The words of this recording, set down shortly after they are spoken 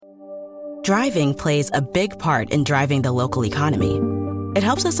Driving plays a big part in driving the local economy. It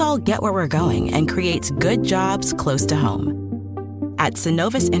helps us all get where we're going and creates good jobs close to home. At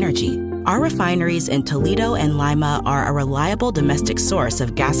Synovus Energy, our refineries in Toledo and Lima are a reliable domestic source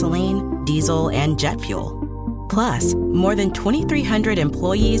of gasoline, diesel, and jet fuel. Plus, more than 2,300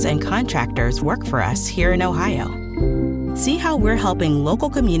 employees and contractors work for us here in Ohio. See how we're helping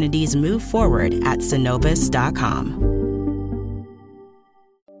local communities move forward at Synovus.com.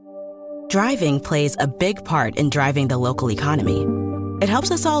 Driving plays a big part in driving the local economy. It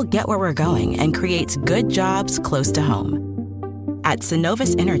helps us all get where we're going and creates good jobs close to home. At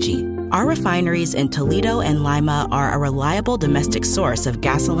Synovus Energy, our refineries in Toledo and Lima are a reliable domestic source of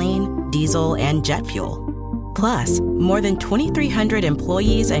gasoline, diesel, and jet fuel. Plus, more than 2,300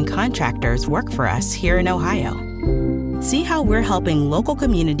 employees and contractors work for us here in Ohio. See how we're helping local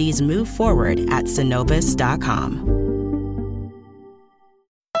communities move forward at Synovus.com.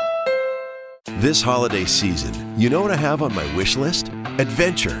 This holiday season, you know what I have on my wish list?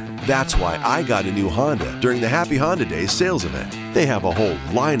 Adventure. That's why I got a new Honda during the Happy Honda Days sales event. They have a whole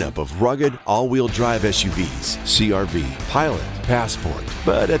lineup of rugged, all-wheel drive SUVs, CR-V, Pilot, Passport.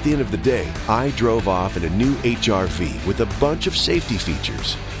 But at the end of the day, I drove off in a new HR-V with a bunch of safety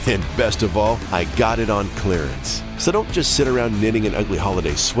features. And best of all, I got it on clearance. So don't just sit around knitting an ugly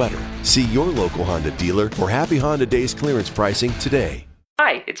holiday sweater. See your local Honda dealer for Happy Honda Days clearance pricing today.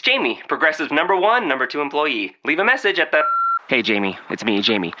 Hi, it's Jamie, Progressive number 2 employee. Leave a message at the... Hey, Jamie, it's me,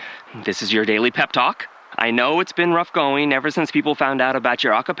 Jamie. This is your daily pep talk. I know it's been rough going ever since people found out about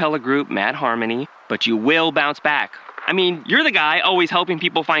your a cappella group, Mad Harmony, but you will bounce back. I mean, you're the guy always helping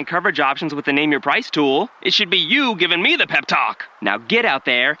people find coverage options with the Name Your Price tool. It should be you giving me the pep talk. Now get out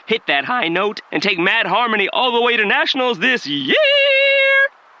there, hit that high note, and take Mad Harmony all the way to nationals this year!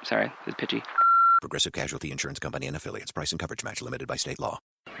 Sorry, it's pitchy. Progressive Casualty Insurance Company and Affiliates. Price and coverage match limited by state law.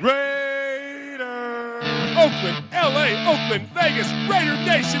 Raiders! Oakland, L.A., Oakland, Vegas, Raider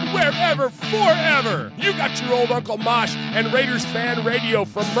Nation, wherever, forever. You got your old Uncle Mosh and Raiders Fan Radio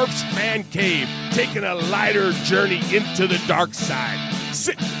from Murph's Fan Cave, taking a lighter journey into the dark side.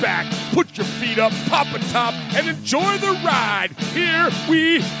 Sit back, put your feet up, pop a top, and enjoy the ride. Here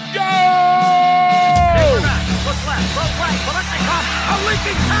we go! Look left, look right, Bolitnikov, a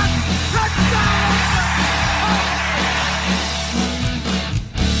leaking pass, touchdown!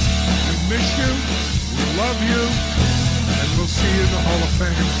 We miss you, we love you, and we'll see you in the Hall of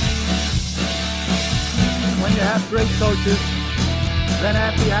Fame. When you have great coaches, then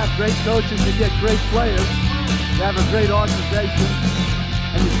after you have great coaches, you get great players. You have a great organization,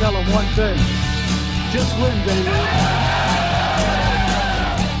 and you tell them one thing: just win, baby.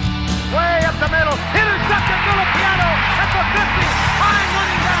 Way up the middle, intercepted Filipiano at the 50, time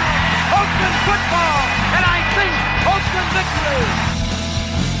running down. Oakland football, and I think Oakland victory.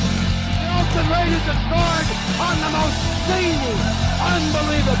 The Oakland Raiders have scored on the most zany,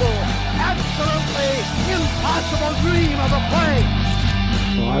 unbelievable, absolutely impossible dream of a play.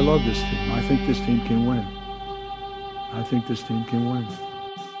 Well, I love this team. I think this team can win. I think this team can win.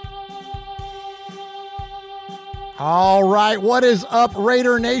 All right, what is up,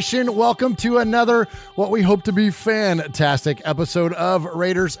 Raider Nation? Welcome to another, what we hope to be fantastic episode of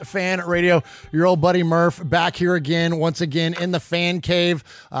Raiders Fan Radio. Your old buddy Murph back here again, once again in the fan cave.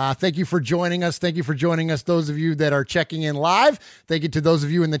 Thank you for joining us. Thank you for joining us, those of you that are checking in live. Thank you to those of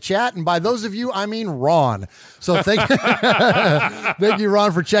you in the chat. And by those of you, I mean Ron. So thank you,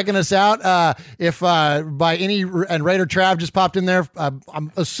 Ron, for checking us out. If by any, and Raider Trav just popped in there,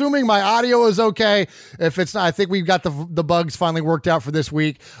 I'm assuming my audio is okay. If it's not, I think we've got the bugs finally worked out for this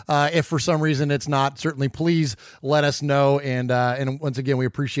week. If for some reason it's not, certainly please let us know. And once again, we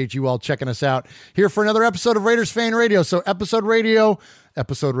appreciate you all checking us out here for another episode of Raiders Fan Radio. So episode radio.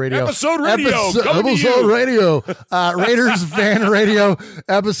 Raiders Fan Radio,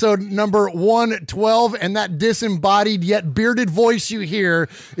 episode number 112, and that disembodied yet bearded voice you hear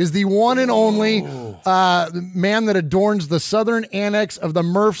is the one and only man that adorns the southern annex of the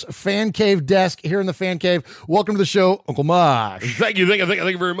Murph's Fan Cave desk here in the Fan Cave. Welcome to the show, Uncle Mosh. Thank you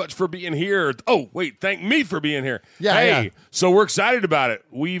very much for being here. Oh, wait, thank me for being here. Yeah. So we're excited about it.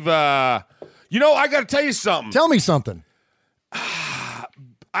 We've, I got to tell you something. Tell me something.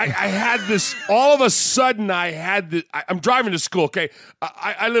 I had this, all of a sudden I'm driving to school, okay?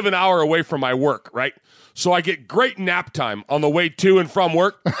 I live an hour away from my work, right? So I get great nap time on the way to and from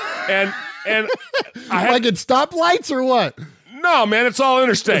work. And I had, like at stoplights or what? No, man, it's all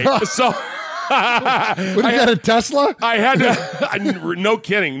interstate. So what, you got a Tesla? I had to, no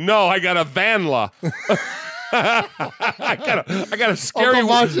kidding. No, I got a Vanla. I got a scary.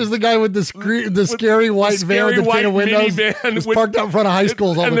 Uncle Mosh is the guy with the scary white van with the tinted windows. It's parked out in front of high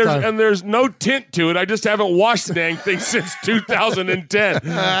schools all the time. And there's no tint to it. I just haven't washed the dang thing since 2010.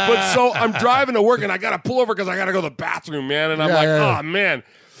 But so I'm driving to work and I got to pull over because I got to go to the bathroom, man. And I'm oh man,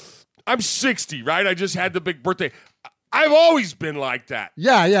 I'm 60, right? I just had the big birthday. I've always been like that.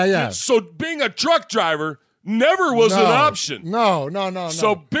 Yeah. So being a truck driver never was an option. No.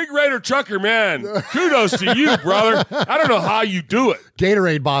 So Big Raider Trucker, man, kudos to you, brother. I don't know how you do it.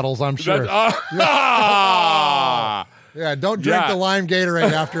 Gatorade bottles, I'm sure. Yeah, don't drink the lime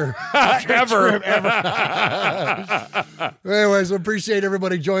Gatorade after ever. Anyways, we appreciate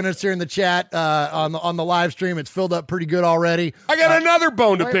everybody joining us here in the chat on the live stream. It's filled up pretty good already. I got another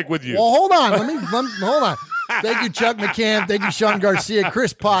bone to pick with you. Well, hold on. Hold on. Thank you, Chuck McCann. Thank you, Sean Garcia,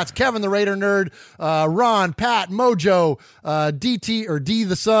 Chris Potts, Kevin the Raider Nerd, Ron, Pat, Mojo, DT or D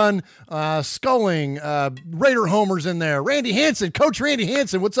the Sun, Sculling, Raider Homer's in there. Randy Hansen, Coach Randy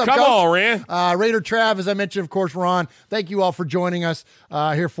Hansen. What's up, Come Coach? on, Rand. Raider Trav, as I mentioned, of course, Ron. Thank you all for joining us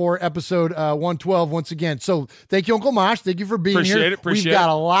here for episode 112 once again. So thank you, Uncle Mosh. Thank you for being here. Appreciate We've got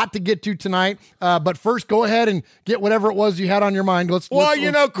a lot to get to tonight. But first, go ahead and get whatever it was you had on your mind. Chris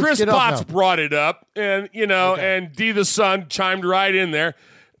Potts brought it up, and and D the Sun chimed right in there.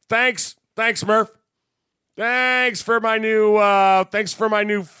 Thanks, Murph. Thanks for my new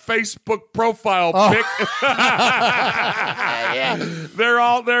Facebook profile pic. They're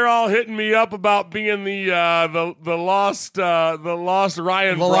all hitting me up about being the lost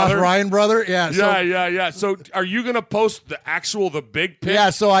Ryan brother. Lost Ryan brother? Yeah. So are you gonna post the big pic?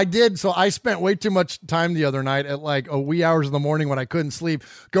 Yeah, so I did. So I spent way too much time the other night at like a wee hours in the morning when I couldn't sleep,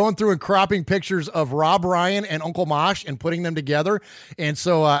 going through and cropping pictures of Rob Ryan and Uncle Mosh and putting them together. And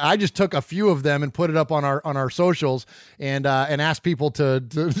so I just took a few of them and put it up on our socials and asked people to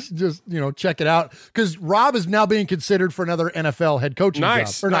just check it out, because Rob is now being considered for another NFL head coaching job,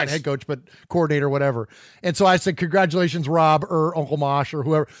 or not head coach but coordinator, whatever. And so I said, congratulations, Rob, or Uncle Mosh, or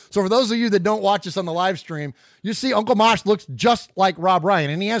whoever. So for those of you that don't watch us on the live stream, you see Uncle Mosh looks just like Rob Ryan,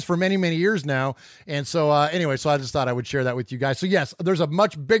 and he has for many, many years now. And so anyway, so I just thought I would share that with you guys. So yes, there's a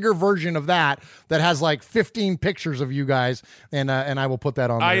much bigger version of that has like 15 pictures of you guys, and I will put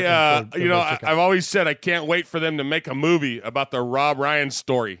that on there. I've always said I can't wait for them to make a movie about the Rob Ryan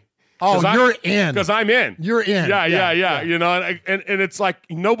story. Oh, you're in. Because I'm in. You're in. Yeah. And it's like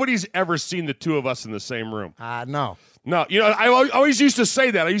nobody's ever seen the two of us in the same room. No. I always used to say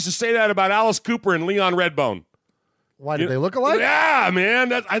that. I used to say that about Alice Cooper and Leon Redbone. Why, did they look alike? Yeah,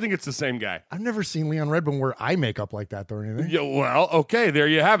 man. I think it's the same guy. I've never seen Leon Redbone wear eye makeup like that or anything. Yeah, well, okay, there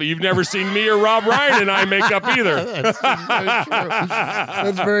you have it. You've never seen me or Rob Ryan in eye makeup either. That's very true.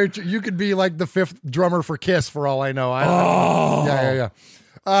 That's very true. You could be like the fifth drummer for Kiss for all I know. Yeah.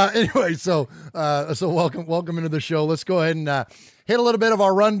 Anyway, so welcome into the show. Let's go ahead and hit a little bit of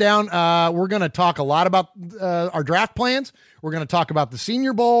our rundown. We're going to talk a lot about our draft plans. We're going to talk about the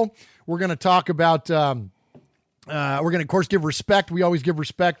Senior Bowl. We're going to talk about we're going to, of course, give respect. We always give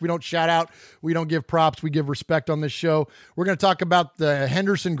respect. We don't shout out. We don't give props. We give respect on this show. We're going to talk about the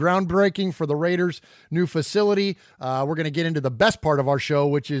Henderson groundbreaking for the Raiders' new facility. We're going to get into the best part of our show,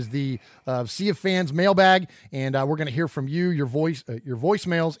 which is the Sea of Fans mailbag. And we're going to hear from you, your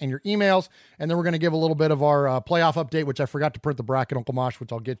voicemails and your emails. And then we're going to give a little bit of our playoff update, which I forgot to print the bracket, Uncle Mosh,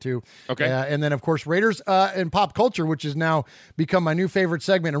 which I'll get to. Okay. And then, of course, Raiders and pop culture, which has now become my new favorite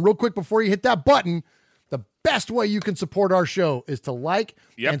segment. And real quick, before you hit that button, the best way you can support our show is to like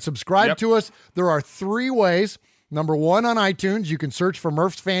and subscribe to us. There are 3 ways. Number 1, on iTunes, you can search for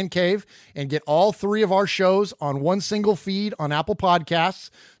Murph's Fan Cave and get all 3 of our shows on one single feed on Apple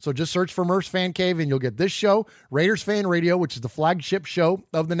Podcasts. So just search for Murph's Fan Cave and you'll get this show, Raiders Fan Radio, which is the flagship show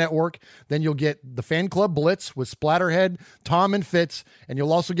of the network. Then you'll get the Fan Club Blitz with Splatterhead, Tom, and Fitz. And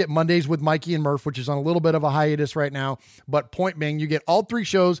you'll also get Mondays with Mikey and Murph, which is on a little bit of a hiatus right now. But point being, you get all 3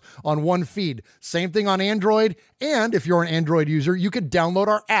 shows on one feed. Same thing on Android. And if you're an Android user, you can download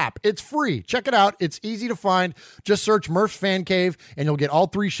our app. It's free. Check it out. It's easy to find. Just search Murph's Fan Cave and you'll get all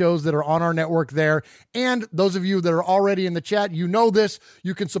 3 shows that are on our network there. And those of you that are already in the chat, you know this.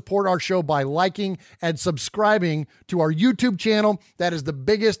 You can support our show by liking and subscribing to our YouTube channel. That is the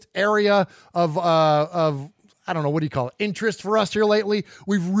biggest area of I don't know, what do you call it, interest for us here lately.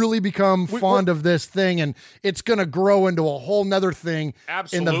 We've really become fond of this thing, and it's going to grow into a whole nother thing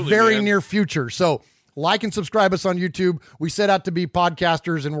in the very near future. So like and subscribe us on YouTube. We set out to be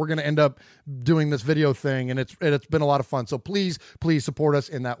podcasters, and we're going to end up doing this video thing, and it's been a lot of fun. So please support us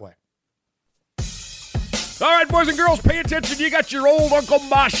in that way. All right, boys and girls, pay attention. You got your old Uncle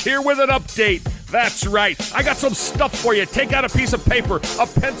Mosh here with an update. That's right. I got some stuff for you. Take out a piece of paper, a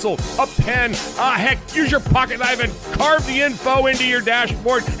pencil, a pen. Heck, use your pocket knife and carve the info into your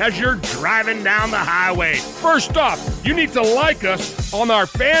dashboard as you're driving down the highway. First off, you need to like us on our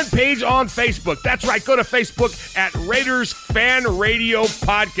fan page on Facebook. That's right. Go to Facebook at Raiders Fan Radio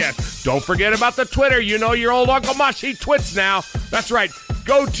Podcast. Don't forget about the Twitter. You know your old Uncle Mosh, he twits now. That's right.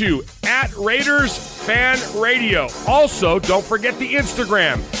 Go to at Raiders Fan Radio. Also, don't forget the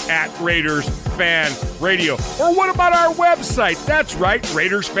Instagram at Raiders Fan Radio. Or what about our website? That's right,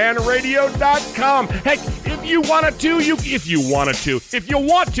 RaidersFanRadio.com. Heck, if you want to,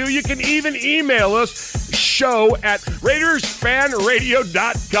 you can even email us,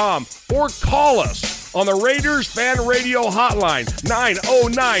 show@RaidersFanRadio.com, or call us on the Raiders Fan Radio hotline,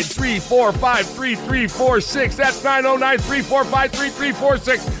 909-345-3346. That's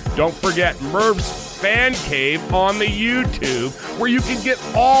 909-345-3346. Don't forget Merv's Fan Cave on the YouTube, where you can get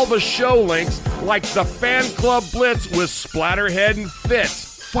all the show links like the Fan Club Blitz with Splatterhead and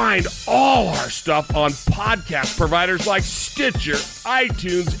Fitz. Find all our stuff on podcast providers like Stitcher,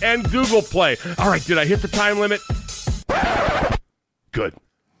 iTunes, and Google Play. All right, did I hit the time limit? Good.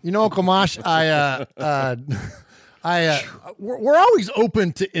 You know, Uncle Mosh, we're always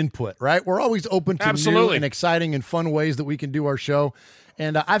open to input, right? We're always open to new and exciting and fun ways that we can do our show.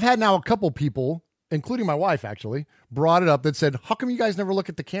 And I've had now a couple people, including my wife, actually, brought it up that said, how come you guys never look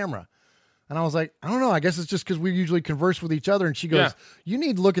at the camera? And I was like, I don't know. I guess it's just because we usually converse with each other. And she goes, you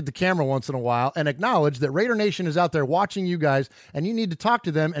need to look at the camera once in a while and acknowledge that Raider Nation is out there watching you guys, and you need to talk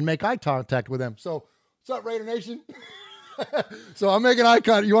to them and make eye contact with them. So, what's up, Raider Nation? So I'm making eye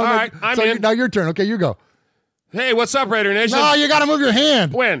contact. You want to make? I'm so in. Now your turn. Okay, you go. Hey, what's up, Raider Nation? No, you got to move your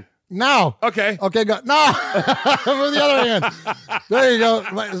hand. When? Now. Okay. Okay, go. No. Move the other hand. There you go.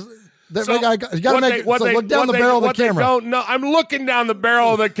 So you got to make it. So look down the barrel of the camera. No, I'm looking down the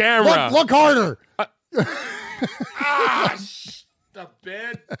barrel of the camera. Look harder. The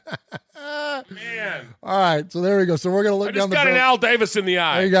bed. Man. All right, so there we go. So we're going to look down the barrel. I just got an Al Davis in the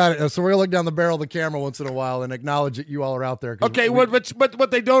eye. You got it. So we're going to look down the barrel of the camera once in a while and acknowledge that you all are out there. Okay, but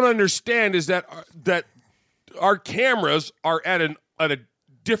what they don't understand is that our cameras are at a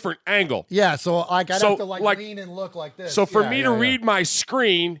different angle. Yeah, so I'd have to lean and look like this. So for me to read my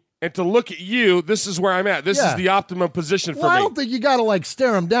screen and to look at you, this is where I'm at. This is the optimum position for me. I don't think you got to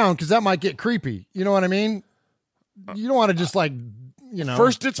stare them down because that might get creepy. You know what I mean? You don't want to just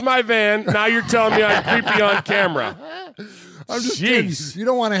First it's my van. Now you're telling me I'm creepy on camera. I'm just kidding. You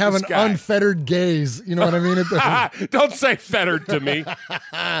don't want to have unfettered gaze. You know what I mean? Don't say fettered to me.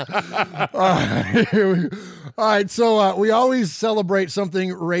 All right. So we always celebrate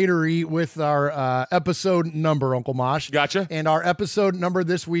something Raidery with our episode number, Uncle Mosh. Gotcha. And our episode number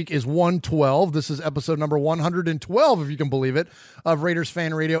this week is 112. This is episode number 112, if you can believe it, of Raiders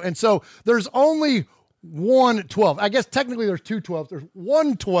Fan Radio. And so there's only 112. I guess technically there's 212. There's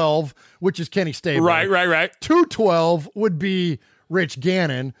 112, which is Kenny Stabler. Right. 212 would be Rich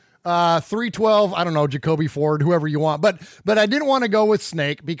Gannon. 312, I don't know, Jacoby Ford, whoever you want. But I didn't want to go with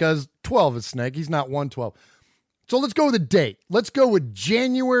Snake because 12 is Snake. He's not 112. So let's go with the date. Let's go with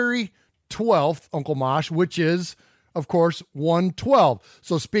January 12th, Uncle Mosh, which is, of course, 112.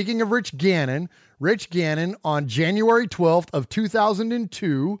 So speaking of Rich Gannon on January 12th of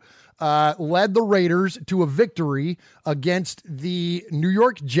 2002 led the Raiders to a victory against the New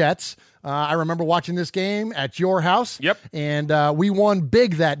York Jets. I remember watching this game at your house. Yep. And we won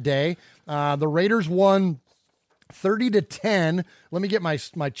big that day. The Raiders won 30-10. Let me get my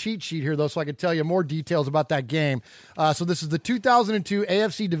cheat sheet here, though, so I can tell you more details about that game. So this is the 2002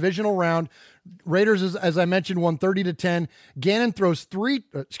 AFC Divisional Round. Raiders, as I mentioned, won 30-10. Gannon throws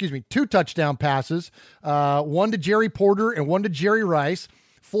two touchdown passes, one to Jerry Porter and one to Jerry Rice.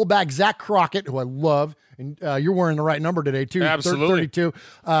 Fullback Zach Crockett, who I love, and you're wearing the right number today, too. Absolutely. 32.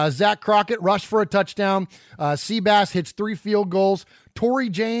 Zach Crockett rushed for a touchdown. Seabass hits 3 field goals. Torrey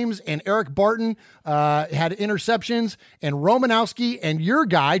James and Eric Barton had interceptions, and Romanowski and your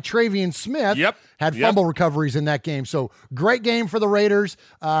guy, Travian Smith, had fumble recoveries in that game. So great game for the Raiders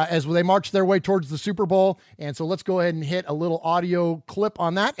as they march their way towards the Super Bowl. And so let's go ahead and hit a little audio clip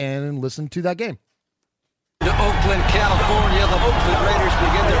on that and listen to that game. To Oakland, California, the Oakland Raiders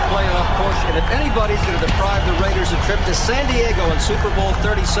begin their playoff push, and if anybody's going to deprive the Raiders a trip to San Diego in Super Bowl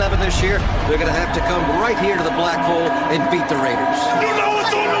 37 this year, they're going to have to come right here to the Black Hole and beat the Raiders. You know what's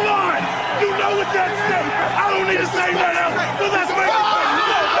on the line. You know what's at stake. I don't need to say that else. So let's make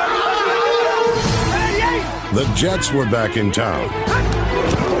it. The Jets were back in town,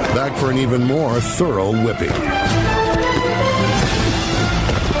 back for an even more thorough whipping.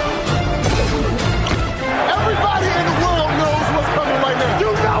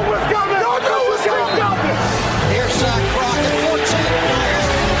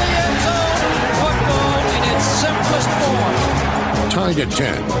 tied at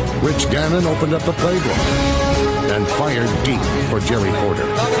 10, Rich Gannon opened up the playbook and fired deep for Jerry Porter.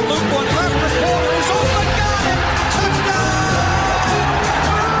 Another loop one left for Porter. He's open. Got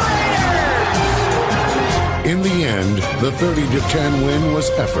it. Touchdown! In the end, the 30-10 win was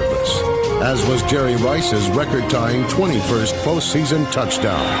effortless, as was Jerry Rice's record-tying 21st postseason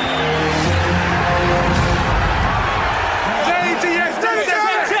touchdown.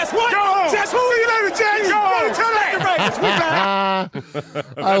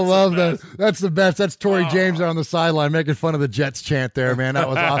 I love that. That's the best. That's Tory James there on the sideline making fun of the Jets chant there, man. That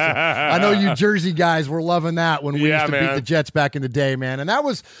was awesome. I know you Jersey guys were loving that when we used to beat the Jets back in the day, man. And that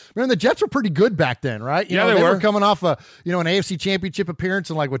was, man, the Jets were pretty good back then, right? You know, they were coming off an AFC Championship appearance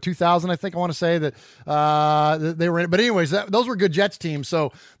in 2000, I think I want to say that they were in it. But anyways, those were good Jets teams.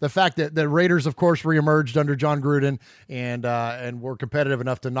 So the fact that the Raiders, of course, reemerged under John Gruden and were competitive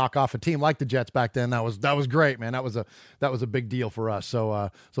enough to knock off a team like the Jets back then, that was great, man. That was a big deal for us.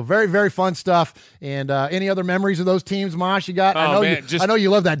 So very, very fun stuff. And any other memories of those teams, Mosh, you got? I know you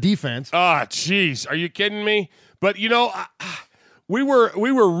love that defense. Oh, jeez. Are you kidding me? But, we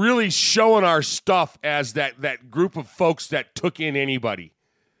were really showing our stuff as that group of folks that took in anybody.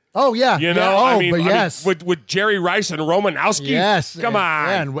 Oh, yeah. Yes. With Jerry Rice and Romanowski. Yes. Come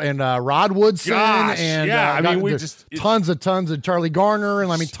on. And Rod Woodson. Gosh, and we just tons of Charlie Garner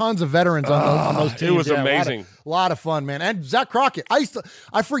and tons of veterans on those teams. It was amazing. A lot of fun, man. And Zach Crockett. I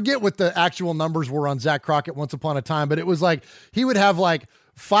forget what the actual numbers were on Zach Crockett once upon a time, but it was he would have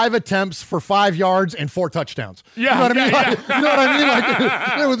 5 attempts for 5 yards and 4 touchdowns. Yeah, you know what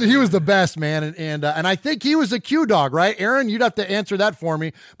I mean? He was the best, man. And I think he was a Q dog, right? Aaron, you'd have to answer that for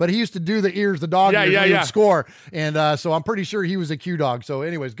me. But he used to do the ears, the dog ears, he would score. And so I'm pretty sure he was a Q dog. So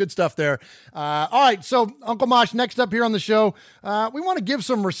anyways, good stuff there. All right, so Uncle Mosh, next up here on the show, we want to give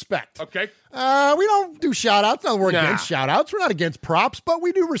some respect. Okay. We don't do shout-outs. No, we're against shout-outs. We're not against props, but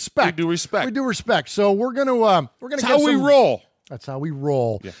we do respect. We do respect. So we're gonna That's how we roll. That's how we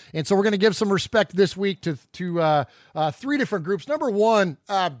roll. Yeah. And so we're going to give some respect this week to 3 different groups. Number one,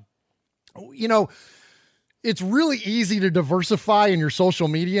 it's really easy to diversify in your social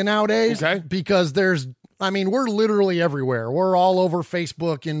media nowadays because we're literally everywhere. We're all over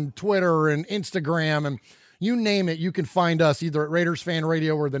Facebook and Twitter and Instagram and you name it. You can find us either at Raiders Fan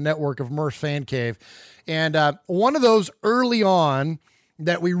Radio or the network of Murph's Fan Cave. And one of those early on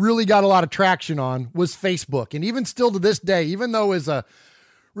that we really got a lot of traction on was Facebook. And even still to this day, even though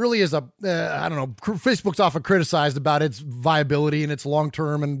Facebook's often criticized about its viability and its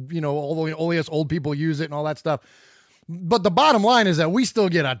long-term and, only us old people use it and all that stuff. But the bottom line is that we still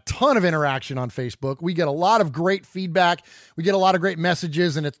get a ton of interaction on Facebook. We get a lot of great feedback. We get a lot of great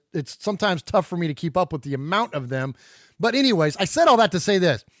messages, and it's sometimes tough for me to keep up with the amount of them. But anyways, I said all that to say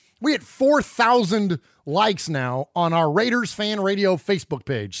this. We hit 4,000 likes now on our Raiders Fan Radio Facebook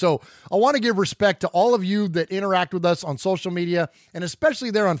page. So I want to give respect to all of you that interact with us on social media and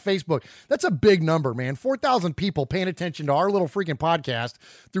especially there on Facebook. That's a big number, man. 4,000 people paying attention to our little freaking podcast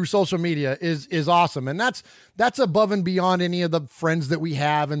through social media is awesome. And that's above and beyond any of the friends that we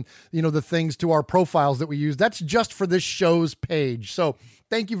have and, the things to our profiles that we use. That's just for this show's page. So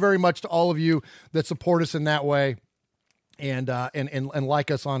thank you very much to all of you that support us in that way. And like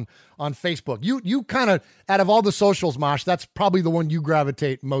us on Facebook. You kind of, out of all the socials, Mosh, that's probably the one you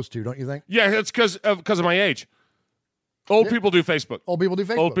gravitate most to, don't you think? Yeah, it's because of my age. Old people do Facebook. Old people do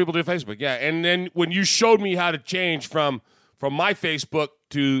Facebook, yeah. And then when you showed me how to change from my Facebook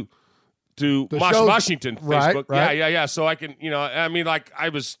to Mosh Washington Facebook, right. Yeah. So I can,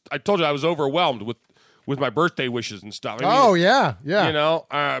 I told you I was overwhelmed with my birthday wishes and stuff.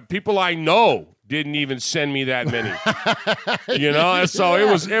 Yeah. People I know didn't even send me that many, so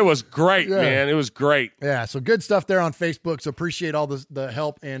it was great, man. It was great. Yeah. So good stuff there on Facebook. So appreciate all the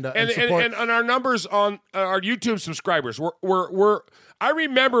help and support. And our numbers on our YouTube subscribers we're I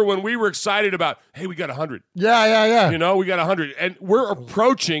remember when we were excited about, hey, we got 100. Yeah. We got 100 and we're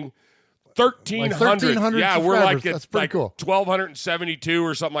approaching 1,300. Yeah, we're that's pretty cool. 1,272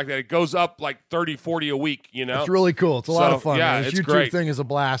 or something like that. It goes up 30, 40 a week, It's really cool. It's a lot of fun. Yeah, this it's YouTube great. thing is a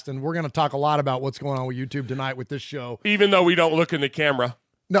blast, and we're going to talk a lot about what's going on with YouTube tonight with this show. Even though we don't look in the camera.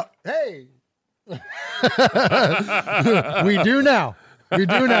 No. Hey. We do now. We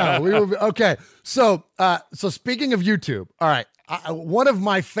will be, okay. So speaking of YouTube, all right. One of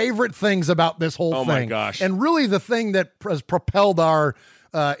my favorite things about this whole thing. Oh my gosh. And really the thing that has propelled our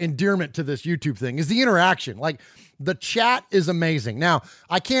endearment to this YouTube thing is the interaction. The chat is amazing. Now,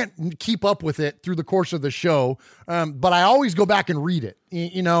 I can't keep up with it through the course of the show, but I always go back and read it,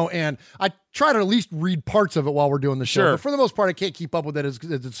 and I try to at least read parts of it while we're doing the show. Sure. But for the most part, I can't keep up with it as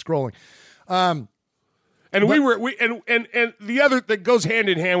it's scrolling. And and the other that goes hand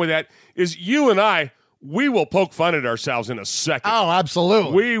in hand with that is you and I. We will poke fun at ourselves in a second. Oh,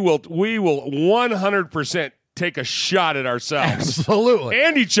 absolutely. We will 100% take a shot at ourselves. Absolutely.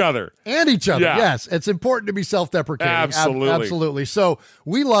 And each other. Yes. It's important to be self-deprecating. Absolutely. Absolutely. So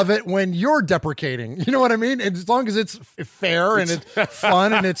we love it when you're deprecating. You know what I mean? And as long as it's fair and it's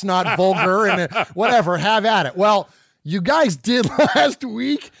fun and it's not vulgar and whatever, have at it. Well, you guys did last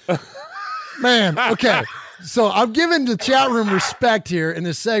week. Man, okay. So I'm giving the chat room respect here in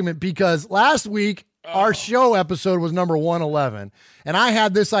this segment because last week, our show episode was number 111, and I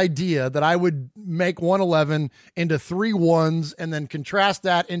had this idea that I would make 111 into 3 ones and then contrast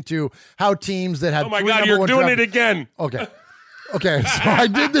that into how teams that had oh my God, you're doing it again. Okay, so I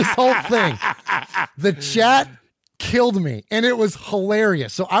did this whole thing. The chat killed me, and it was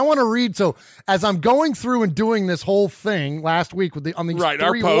hilarious. So I want to read. So as I'm going through and doing this whole thing last week with on these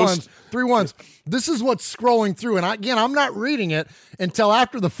three ones, this is what's scrolling through. And I'm not reading it until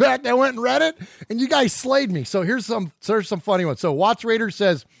after the fact. I went and read it, and you guys slayed me. So here's some funny ones. So Watts Raiders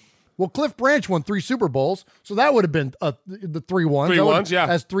says, well, Cliff Branch won 3 Super Bowls, so that would have been the 3 ones. 3 ones, yeah.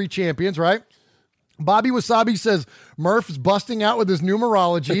 As 3 champions, right? Bobby Wasabi says Murph's busting out with his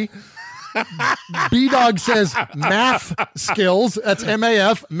numerology. B-Dog says math skills. That's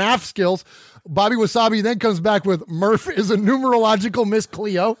M-A-F, math skills. Bobby Wasabi then comes back with Murph is a numerological Miss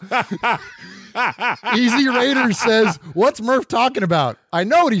Cleo. Easy Raiders says, what's Murph talking about? I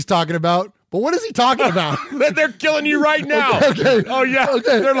know what he's talking about, but what is he talking about? They're killing you right now. Okay. Oh, yeah.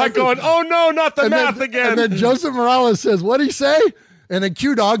 Okay. They're like going, oh, no, not the math again. And then Joseph Morales says, what'd he say? And then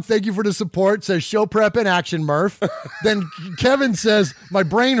Q-Dog, thank you for the support, says show prep in action, Murph. Then Kevin says, my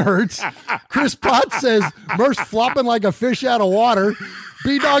brain hurts. Chris Potts says, Murph's flopping like a fish out of water.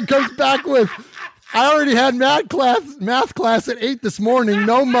 B-Dog comes back with, I already had math class at 8 this morning,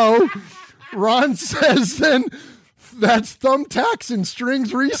 no mo. Ron says, then that's thumbtacks and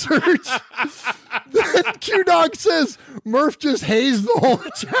strings research. Then Q-Dog says, Murph just hazed the whole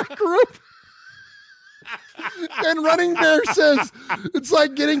chat group. And Running Bear says, it's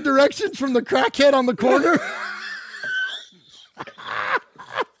like getting directions from the crackhead on the corner.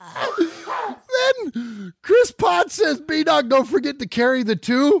 Then Chris Potts says, B-Dog, don't forget to carry the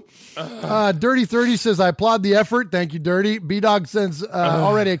 2. Dirty 30 says, I applaud the effort. Thank you, Dirty. B-Dog says,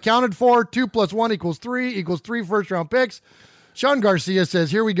 already accounted for. 2 + 1 = 3 equals 3 first-round picks. Sean Garcia says,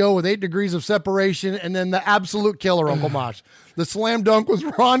 here we go with 8 degrees of separation. And then the absolute killer, Uncle Mosh. The slam dunk was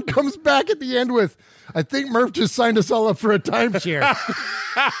Ron comes back at the end with, I think Murph just signed us all up for a timeshare.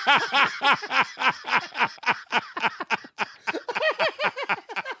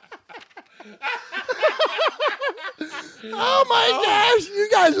 Oh my gosh, you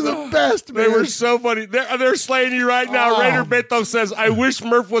guys are the best, man. They were so funny. They're slaying you right now. Raider Beto says, I wish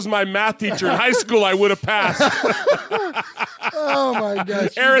Murph was my math teacher. In high school, I would have passed. Oh my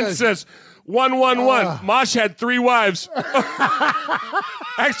gosh. Aaron says, 111. Mosh had 3 wives.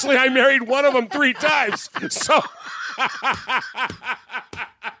 Actually, I married one of them 3 times. So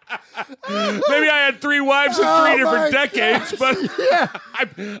maybe I had 3 wives in 3 different decades, but yeah.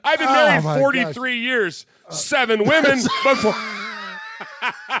 I've been married 43 years. 7 women before.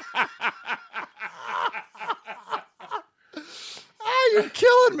 You're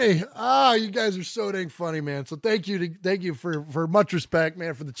killing me. You guys are so dang funny, man. So thank you for much respect,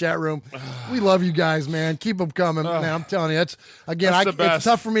 man, for the chat room. We love you guys, man. Keep them coming, man. I'm telling you, it's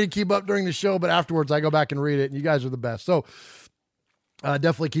tough for me to keep up during the show, but afterwards I go back and read it, and you guys are the best. So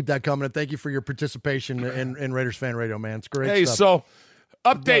definitely keep that coming, and thank you for your participation in Raiders Fan Radio, man. It's great. Hey, stuff. so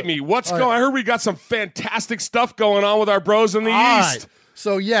update me. What's going on? I heard we got some fantastic stuff going on with our bros in the East. Right.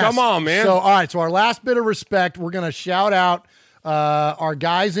 So, yes. Come on, man. So, all right. So, our last bit of respect, we're going to shout out our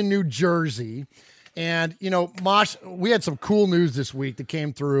guys in New Jersey. And, Mosh, we had some cool news this week that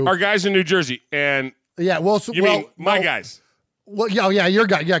came through. Our guys in New Jersey. And yeah, my guys. Well, yeah, your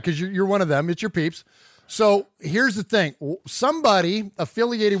guy. Yeah, because you're one of them. It's your peeps. So, here's the thing. Somebody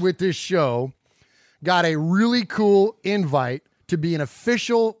affiliated with this show got a really cool invite to be an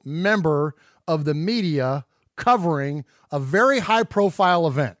official member of the media covering a very high-profile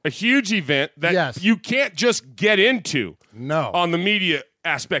event. A huge event that you can't just get into on the media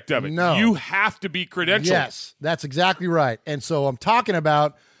aspect of it. No. You have to be credentialed. Yes, that's exactly right. And so I'm talking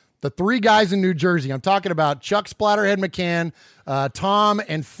about the 3 guys in New Jersey. I'm talking about Chuck Splatterhead McCann, Tom,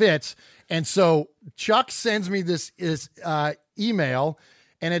 and Fitz. And so Chuck sends me this email,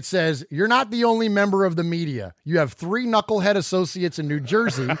 and it says, "You're not the only member of the media. You have 3 knucklehead associates in New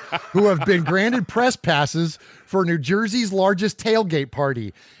Jersey who have been granted press passes for New Jersey's largest tailgate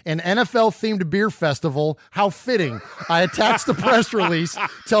party, an NFL-themed beer festival. How fitting. I attached the press release.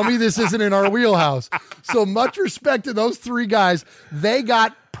 Tell me this isn't in our wheelhouse." So much respect to those 3 guys. They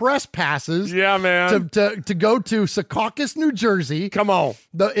got press passes. Yeah, man. To go to Secaucus, New Jersey. Come on.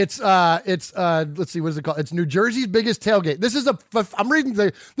 Let's see, what is it called? It's New Jersey's biggest tailgate. This is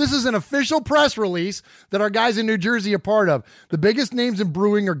this is an official press release that our guys in New Jersey are part of. The biggest names in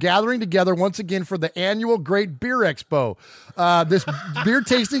brewing are gathering together once again for the annual Great Beer Expo. This beer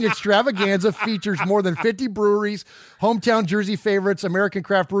tasting extravaganza features more than 50 breweries, hometown Jersey favorites, American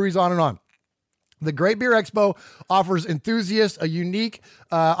craft breweries, on and on. The Great Beer Expo offers enthusiasts a unique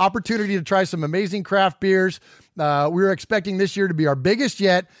opportunity to try some amazing craft beers. We're expecting this year to be our biggest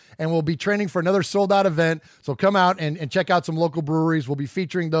yet, and we'll be training for another sold-out event. So come out and check out some local breweries. We'll be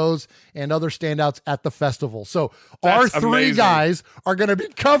featuring those and other standouts at the festival. So That's our 3 amazing. guys are going to be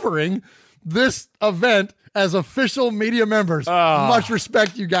covering this event as official media members. Much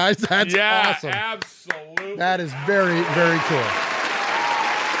respect, you guys. That's awesome. Absolutely. That is very, very cool.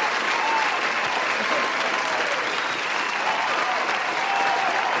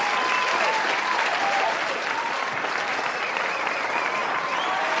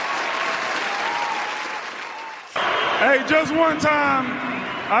 Hey, just one time,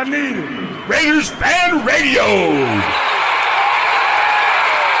 I need it. Raiders Fan Radio.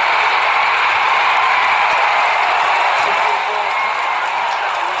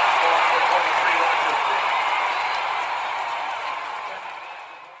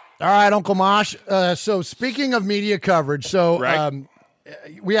 All right, Uncle Mosh. So speaking of media coverage,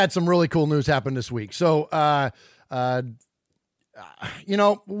 we had some really cool news happen this week. So,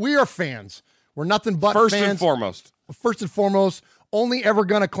 we are fans. We're nothing but First fans. and foremost. First and foremost, only ever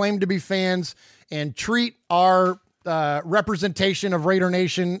going to claim to be fans and treat our representation of Raider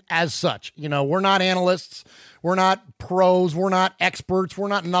Nation as such. We're not analysts. We're not pros. We're not experts. We're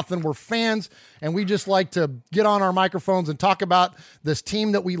not nothing. We're fans, and we just like to get on our microphones and talk about this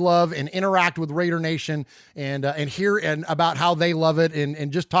team that we love and interact with Raider Nation and hear about how they love it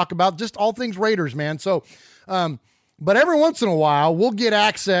and just talk about just all things Raiders, man. So, but every once in a while, we'll get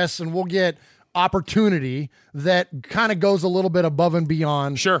access and we'll get opportunity that kind of goes a little bit above and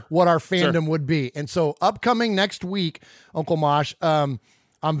beyond what our fandom would be. And so upcoming next week, Uncle Mosh, I'm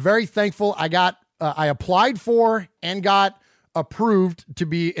very thankful. I applied for and got approved to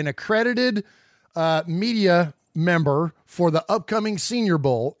be an accredited media member for the upcoming Senior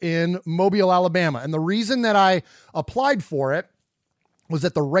Bowl in Mobile, Alabama. And the reason that I applied for it was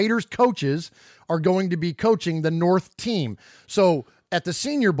that the Raiders coaches are going to be coaching the North team. So at the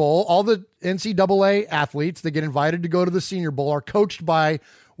Senior Bowl, all the NCAA athletes that get invited to go to the Senior Bowl are coached by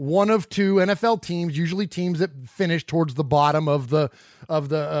one of 2 NFL teams, usually teams that finish towards the bottom of the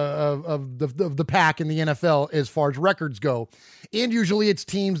pack in the NFL as far as records go. And usually it's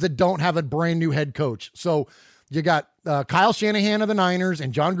teams that don't have a brand new head coach. So you got Kyle Shanahan of the Niners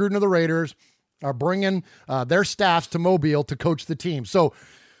and John Gruden of the Raiders are bringing their staffs to Mobile to coach the team. So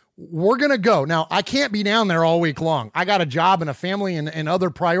we're going to go. Now, I can't be down there all week long. I got a job and a family and other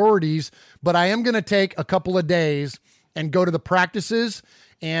priorities, but I am going to take a couple of days and go to the practices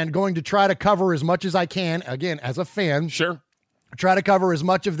and going to try to cover as much as I can, again, as a fan. Sure. Try to cover as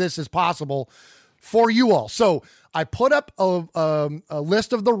much of this as possible for you all. So I put up a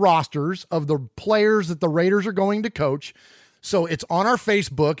list of the rosters of the players that the Raiders are going to coach. So it's on our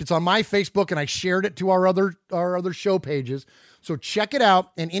Facebook. It's on my Facebook, and I shared it to our other show pages. So check it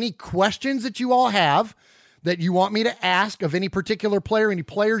out. And any questions that you all have that you want me to ask of any particular player, any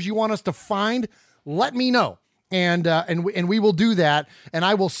players you want us to find, let me know. And we will do that, and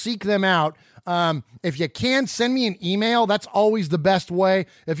I will seek them out. If you can, send me an email. That's always the best way.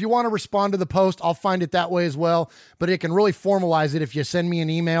 If you want to respond to the post, I'll find it that way as well. But it can really formalize it if you send me an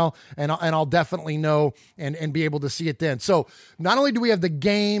email, and I'll definitely know and be able to see it then. So not only do we have the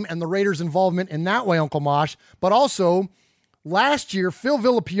game and the Raiders' involvement in that way, Uncle Mosh, but also last year, Phil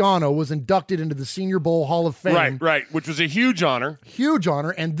Villapiano was inducted into the Senior Bowl Hall of Fame. Right, which was a huge honor. Huge honor.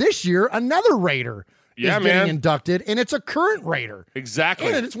 And this year, another Raider is getting inducted, and it's a current Raider.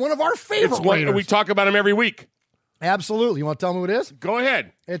 Exactly. And it's one of our favorite Raiders. We talk about him every week. Absolutely. You want to tell me who it is? Go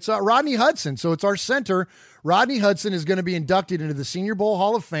ahead. It's Rodney Hudson. So it's our center. Rodney Hudson is going to be inducted into the Senior Bowl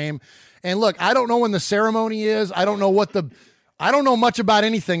Hall of Fame. And look, I don't know when the ceremony is. I don't know much about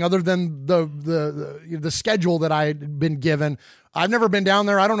anything other than the schedule that I had been given. I've never been down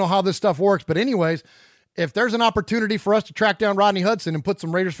there. I don't know how this stuff works. But anyways, if there's an opportunity for us to track down Rodney Hudson and put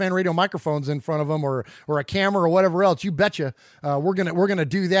some Raiders Fan Radio microphones in front of him or a camera or whatever else, you betcha we're gonna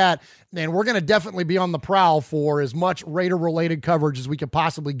do that, and we're gonna definitely be on the prowl for as much Raider related coverage as we could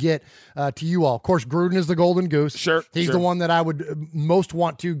possibly get to you all. Of course, Gruden is the golden goose. Sure, he's the one that I would most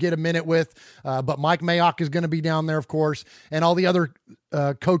want to get a minute with. But Mike Mayock is going to be down there, of course, and all the other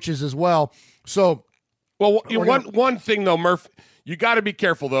coaches as well. So, well, one thing though, Murph, you got to be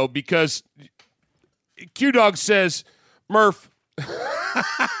careful though, because Q-Dog says, Murph,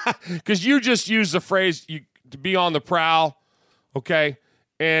 because you just used the phrase to be on the prowl, okay?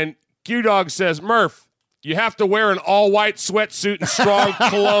 And Q-Dog says, Murph, you have to wear an all-white sweatsuit and strong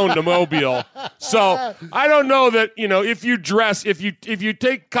cologne to Mobile. So I don't know that, if you dress, if you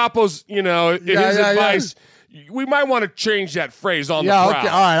take Capo's, his advice, we might want to change that phrase on the prowl. Okay,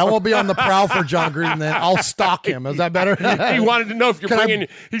 all right. I won't be on the prowl for John Gruden then. I'll stalk him. Is that better? He wanted to know if you're bringing.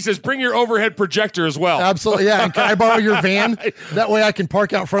 He says, bring your overhead projector as well. Absolutely, yeah. And can I borrow your van? That way I can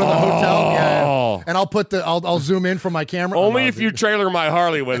park out in front of the hotel. Yeah. And I'll zoom in from my camera. Only if you trailer my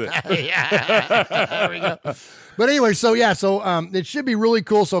Harley with it. There we go. But anyway, so it should be really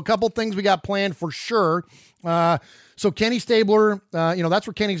cool. So a couple things we got planned for sure. So Kenny Stabler, that's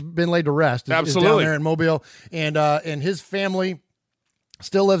where Kenny's been laid to rest. Is down there in Mobile, and his family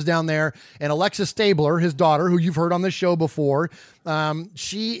still lives down there. And Alexa Stabler, his daughter, who you've heard on this show before,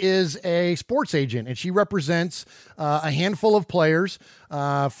 she is a sports agent, and she represents a handful of players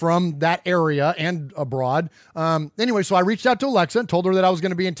from that area and abroad. Anyway, so I reached out to Alexa and told her that I was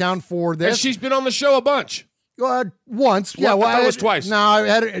going to be in town for this. And she's been on the show a bunch. Once. Yeah. Well, I was twice. No,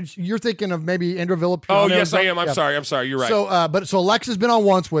 you're thinking of maybe Andrew Villapure. Oh, yes, I am. I'm sorry. You're right. So Alexa's been on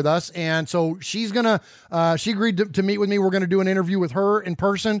once with us, and so she's gonna. She agreed to meet with me. We're gonna do an interview with her in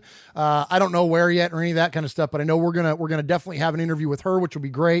person. I don't know where yet or any of that kind of stuff, but I know we're gonna definitely have an interview with her, which will be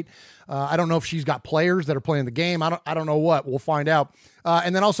great. I don't know if she's got players that are playing the game. I don't know what. We'll find out.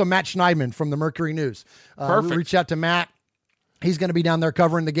 And then also Matt Schneidman from the Mercury News. Perfect. We reached out to Matt. He's going to be down there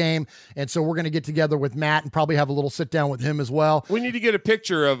covering the game, and so we're going to get together with Matt and probably have a little sit-down with him as well. We need to get a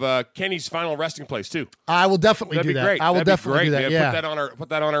picture of Kenny's final resting place, too. I will definitely do that. That'd be great. I will definitely do that, man. yeah. Put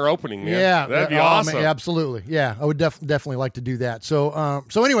that on our opening, man. Yeah. That'd be awesome. Man, absolutely. Yeah, I would definitely like to do that. So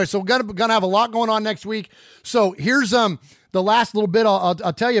anyway, so we're going to have a lot going on next week. So here's the last little bit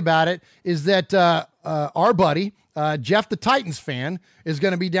I'll tell you about it is that our buddy, Jeff the Titans fan, is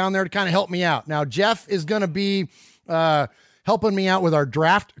going to be down there to kind of help me out. Now, Jeff is going to be helping me out with our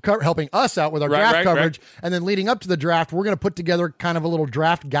draft, helping us out with our draft coverage. Right. And then leading up to the draft, we're going to put together kind of a little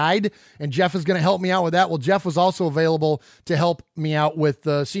draft guide, and Jeff is going to help me out with that. Well, Jeff was also available to help me out with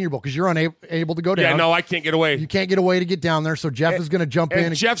the Senior Bowl because you're unable to go down. Yeah, no, I can't get away. You can't get away to get down there, so Jeff is going to jump in.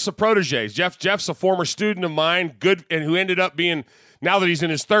 And Jeff's a protege. Jeff's a former student of mine, good, and who ended up being, now that he's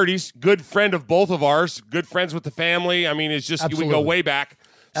in his 30s, good friend of both of ours, good friends with the family. I mean, it's just, we go way back.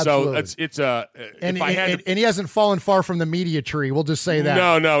 Absolutely. So it's and he hasn't fallen far from the media tree. We'll just say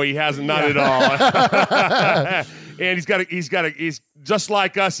that. No, he hasn't, not at all. And he's just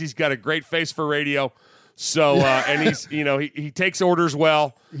like us. He's got a great face for radio. So and he's he takes orders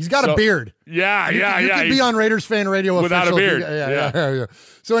well. He's got a beard. Yeah. You can be on Raiders Fan Radio without a beard. Yeah.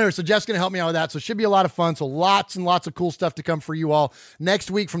 So anyway, so Jeff's going to help me out with that. So it should be a lot of fun. So lots and lots of cool stuff to come for you all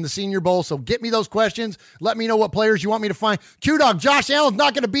next week from the Senior Bowl. So get me those questions. Let me know what players you want me to find. Q-Dog, Josh Allen's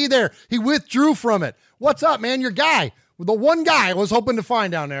not going to be there. He withdrew from it. What's up, man? Your guy. The one guy I was hoping to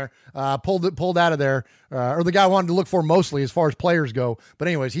find down there pulled out of there, or the guy I wanted to look for mostly as far as players go. But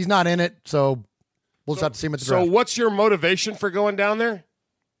anyways, he's not in it, so we'll just have to see him at the draft. So what's your motivation for going down there?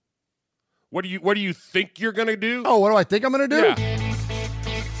 What do you think you're going to do? Oh, what do I think I'm going to do? Yeah.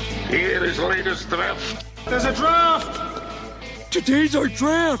 Here is the latest draft. There's a draft. Today's our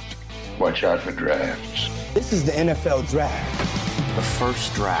draft. Watch out for drafts. This is the NFL draft. The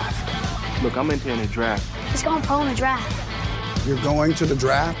first draft. Look, I'm entering a draft. He's going pro in the draft. You're going to the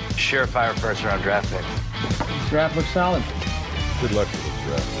draft? Surefire first round draft pick. Draft looks solid. Good luck with the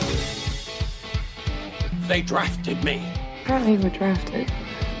draft. They drafted me. Apparently you were drafted.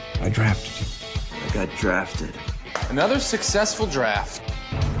 I drafted you. I got drafted. Another successful draft.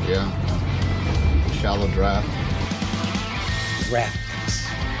 Yeah. Shallow draft. Draft picks.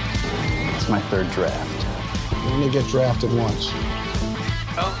 It's my third draft. You only get drafted once.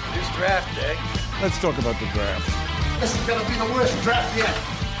 Oh, it's draft day. Let's talk about the draft. This is going to be the worst draft yet.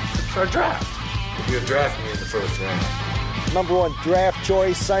 It's our draft. You draft me in the first round. #1 draft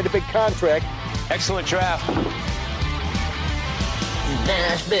choice, signed a big contract. Excellent draft.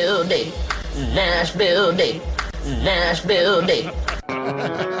 Nashville Day. Nashville Day. Nashville Day.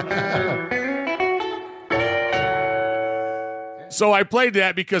 So I played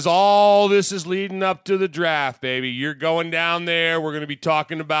that because all this is leading up to the draft, baby. You're going down there. We're going to be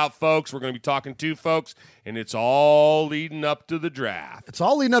talking about folks. We're going to be talking to folks, and it's all leading up to the draft. It's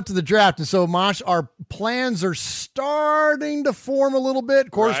all leading up to the draft. And so, Mosh, our plans are starting to form a little bit.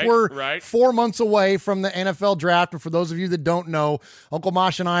 Of course, we're 4 months away from the NFL draft. And for those of you that don't know, Uncle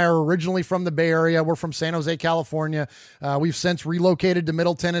Mosh and I are originally from the Bay Area. We're from San Jose, California. We've since relocated to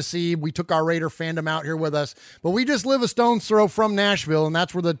Middle Tennessee. We took our Raider fandom out here with us. But we just live a stone's throw from Nashville, and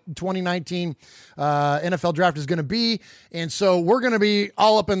that's where the 2019 NFL draft is going to be. And so we're going to be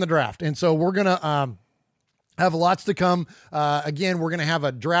all up in the draft. And so we're going to have lots to come. Again, we're going to have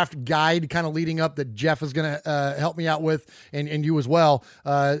a draft guide kind of leading up that Jeff is going to help me out with, and you as well,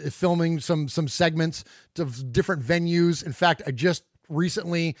 filming some segments of different venues. In fact,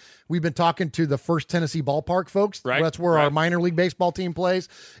 recently, we've been talking to the First Tennessee Ballpark folks. Right. That's where our minor league baseball team plays.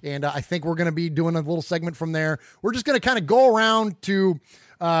 And I think we're going to be doing a little segment from there. We're just going to kind of go around to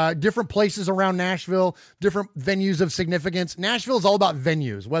different places around Nashville, different venues of significance. Nashville is all about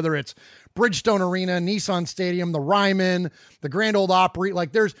venues, whether it's Bridgestone Arena, Nissan Stadium, the Ryman, the Grand Ole Opry.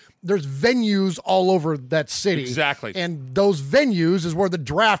 Like there's venues all over that city. Exactly. And those venues is where the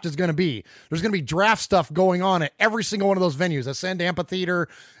draft is going to be. There's going to be draft stuff going on at every single one of those venues. Ascend Amphitheater,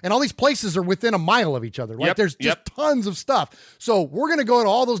 and all these places are within a mile of each other. Like there's just tons of stuff. So we're going to go to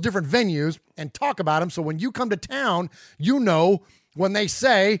all those different venues and talk about them. So when you come to town, you know when they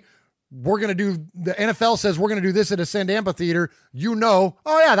say, we're going to do, the NFL says we're going to do this at Ascend Amphitheater, you know,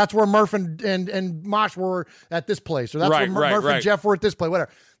 oh yeah, that's where Murph and Mosh were at this place, or that's where Murph and Jeff were at this place, whatever.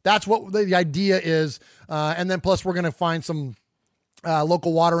 That's what the idea is. And then plus we're going to find some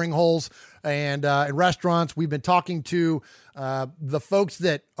local watering holes and restaurants. We've been talking to the folks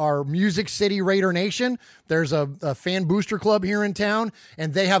that are Music City Raider Nation. There's a fan booster club here in town,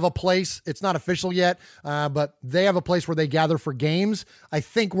 and they have a place. It's not official yet, but they have a place where they gather for games. I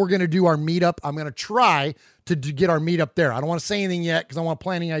think we're going to do our meetup. I'm going to try to get our meetup there. I don't want to say anything yet because I want to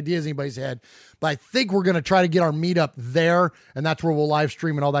plant any ideas in anybody's head, but I think we're going to try to get our meetup there, and that's where we'll live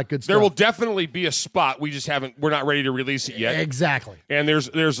stream and all that good stuff. There will definitely be a spot. We're not ready to release it yet. Exactly. And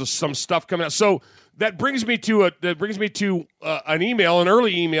there's some stuff coming out. So that brings me to an email, an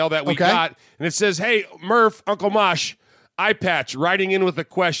early email that we got, and it says, "Hey, Murph, Uncle Mosh, eye patch, writing in with a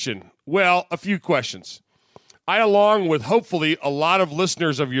question." Well, a few questions. I, along with hopefully a lot of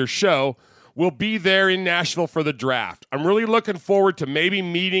listeners of your show, will be there in Nashville for the draft. I'm really looking forward to maybe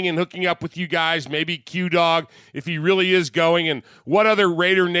meeting and hooking up with you guys, maybe Q-Dog, if he really is going, and what other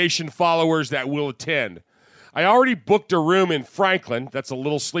Raider Nation followers that will attend. I already booked a room in Franklin. That's a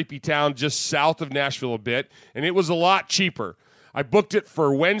little sleepy town just south of Nashville a bit, and it was a lot cheaper. I booked it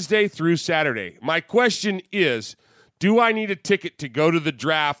for Wednesday through Saturday. My question is, do I need a ticket to go to the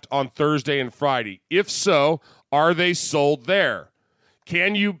draft on Thursday and Friday? If so, are they sold there?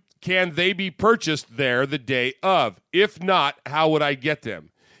 Can they be purchased there the day of? If not, how would I get them?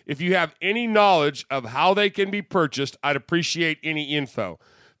 If you have any knowledge of how they can be purchased, I'd appreciate any info.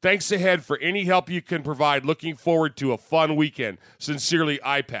 Thanks ahead for any help you can provide. Looking forward to a fun weekend. Sincerely,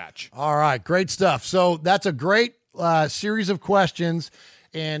 Eye Patch. All right, great stuff. So that's a great series of questions,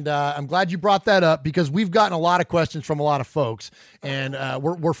 and I'm glad you brought that up because we've gotten a lot of questions from a lot of folks, and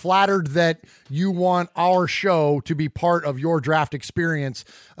we're flattered that you want our show to be part of your draft experience.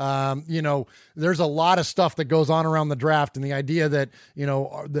 There's a lot of stuff that goes on around the draft, and the idea that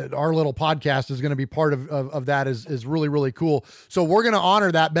that our little podcast is going to be part of that is really, really cool. So we're going to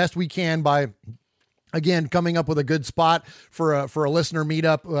honor that best we can by, again, coming up with a good spot for a listener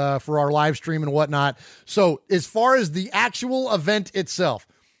meetup for our live stream and whatnot. So as far as the actual event itself,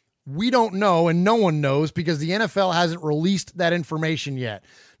 we don't know, and no one knows because the NFL hasn't released that information yet.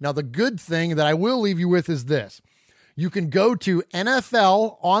 Now, the good thing that I will leave you with is this. You can go to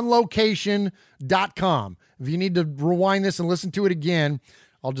NFLonlocation.com. If you need to rewind this and listen to it again,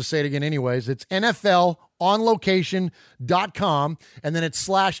 I'll just say it again anyways. It's NFLonlocation.com, and then it's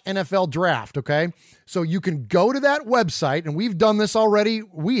 /NFL draft, okay? So you can go to that website, and we've done this already.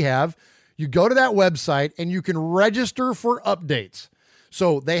 We have. You go to that website, and you can register for updates.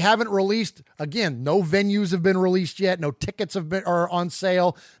 So they haven't released, again, no venues have been released yet. No tickets are on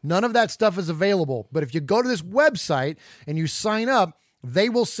sale. None of that stuff is available. But if you go to this website and you sign up, they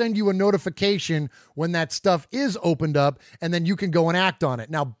will send you a notification when that stuff is opened up, and then you can go and act on it.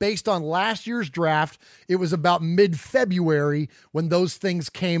 Now, based on last year's draft, it was about mid-February when those things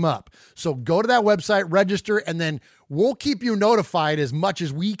came up. So go to that website, register, and then we'll keep you notified as much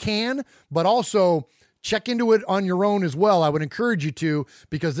as we can, but also check into it on your own as well. I would encourage you to,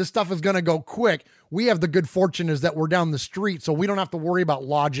 because this stuff is going to go quick. We have the good fortune is that we're down the street, so we don't have to worry about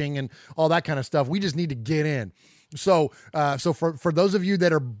lodging and all that kind of stuff. We just need to get in. So for those of you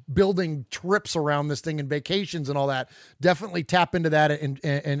that are building trips around this thing and vacations and all that, definitely tap into that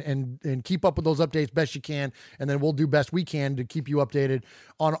and keep up with those updates best you can. And then we'll do best we can to keep you updated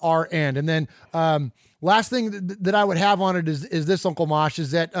on our end. And then last thing that I would have on it is this, Uncle Mosh,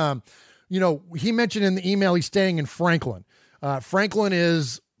 is that, he mentioned in the email he's staying in Franklin. Franklin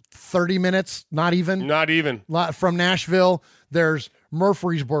is 30 minutes, not even from Nashville. There's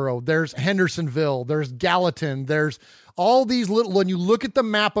Murfreesboro, there's Hendersonville, there's Gallatin, there's all these little, when you look at the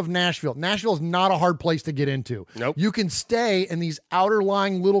map of Nashville is not a hard place to get into. Nope. You can stay in these outer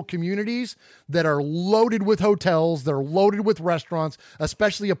lying little communities that are loaded with hotels, they're loaded with restaurants,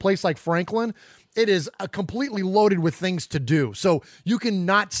 especially a place like Franklin. It is completely loaded with things to do. So you can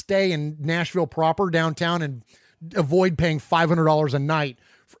not stay in Nashville proper downtown and avoid paying $500 a night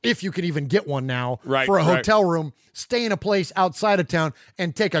if you can even get one now for a hotel room. Stay in a place outside of town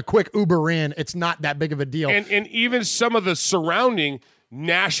and take a quick Uber in. It's not that big of a deal. And even some of the surrounding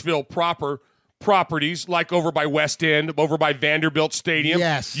Nashville proper properties, like over by West End, over by Vanderbilt Stadium.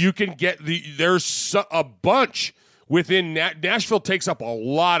 Yes. You can get there's a bunch within Nashville takes up a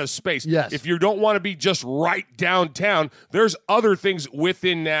lot of space. Yes. If you don't want to be just right downtown, there's other things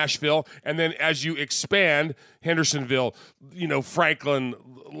within Nashville. And then as you expand, Hendersonville, Franklin,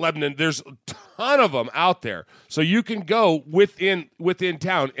 Lebanon, there's a ton of them out there. So you can go within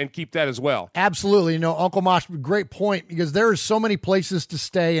town and keep that as well. Absolutely. Uncle Mosh, great point, because there are so many places to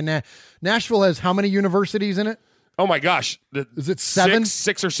stay. And Nashville has how many universities in it? Oh my gosh. Is it 7?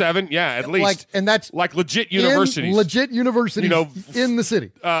 6 or 7? Yeah, at least. And that's like legit universities. Legit universities in the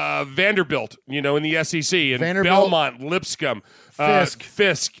city. Vanderbilt, in the SEC, and Belmont, Lipscomb, Fisk,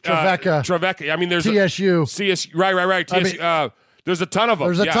 Trevecca. I mean, there's TSU. CSU, right. TSU, there's a ton of them.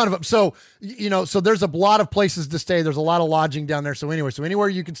 There's a ton of them. So, so there's a lot of places to stay. There's a lot of lodging down there. So anywhere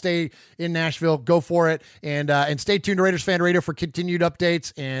you can stay in Nashville, go for it. And stay tuned to Raiders Fan Radio for continued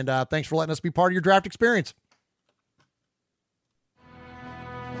updates. And thanks for letting us be part of your draft experience.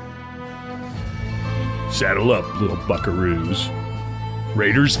 Saddle up, little buckaroos.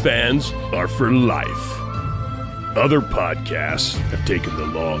 Raiders fans are for life. Other podcasts have taken the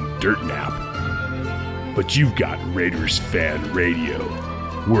long dirt nap. But you've got Raiders Fan Radio.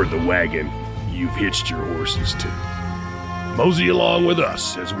 We're the wagon you've hitched your horses to. Mosey along with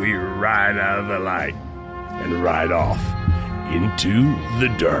us as we ride out of the light and ride off into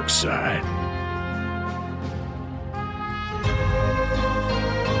the dark side.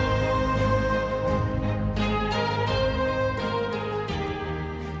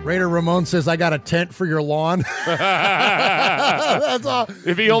 Raider Ramon says, I got a tent for your lawn. That's all.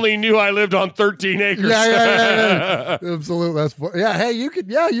 If he only knew I lived on 13 acres. Yeah. Absolutely. Hey, you could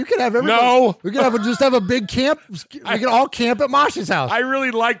have everybody. No. We could have a big camp. We could all camp at Mosh's house. I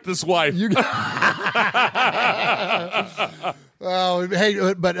really like this wife. Oh,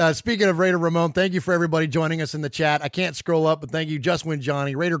 hey, but speaking of Raider Ramon, thank you for everybody joining us in the chat. I can't scroll up, but thank you, Just Win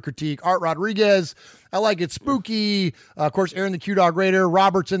Johnny, Raider Critique, Art Rodriguez, I Like It Spooky, of course, Aaron the Q-Dog Raider,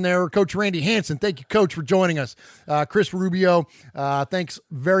 Robert's in there, Coach Randy Hansen, thank you, Coach, for joining us. Chris Rubio, thanks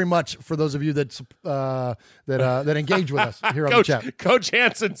very much for those of you that engage with us here on the chat. Coach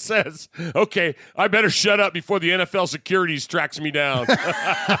Hansen says, okay, I better shut up before the NFL securities tracks me down. Love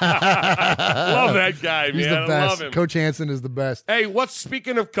that guy, man. He's the best. I love him. Coach Hansen is the best. Hey,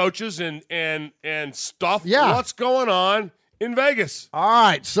 speaking of coaches and stuff, yeah, what's going on in Vegas? All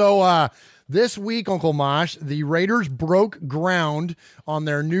right, so this week, Uncle Mosh, the Raiders broke ground on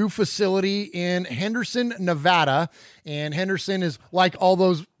their new facility in Henderson, Nevada. And Henderson is like all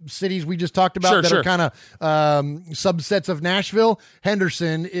those cities we just talked about that are kind of subsets of Nashville.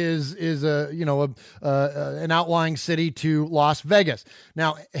 Henderson is an outlying city to Las Vegas.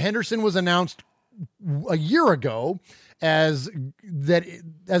 Now, Henderson was announced a year ago as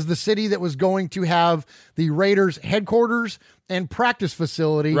the city that was going to have the Raiders headquarters and practice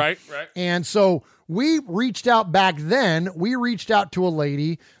facility. Right. And so we reached out back then. We reached out to a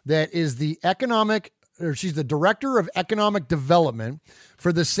lady that is she's the director of economic development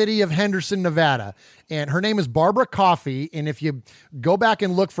for the city of Henderson, Nevada. And her name is Barbara Coffey. And if you go back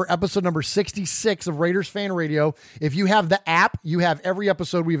and look for episode number 66 of Raiders Fan Radio, if you have the app, you have every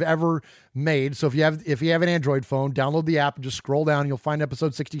episode we've ever made. So if you have an Android phone, download the app and just scroll down. You'll find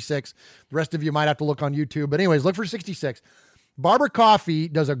episode 66. The rest of you might have to look on YouTube. But anyways, look for 66. Barbara Coffey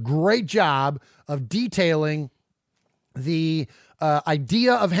does a great job of detailing the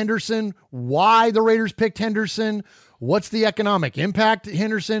idea of Henderson, why the Raiders picked Henderson, what's the economic impact at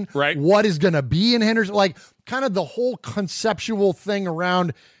Henderson, right? What is going to be in Henderson, like kind of the whole conceptual thing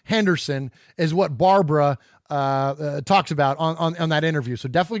around Henderson is what Barbara talks about on that interview. So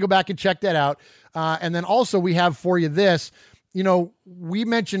definitely go back and check that out. And then also we have for you this. You know, we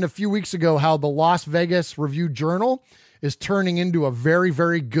mentioned a few weeks ago how the Las Vegas Review-Journal is turning into a very,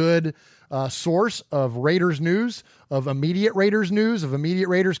 very good source of Raiders news, of immediate Raiders news, of immediate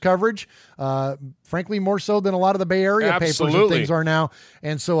Raiders coverage. Frankly, more so than a lot of the Bay Area papers and things are now.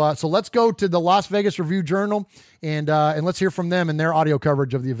 And so let's go to the Las Vegas Review-Journal and let's hear from them and their audio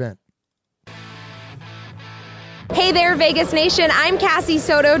coverage of the event. Hey there, Vegas Nation. I'm Cassie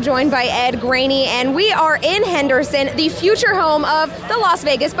Soto, joined by Ed Graney, and we are in Henderson, the future home of the Las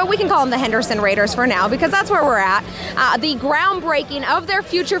Vegas, but we can call them the Henderson Raiders for now because that's where we're at. The groundbreaking of their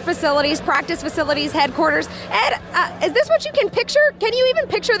future facilities, practice facilities, headquarters. Ed, is this what you can picture? Can you even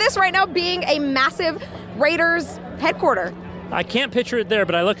picture this right now being a massive Raiders headquarters? I can't picture it there,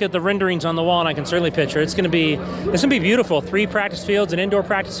 but I look at the renderings on the wall and I can certainly picture it. It's going to be beautiful. 3 practice fields, an indoor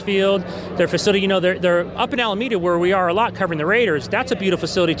practice field. Their facility, you know, they're up in Alameda where we are a lot covering the Raiders. That's a beautiful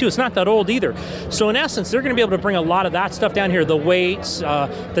facility too. It's not that old either. So in essence, they're going to be able to bring a lot of that stuff down here, the weights,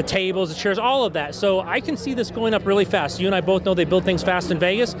 the tables, the chairs, all of that. So I can see this going up really fast. You and I both know they build things fast in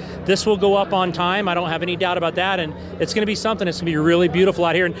Vegas. This will go up on time. I don't have any doubt about that. And it's going to be something. It's going to be really beautiful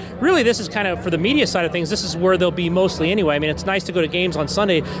out here. And really, this is kind of, for the media side of things, this is where they'll be mostly anyway. I mean, it's nice to go to games on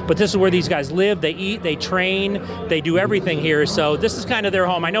Sunday, but this is where these guys live, they eat, they train, they do everything here. So this is kind of their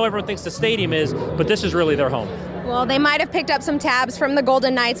home. I know everyone thinks the stadium is, but this is really their home. Well, they might have picked up some tabs from the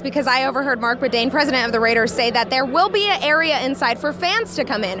Golden Knights because I overheard Mark Bedane, president of the Raiders, say that there will be an area inside for fans to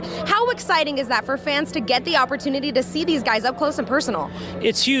come in. How exciting is that for fans to get the opportunity to see these guys up close and personal?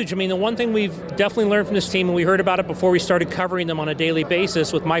 It's huge. I mean, the one thing we've definitely learned from this team, and we heard about it before we started covering them on a daily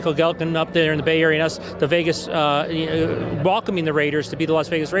basis with Michael Gelkin up there in the Bay Area and us, the Vegas, welcoming the Raiders to be the Las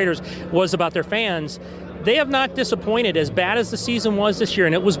Vegas Raiders, was about their fans. They have not disappointed. As bad as the season was this year,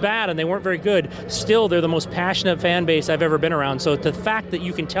 and it was bad and they weren't very good, still they're the most passionate fan base I've ever been around. So the fact that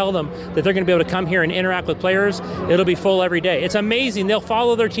you can tell them that they're going to be able to come here and interact with players, it'll be full every day. It's amazing. They'll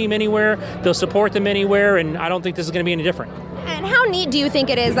follow their team anywhere. They'll support them anywhere, and I don't think this is going to be any different. And how neat do you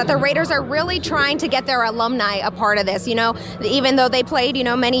think it is that the Raiders are really trying to get their alumni a part of this? You know, even though they played,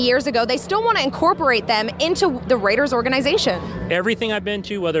 many years ago, they still want to incorporate them into the Raiders organization. Everything I've been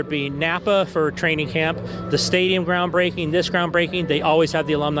to, whether it be Napa for training camp, the stadium groundbreaking, this groundbreaking, they always have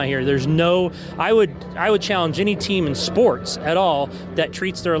the alumni here. There's no, I would challenge any team in sports at all that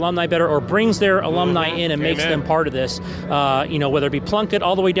treats their alumni better or brings their alumni in and makes them part of this. Whether it be Plunkett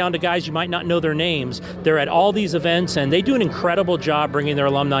all the way down to guys you might not know their names. They're at all these events and they do an incredible job bringing their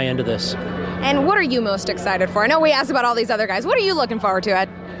alumni into this. And what are you most excited for? I know we asked about all these other guys. What are you looking forward to, Ed?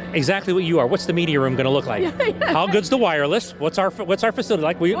 Exactly what you are. What's the media room going to look like? How good's the wireless? What's our facility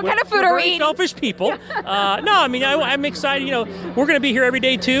like? What kind of food are we eating? Selfish people. I'm excited. We're going to be here every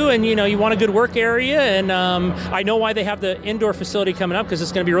day too, and you want a good work area, and I know why they have the indoor facility coming up because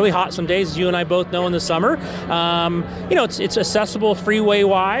it's going to be really hot some days, as you and I both know in the summer. It's accessible freeway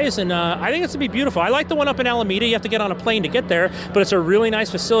wise, and I think it's going to be beautiful. I like the one up in Alameda. You have to get on a plane to get there, but it's a really nice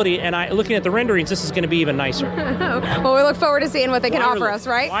facility. And looking at the renderings, this is going to be even nicer. Well, we look forward to seeing what they can offer us,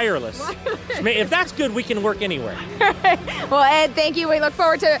 right? Wireless. If that's good, we can work anywhere. Well, Ed, thank you. We look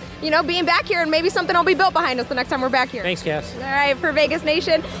forward to, being back here, and maybe something will be built behind us the next time we're back here. Thanks, Cass. All right, for Vegas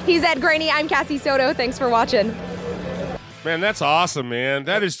Nation, he's Ed Graney. I'm Cassie Soto. Thanks for watching. Man, that's awesome, man.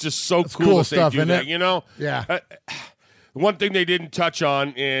 That is just so cool that stuff, they do that, it? Yeah. One thing they didn't touch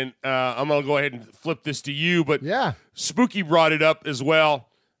on, and I'm going to go ahead and flip this to you, but yeah, Spooky brought it up as well.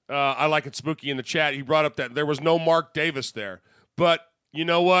 I like it, Spooky, in the chat. He brought up that there was no Mark Davis there. But you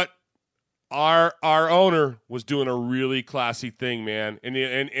know what? Our owner was doing a really classy thing, man, and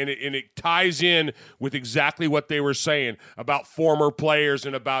it ties in with exactly what they were saying about former players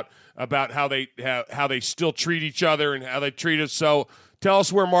and about how they still treat each other and how they treat us. So tell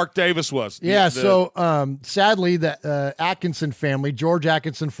us where Mark Davis was. Yeah, sadly, the Atkinson family, George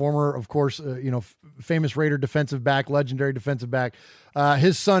Atkinson, former, of course, famous Raider defensive back, legendary defensive back.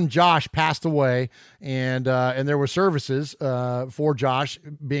 His son Josh passed away, and there were services for Josh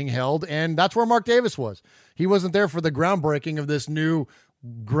being held, and that's where Mark Davis was. He wasn't there for the groundbreaking of this new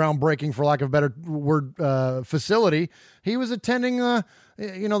groundbreaking, for lack of a better word, facility. He was attending,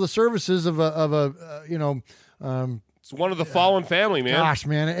 the services of it's one of the fallen family, man. Gosh,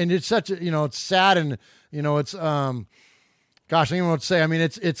 man, and it's such a, it's sad, and it's gosh, I don't even know what to say. I mean,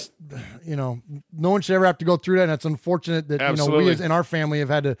 it's no one should ever have to go through that, and it's unfortunate that we as in our family have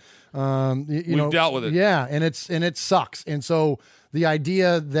had to we've dealt with it. Yeah, and it sucks. And so the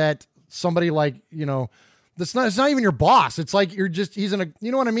idea that somebody like it's not even your boss. It's like he's in a,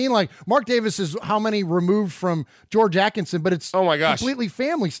 you know what I mean? Like Mark Davis is how many removed from George Atkinson, but it's completely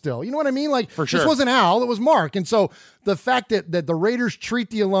family still. You know what I mean? Like for sure. This wasn't Al, it was Mark. And so the fact that the Raiders treat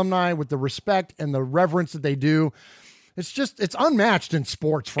the alumni with the respect and the reverence that they do, it's unmatched in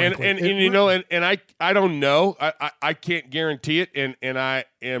sports, frankly. And I don't know. I can't guarantee it. And I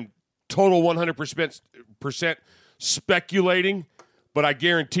am total 100% speculating, but I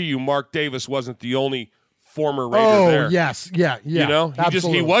guarantee you Mark Davis wasn't the only former Raider there. Yes. Yeah. You know,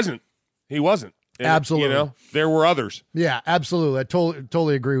 he wasn't. And, absolutely. You know, there were others. Yeah, absolutely. I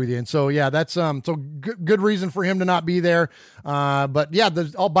totally agree with you. And so, yeah, that's so good reason for him to not be there. But yeah,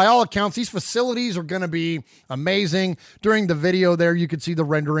 by all accounts, these facilities are going to be amazing. During the video there, you could see the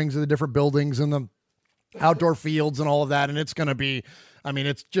renderings of the different buildings and the outdoor fields and all of that. And it's going to be,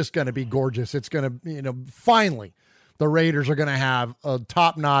 it's just going to be gorgeous. It's going to, finally, the Raiders are going to have a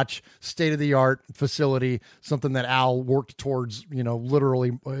top-notch, state-of-the-art facility, something that Al worked towards,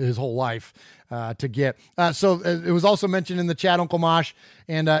 literally his whole life to get. So it was also mentioned in the chat, Uncle Mosh,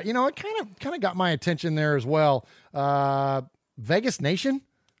 and it kind of got my attention there as well. Vegas Nation,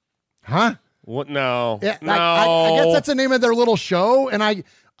 huh? What? No, yeah, no. I guess that's the name of their little show, and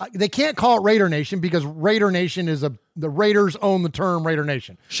they can't call it Raider Nation because Raider Nation is the Raiders own the term Raider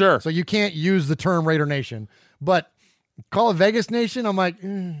Nation. Sure. So you can't use the term Raider Nation, but call it Vegas Nation. I'm like,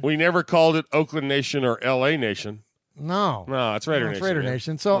 we never called it Oakland Nation or LA Nation. No, it's Raider Nation. It's Raider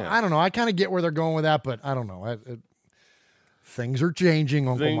Nation. So I don't know. I kind of get where they're going with that, but I don't know. Things are changing,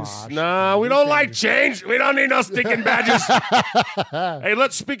 Uncle Mosh. No, we don't like change. We don't need no stinking badges. Hey,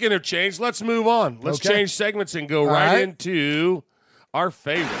 speaking of change, let's move on. Let's change segments and go right into our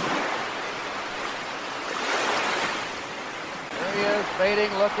favorite. There he is,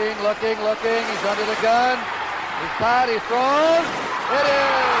 fading, looking. He's under the gun. He's tied, he throws. It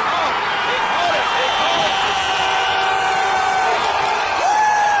is. He caught it.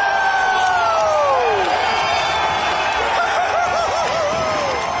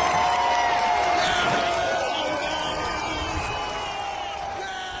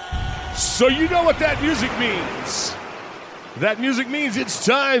 So you know what that music means. That music means it's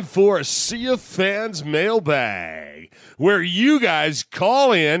time for a Sea of Fans mailbag, where you guys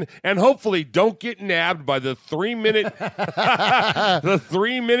call in and hopefully don't get nabbed by the 3-minute the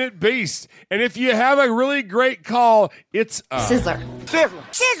 3-minute beast. And if you have a really great call, it's Sizzler.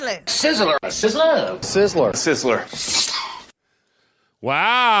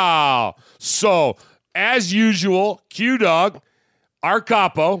 Wow. So, as usual, Q-Dog, our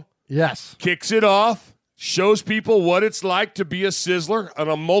capo, yes, kicks it off, shows people what it's like to be a Sizzler on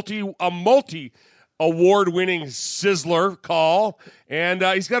a multi award-winning Sizzler call, and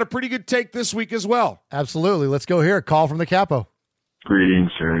he's got a pretty good take this week as well. Absolutely. Let's go here. Call from the capo.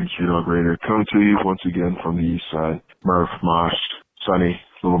 Greetings, Aaron Q-Dog Raider. Coming to you once again from the east side. Murph, Mosh, Sonny,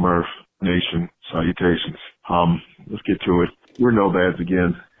 Little Murph, Nation, salutations. Let's get to it. We're no-bads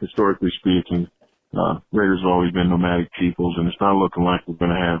again. Historically speaking, Raiders have always been nomadic peoples, and it's not looking like we're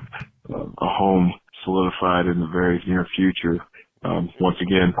going to have a home solidified in the very near future. Once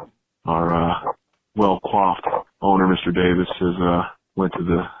again, our well-coiffed owner, Mr. Davis, has went to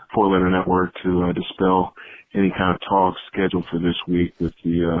the four-letter network to dispel any kind of talks scheduled for this week with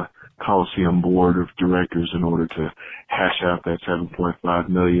the Coliseum Board of Directors in order to hash out that $7.5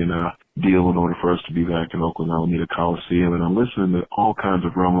 million deal in order for us to be back in Oakland Alameda Coliseum. And I'm listening to all kinds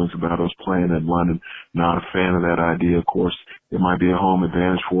of rumblings about us playing at London. Not a fan of that idea. Of course, it might be a home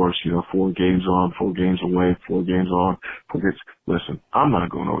advantage for us, 4 games on, 4 games away, 4 games on. Listen, I'm not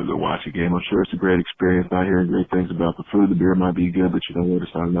going over to watch a game. I'm sure it's a great experience. Not hearing great things about the food. The beer might be good, but you know what?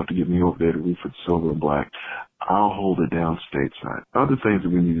 It's not enough to get me over there to root for the silver and black. I'll hold it down stateside. Other things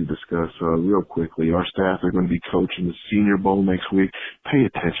that we need to discuss real quickly. Our staff are going to be coaching the Senior Bowl next week. Pay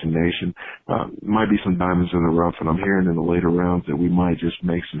attention, Nation. Might be some diamonds in the rough, and I'm hearing in the later rounds that we might just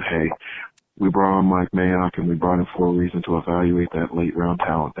make some hay. We brought on Mike Mayock, and we brought him for a reason to evaluate that late-round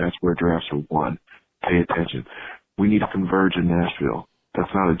talent. That's where drafts are won. Pay attention. We need to converge in Nashville.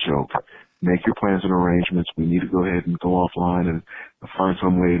 That's not a joke. Make your plans and arrangements. We need to go ahead and go offline and find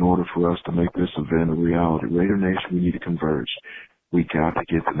some way in order for us to make this event a reality. Raider Nation, we need to converge. We got to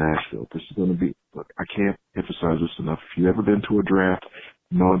get to Nashville. This is going to be, look, I can't emphasize this enough. If you've ever been to a draft,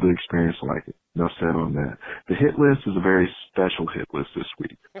 no other experience like it. Enough said on that. The hit list is a very special hit list this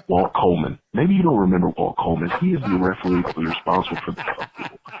week. Walt Coleman. Maybe you don't remember Walt Coleman. He is the referee who's responsible for the Cup.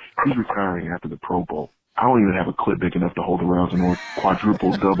 He's retiring after the Pro Bowl. I don't even have a clip big enough to hold around and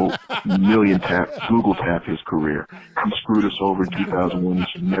quadruple, double, million Google tap his career. He screwed us over in 2001. He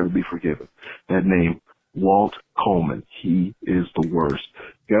should never be forgiven. That name, Walt Coleman. He is the worst.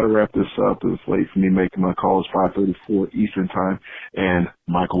 got to wrap this up. It's late for me making my calls, 5:34 Eastern time, and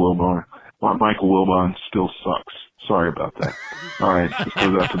Michael Wilbon still sucks. Sorry about that. All right, this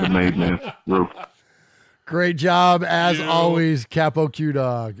goes out to the maid, man. Roof. Great job as always, Capo Q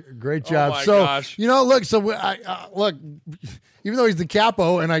Dog. Great job. Oh my so gosh. look. So look, even though he's the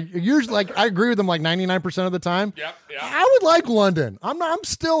capo, and I usually I agree with him like 99% of the time. Yep. I would like London. I'm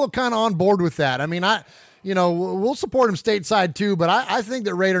still kind of on board with that. I mean, we'll support him stateside too, but I think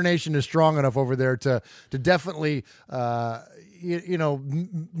that Raider Nation is strong enough over there to definitely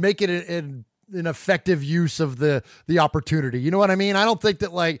make it an effective use of the opportunity. You know what I mean? I don't think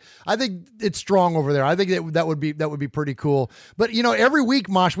that I think it's strong over there. I think that would be pretty cool. But every week,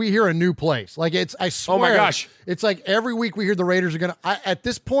 Mosh, we hear a new place. I swear. Oh my gosh. It's like every week we hear the Raiders are going to, at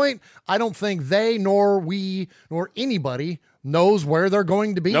this point, I don't think they, nor we, nor anybody knows where they're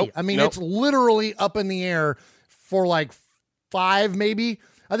going to be. Nope, I mean, nope. It's literally up in the air for like 5, maybe.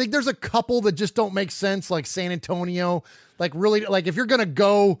 I think there's a couple that just don't make sense, like San Antonio. Really, if you're going to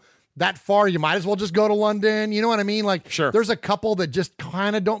go that far, you might as well just go to London. You know what I mean? Sure. There's a couple that just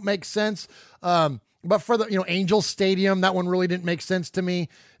kind of don't make sense. But for the, Angels Stadium, that one really didn't make sense to me.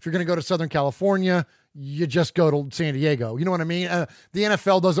 If you're going to go to Southern California, you just go to San Diego. You know what I mean? The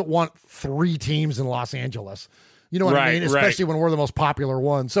NFL doesn't want 3 teams in Los Angeles. You know what I mean? Especially when we're the most popular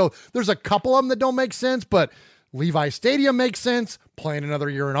one. So there's a couple of them that don't make sense, but Levi Stadium makes sense. Playing another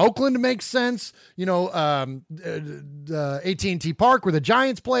year in Oakland makes sense. AT&T Park where the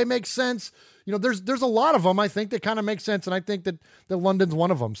Giants play makes sense. There's a lot of them I think that kind of make sense, and I think that London's one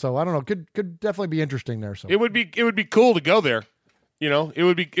of them. So I don't know, could definitely be interesting there. So it would be cool to go there. It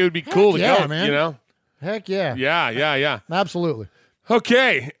would be cool to go, man. Heck yeah. Yeah. Absolutely.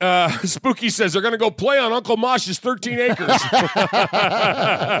 Okay, Spooky says they're going to go play on Uncle Mosh's 13 acres.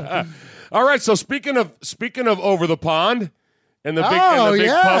 All right, so speaking of over the pond and the big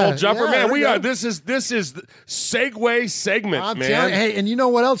puddle jumper, man, this is segue segment, I'm man. telling you, hey, and you know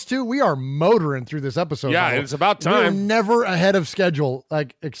what else too? We are motoring through this episode. Yeah, it's about time. We're never ahead of schedule,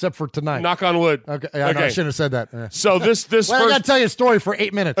 except for tonight. Knock on wood. Okay, I shouldn't have said that. Yeah. So this well, first, I got to tell you a story for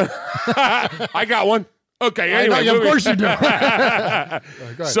 8 minutes. I got one. Okay, anyway. Of course you do.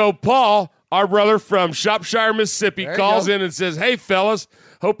 So Paul, our brother from Shropshire, Mississippi, calls in and says, "Hey, fellas,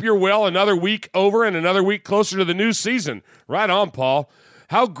 hope you're well. Another week over and another week closer to the new season." Right on, Paul.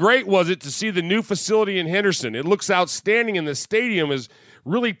 How great was it to see the new facility in Henderson? It looks outstanding, and the stadium is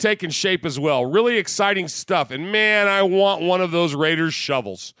really taking shape as well. Really exciting stuff. And, man, I want one of those Raiders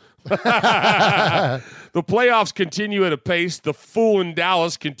shovels. The playoffs continue at a pace. The fool in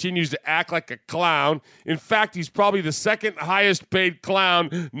Dallas continues to act like a clown. In fact, he's probably the second highest paid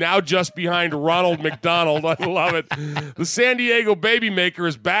clown, now just behind Ronald McDonald. I love it. The San Diego baby maker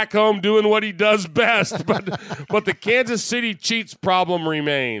is back home doing what he does best, but the Kansas City Chiefs problem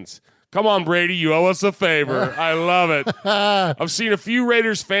remains. Come on, Brady, you owe us a favor. I love it. I've seen a few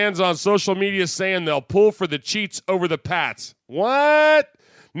Raiders fans on social media saying they'll pull for the Chiefs over the Pats. What?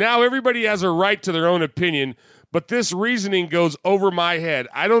 Now everybody has a right to their own opinion, but this reasoning goes over my head.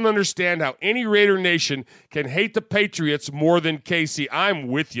 I don't understand how any Raider Nation can hate the Patriots more than KC. I'm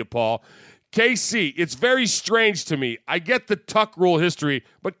with you, Paul. KC, it's very strange to me. I get the Tuck Rule history,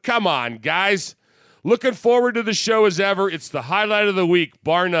 but come on, guys. Looking forward to the show as ever. It's the highlight of the week,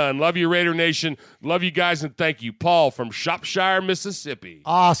 bar none. Love you, Raider Nation. Love you guys, and thank you. Paul from Shropshire, Mississippi.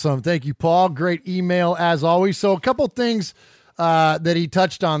 Awesome. Thank you, Paul. Great email, as always. So a couple things that he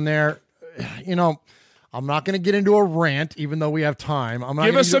touched on there. I'm not going to get into a rant, even though we have time.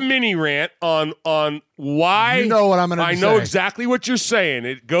 Give us a mini rant on why. You know what I'm going to say. I know exactly what you're saying.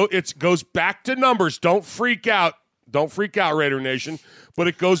 It goes back to numbers. Don't freak out. Don't freak out, Raider Nation. But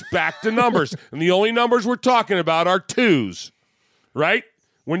it goes back to numbers. And the only numbers we're talking about are 2s, right?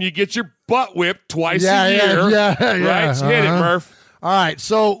 When you get your butt whipped twice a year. Yeah. Right? Hit it, Murph. All right.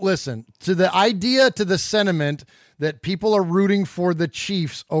 So listen, to the sentiment that people are rooting for the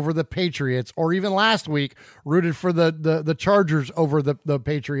Chiefs over the Patriots, or even last week rooted for the Chargers over the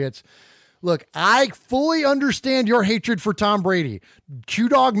Patriots. Look, I fully understand your hatred for Tom Brady.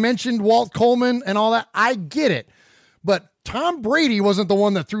 Q-Dog mentioned Walt Coleman and all that. I get it. But Tom Brady wasn't the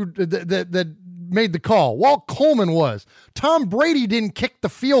one that made the call. Walt Coleman was. Tom Brady didn't kick the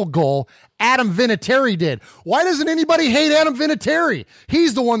field goal. Adam Vinatieri did. Why doesn't anybody hate Adam Vinatieri?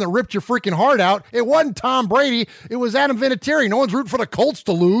 He's the one that ripped your freaking heart out. It wasn't Tom Brady. It was Adam Vinatieri. No one's rooting for the Colts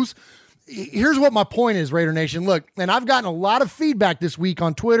to lose. Here's what my point is, Raider Nation. Look, and I've gotten a lot of feedback this week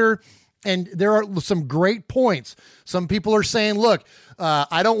on Twitter, and there are some great points. Some people are saying, look,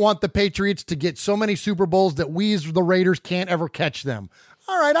 I don't want the Patriots to get so many Super Bowls that we as the Raiders can't ever catch them.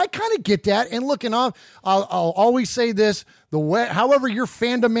 All right, I kind of get that. And look, and I'll always say this, however your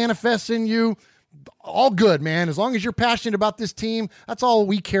fandom manifests in you, all good, man. As long as you're passionate about this team, that's all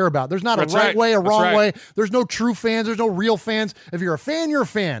we care about. There's not a right way, a wrong way. There's no true fans. There's no real fans. If you're a fan, you're a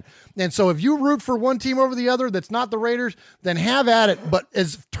fan. And so if you root for one team over the other that's not the Raiders, then have at it. But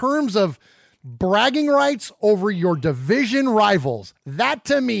as terms of bragging rights over your division rivals, that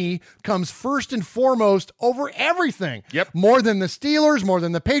to me comes first and foremost over everything. Yep. More than the Steelers, more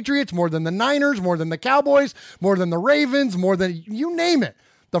than the Patriots, more than the Niners, more than the Cowboys, more than the Ravens, more than you name it.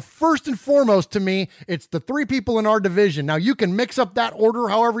 The first and foremost to me, it's the three people in our division. Now, you can mix up that order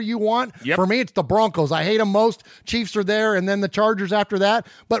however you want. Yep. For me, it's the Broncos. I hate them most. Chiefs are there, and then the Chargers after that.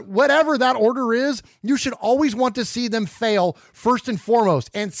 But whatever that order is, you should always want to see them fail first and foremost,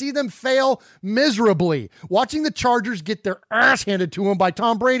 and see them fail miserably. Watching the Chargers get their ass handed to them by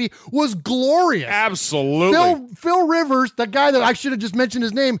Tom Brady was glorious. Absolutely. Phil Rivers, the guy that I should have just mentioned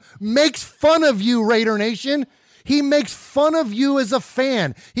his name, makes fun of you, Raider Nation. He makes fun of you as a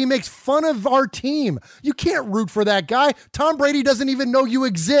fan. He makes fun of our team. You can't root for that guy. Tom Brady doesn't even know you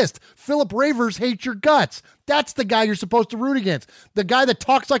exist. Philip Rivers hates your guts. That's the guy you're supposed to root against. The guy that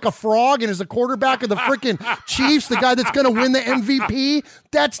talks like a frog and is the quarterback of the freaking Chiefs, the guy that's going to win the MVP,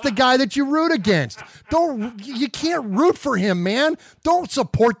 that's the guy that you root against. You can't root for him, man. Don't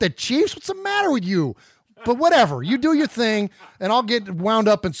support the Chiefs. What's the matter with you? But whatever, you do your thing, and I'll get wound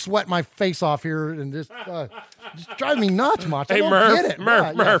up and sweat my face off here and just drive me nuts, Macho. Hey, I don't Murph, get it.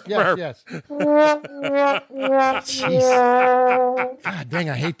 Murph. Yes. Jeez. God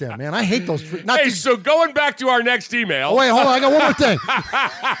dang, I hate them, man. I hate those. So going back to our next email. Oh, wait, hold on. I got one more thing.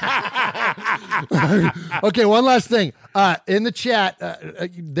 Okay, one last thing. In the chat,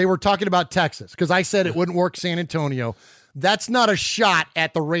 they were talking about Texas because I said it wouldn't work San Antonio. That's not a shot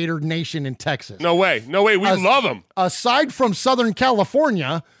at the Raider Nation in Texas. No way. We love them. Aside from Southern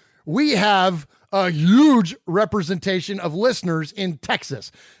California, we have a huge representation of listeners in Texas.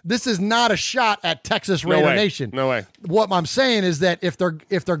 This is not a shot at Texas Raider Nation. No way. What I'm saying is that if they're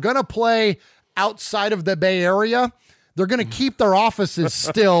going to play outside of the Bay Area, they're going to keep their offices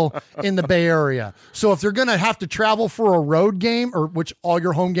still in the Bay Area. So if they're going to have to travel for a road game, or which all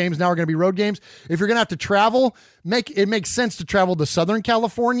your home games now are going to be road games, if you're going to have to travel, it makes sense to travel to Southern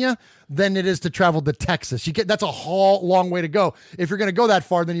California than it is to travel to Texas. That's a long way to go. If you're going to go that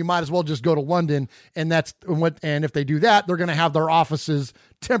far, then you might as well just go to London, and if they do that, they're going to have their offices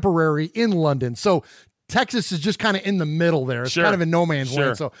temporary in London. So Texas is just kind of in the middle there. It's kind of in no man's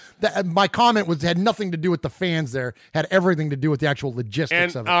land. So my comment had nothing to do with the fans there. Had everything to do with the actual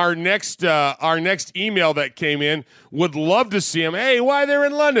logistics of it. And our next email that came in would love to see them. Hey, why they're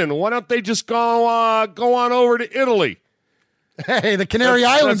in London? Why don't they just go on over to Italy? Hey, the Canary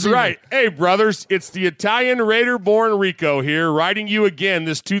Islands. That's right. Hey, brothers, it's the Italian Raider-born Rico here, writing you again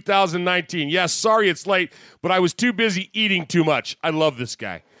this 2019. Yes, sorry it's late, but I was too busy eating too much. I love this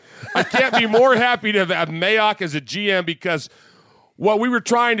guy. I can't be more happy to have Mayock as a GM because what we were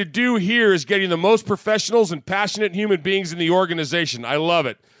trying to do here is getting the most professionals and passionate human beings in the organization. I love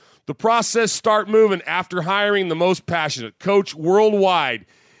it. The process start moving after hiring the most passionate coach worldwide.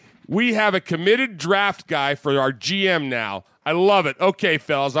 We have a committed draft guy for our GM now. I love it. Okay,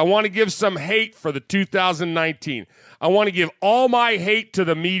 fellas, I want to give some hate for the 2019. I want to give all my hate to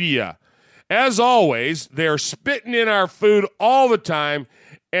the media. As always, they're spitting in our food all the time.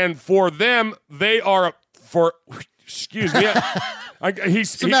 And for them, they are excuse me.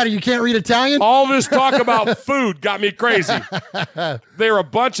 What's the matter? You can't read Italian? All this talk about food got me crazy. They're a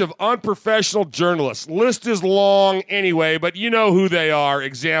bunch of unprofessional journalists. List is long anyway, but you know who they are.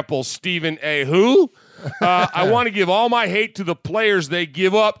 Example, Stephen A. Who? I want to give all my hate to the players they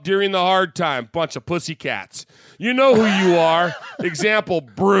give up during the hard time. Bunch of pussycats. You know who you are. Example,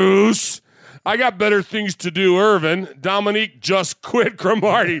 Bruce. I got better things to do, Irvin. Dominique just quit,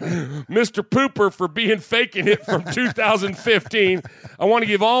 Cromartie. Mr. Pooper for being faking it from 2015. I want to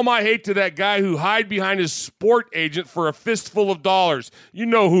give all my hate to that guy who hid behind his sport agent for a fistful of dollars. You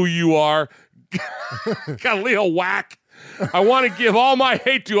know who you are. Khalil Whack. I want to give all my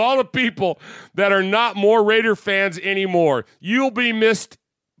hate to all the people that are not more Raider fans anymore. You'll be missed.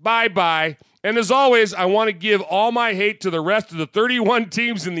 Bye-bye. And as always, I want to give all my hate to the rest of the 31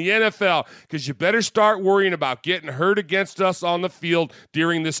 teams in the NFL because you better start worrying about getting hurt against us on the field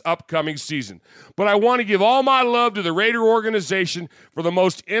during this upcoming season. But I want to give all my love to the Raider organization for the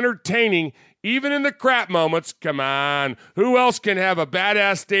most entertaining, even in the crap moments. Come on. Who else can have a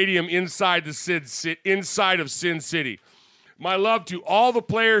badass stadium inside of Sin City? My love to all the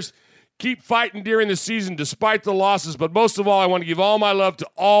players. Keep fighting during the season despite the losses, but most of all, I want to give all my love to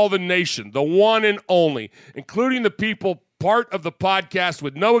all the nation, the one and only, including the people part of the podcast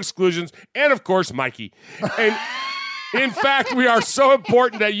with no exclusions, and of course, Mikey. And in fact, we are so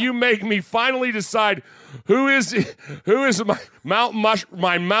important that you make me finally decide who is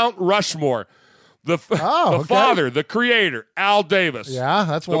my Mount Rushmore. The father, the creator, Al Davis. Yeah,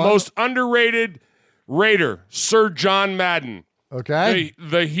 that's the one. most underrated Raider, Sir John Madden. Okay.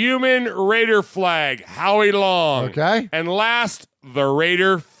 The human Raider flag, Howie Long. Okay. And last, the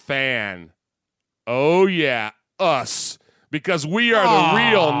Raider fan. Oh, yeah, us. Because we are the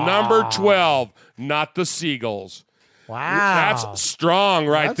real number 12, not the Seagulls. Wow. That's strong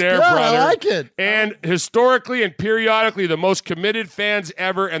That's there, good. brother. I like it. And historically and periodically, the most committed fans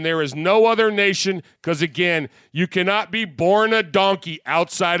ever, and there is no other nation, because, again, you cannot be born a donkey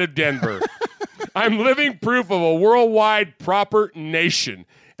outside of Denver. I'm living proof of a worldwide proper nation,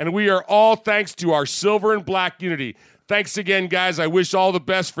 and we are all thanks to our silver and black unity. Thanks again, guys. I wish all the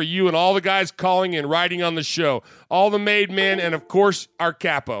best for you and all the guys calling and writing on the show, all the made men, and, of course, our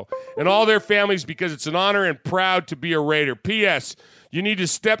capo, and all their families, because it's an honor and proud to be a Raider. P.S. You need to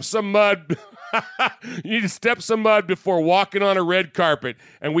step some mud. You need to step some mud before walking on a red carpet,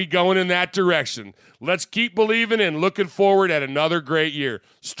 and we going in that direction. Let's keep believing and looking forward at another great year.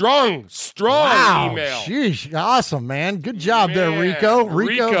 Strong Wow. email. Sheesh. Awesome, man. Good job there, Rico.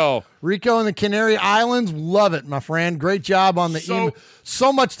 Rico and the Canary Islands. Love it, my friend. Great job on the email.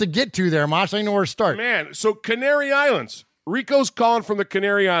 So much to get to there, Mosh. I know where to start. Man, so Canary Islands. Rico's calling from the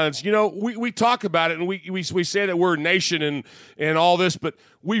Canary Islands. You know, we talk about it, and we say that we're a nation and all this, but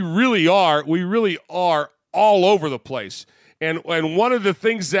we really are all over the place. And one of the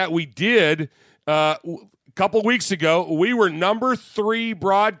things that we did a couple weeks ago, we were number 3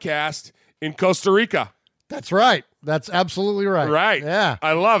 broadcast in Costa Rica. That's right. That's absolutely right. Right. Yeah.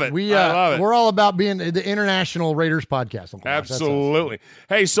 I love it. I love it. We're all about being the International Raiders podcast. Absolutely.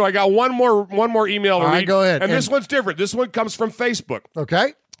 Hey, so I got one more email to All right, read. go ahead. And this one's different. This one comes from Facebook.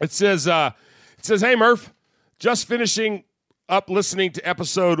 Okay. It says, "Hey Murph, just finishing up listening to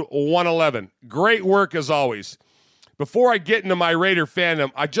episode 111. Great work as always. Before I get into my Raider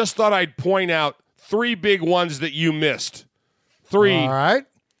fandom, I just thought I'd point out 3 big ones that you missed. 3. All right.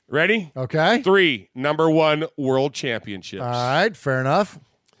 Ready? Okay. 3. Number 1, World Championships. All right. Fair enough.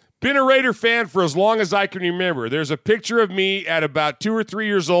 Been a Raider fan for as long as I can remember. There's a picture of me at about 2 or 3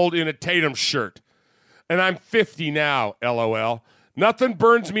 years old in a Tatum shirt. And I'm 50 now, LOL. Nothing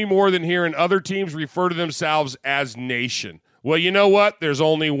burns me more than hearing other teams refer to themselves as nation. Well, you know what? There's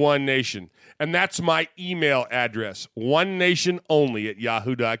only one nation. And that's my email address,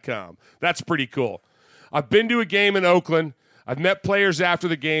 onenationonly@yahoo.com. That's pretty cool. I've been to a game in Oakland. I've met players after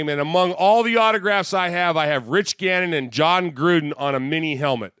the game, and among all the autographs I have Rich Gannon and John Gruden on a mini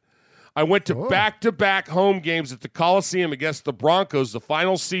helmet. I went to back-to-back home games at the Coliseum against the Broncos, the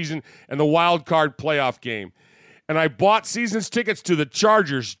final season, and the wild card playoff game. And I bought season's tickets to the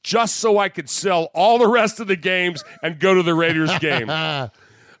Chargers just so I could sell all the rest of the games and go to the Raiders game. I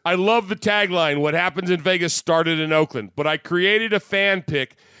love the tagline, "What happens in Vegas started in Oakland," but I created a fan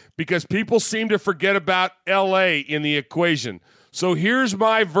pick because people seem to forget about L.A. in the equation. So here's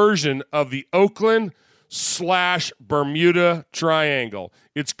my version of the Oakland/Bermuda Triangle.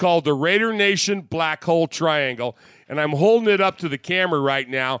 It's called the Raider Nation Black Hole Triangle, and I'm holding it up to the camera right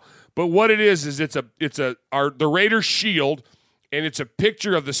now. But what it is it's the Raider shield, and it's a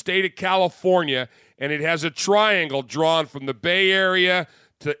picture of the state of California, and it has a triangle drawn from the Bay Area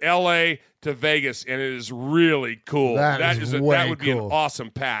to L.A. to Vegas, and it is really cool. That would be an awesome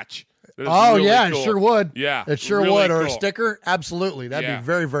patch. Oh, really yeah, cool. it sure would. Yeah. It sure really would. Or a cool. sticker. Absolutely. That'd be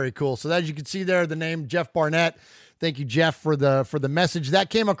very, very cool. So as you can see there, the name Jeff Barnett. Thank you, Jeff, for the message. That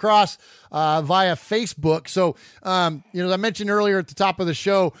came across via Facebook. So, as I mentioned earlier at the top of the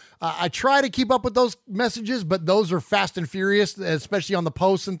show, I try to keep up with those messages, but those are fast and furious, especially on the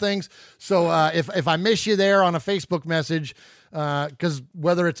posts and things. So if I miss you there on a Facebook message, because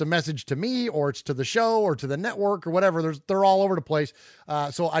whether it's a message to me or it's to the show or to the network or whatever, they're all over the place.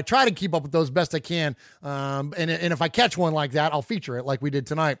 So I try to keep up with those best I can. And if I catch one like that, I'll feature it like we did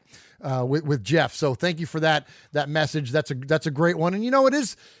tonight with Jeff. So thank you for that message. That's a great one. And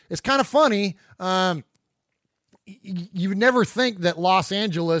it's kind of funny. You would never think that Los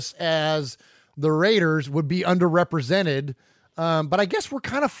Angeles as the Raiders would be underrepresented. But I guess we're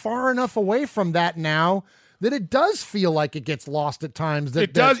kind of far enough away from that now that it does feel like it gets lost at times.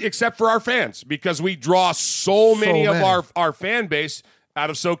 It does, except for our fans, because we draw so many of our fan base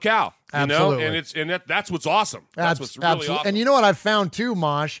out of SoCal. Absolutely. That's what's awesome. That's what's really awesome. And you know what I've found too,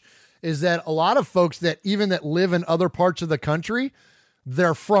 Mosh, is that a lot of folks that live in other parts of the country,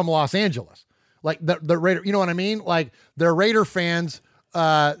 they're from Los Angeles. Like the Raider, you know what I mean? Like they're Raider fans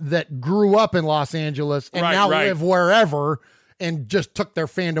that grew up in Los Angeles and now live wherever and just took their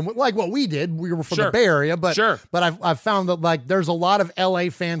fandom like what we did. We were from the Bay Area, but I've found that like there's a lot of LA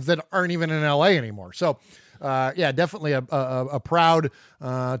fans that aren't even in LA anymore. So definitely a proud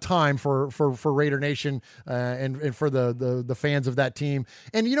time for Raider Nation and for the fans of that team.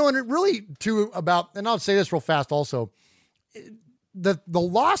 And and it really and I'll say this real fast also. The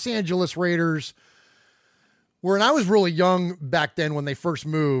Los Angeles Raiders, when I was really young back then when they first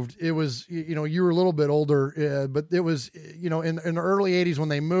moved, it was, you were a little bit older, but it was, in the early 80s when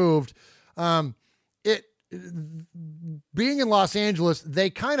they moved, being in Los Angeles, they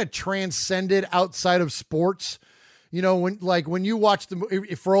kind of transcended outside of sports. When you watch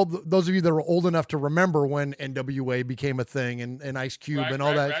for those of you that are old enough to remember when NWA became a thing and Ice Cube and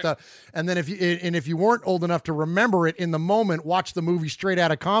all that stuff. And then if you weren't old enough to remember it in the moment, watch the movie Straight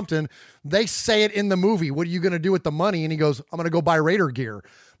Outta Compton. They say it in the movie. What are you going to do with the money? And he goes, I'm going to go buy Raider gear.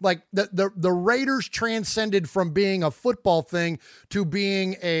 Like the Raiders transcended from being a football thing to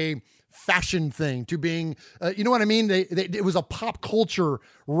being a fashion thing, to being, you know what I mean? It was a pop culture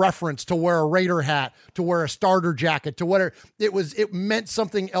reference to wear a Raider hat, to wear a starter jacket, to whatever. It meant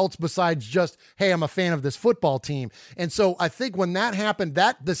something else besides just, hey, I'm a fan of this football team. And so I think when that happened,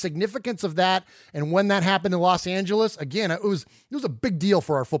 the significance of that, and when that happened in Los Angeles, again, it was a big deal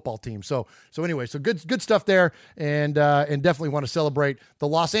for our football team. So anyway, so good stuff there, and definitely want to celebrate the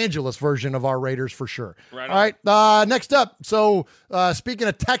Los Angeles version of our Raiders for sure. Right on. All right, next up. So speaking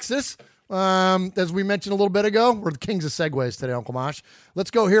of Texas, as we mentioned a little bit ago, we're the kings of segues today, Uncle Mosh.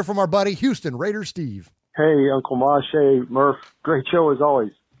 Let's go hear from our buddy Houston Raider Steve. Hey, Uncle Mosh. Hey, Murph. Great show as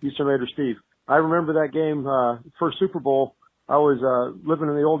always. Houston Raider Steve. I remember that game, first Super Bowl. I was living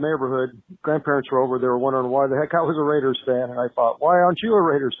in the old neighborhood. Grandparents were over. They were wondering why the heck I was a Raiders fan. And I thought, why aren't you a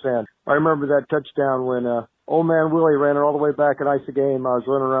Raiders fan? I remember that touchdown when old man Willie ran it all the way back and iced the game. I was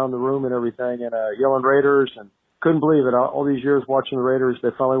running around the room and everything and yelling Raiders, and couldn't believe it. All these years watching the Raiders, they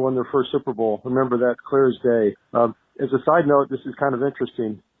finally won their first Super Bowl. Remember that clear as day. As a side note, this is kind of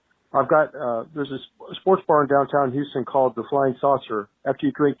interesting. I've got, there's a sports bar in downtown Houston called the Flying Saucer. After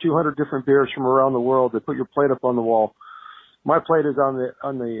you drink 200 different beers from around the world, they put your plate up on the wall. My plate is on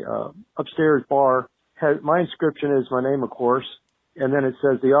the upstairs bar. My inscription is my name, of course, and then it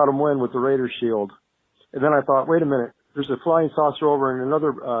says the autumn wind with the Raiders shield. And then I thought, wait a minute. There's a Flying Saucer over in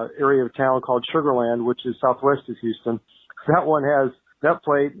another area of town called Sugarland, which is southwest of Houston. That one has that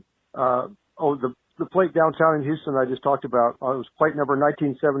plate. The plate downtown in Houston I just talked about, it was plate number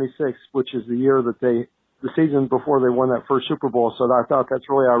 1976, which is the year that the season before they won that first Super Bowl. So I thought that's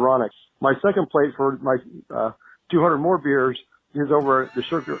really ironic. My second plate for my 200 more beers is over at the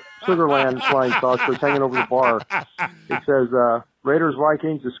Sugarland Flying Saucer. It's hanging over the bar. It says Raiders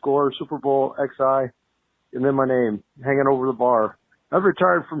Vikings, the score, Super Bowl XI. And then my name hanging over the bar. I've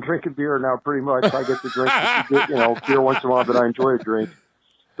retired from drinking beer now pretty much. I get to drink, beer once in a while, but I enjoy a drink.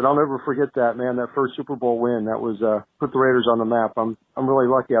 But I'll never forget that, man, that first Super Bowl win. That was, put the Raiders on the map. I'm really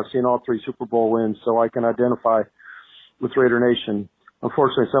lucky. I've seen all three Super Bowl wins, so I can identify with Raider Nation.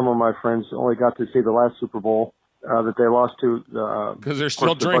 Unfortunately, some of my friends only got to see the last Super Bowl that they lost to because they're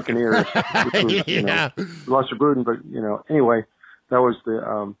still drinking. Buccaneers, which was, lost to Gruden, but, anyway, that was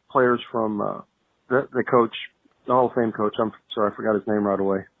the players from the coach, the Hall of Fame coach. I'm sorry, I forgot his name right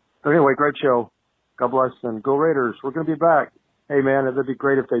away. But anyway, great show. God bless, and go Raiders. We're going to be back. Hey, man, it'd be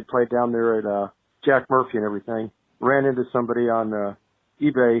great if they played down there at Jack Murphy and everything. Ran into somebody on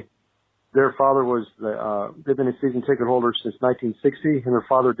eBay. Their father was they've been a season ticket holder since 1960, and their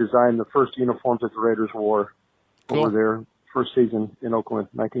father designed the first uniforms that the Raiders wore over their first season in Oakland,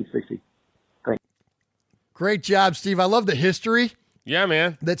 1960. Thanks. Great job, Steve. I love the history. Yeah,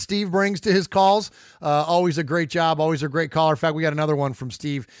 man. That Steve brings to his calls. Always a great job. Always a great caller. In fact, we got another one from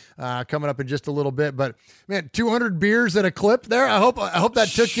Steve coming up in just a little bit. But man, 200 beers at a clip there. I hope that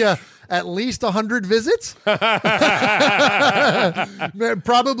took you at least 100 visits. Man,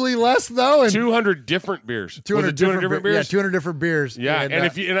 probably less though. And 200 different beers. 200 different beers. Yeah, 200 different beers. Yeah, and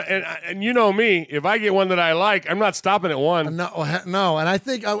if you and you know me, if I get one that I like, I'm not stopping at one. No. And I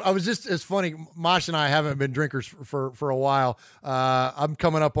think I was just as funny. Mosh and I haven't been drinkers for a while. I'm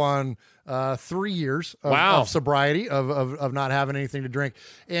coming up on 3 years of sobriety of not having anything to drink.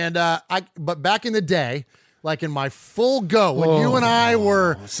 And but back in the day, like in my full go, when you and I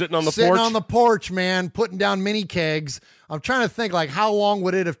were sitting on the porch, man, putting down mini kegs, I'm trying to think like how long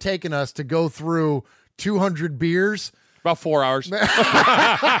would it have taken us to go through 200 beers? About 4 hours.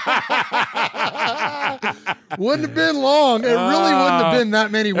 Wouldn't have been long. It really wouldn't have been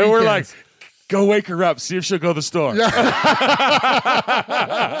that many weekends. And we're like, go wake her up. See if she'll go to the store.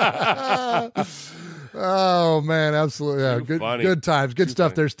 Oh, man, absolutely. Yeah, good times. Good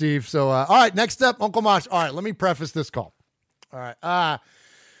stuff there, Steve. So, all right, next up, Uncle Mosh. All right, let me preface this call. All right.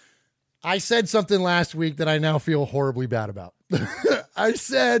 I said something last week that I now feel horribly bad about. I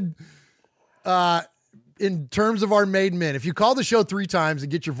said, in terms of our made men, if you call the show 3 times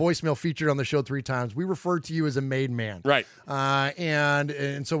and get your voicemail featured on the show 3 times, we refer to you as a made man. Right.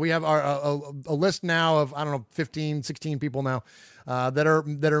 And so we have a list now of, I don't know, 15, 16 people now that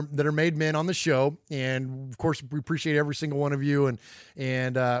are made men on the show. And of course, we appreciate every single one of you.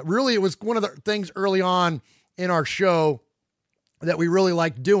 And really, it was one of the things early on in our show that we really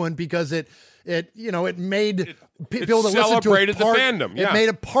liked doing because it made people that listen to it the fandom. Yeah. It made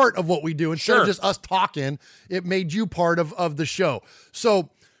a part of what we do instead of just us talking. It made you part of the show.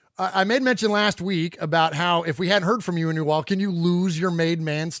 So I made mention last week about how if we hadn't heard from you in a while, can you lose your made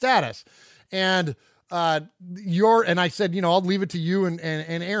man status? And and I said, I'll leave it to you and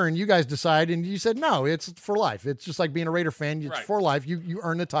Aaron. You guys decide. And you said no, it's for life. It's just like being a Raider fan. It's for life. You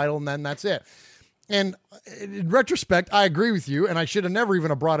earn the title, and then that's it. And in retrospect, I agree with you, and I should have never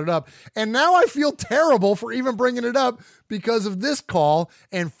even brought it up. And now I feel terrible for even bringing it up because of this call.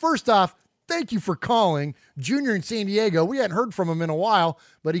 And first off, thank you for calling. Junior in San Diego, we hadn't heard from him in a while,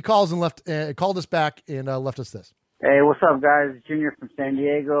 but he calls and called us back and left us this. Hey, what's up, guys? Junior from San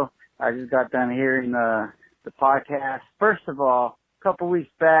Diego. I just got done hearing the podcast. First of all, a couple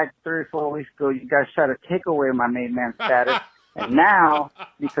weeks back, 3 or 4 weeks ago, you guys tried to take away my made man status. And now,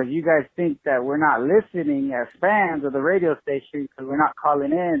 because you guys think that we're not listening as fans of the radio station because we're not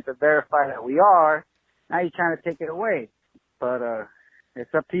calling in to verify that we are, now you're trying to take it away. But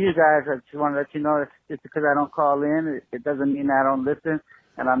it's up to you guys. I just want to let you know just because I don't call in, it doesn't mean I don't listen.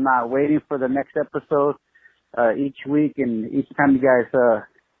 And I'm not waiting for the next episode each week and each time you guys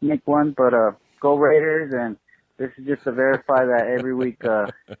make one. But go Raiders, and this is just to verify that every week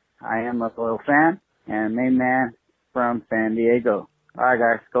I am a loyal fan and main man from San Diego. All right,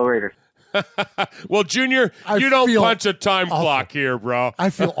 guys, go Raiders. Well, Junior, you don't punch a time clock here, bro. I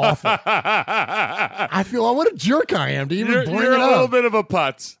feel awful. I feel what a jerk I am to even bring it up. You're a little bit of a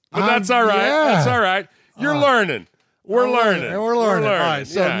putz, but that's all right. Yeah. That's all right. You're learning. We're learning. We're learning. All right.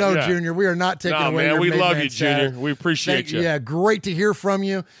 So, Junior, we are not taking away your we made love man you, status. Junior. We appreciate you. Yeah, great to hear from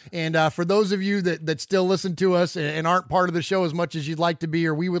you. And for those of you that still listen to us and aren't part of the show as much as you'd like to be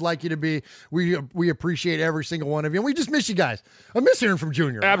or we would like you to be, we appreciate every single one of you. And we just miss you guys. I miss hearing from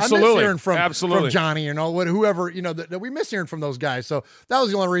Junior. Absolutely. I miss hearing from Johnny, whoever, that we miss hearing from those guys. So that was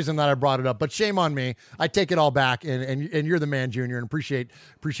the only reason that I brought it up. But shame on me. I take it all back. And you're the man, Junior, and appreciate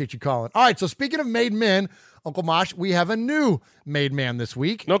you calling. All right, so speaking of made men, Uncle Mosh, we have a new made man this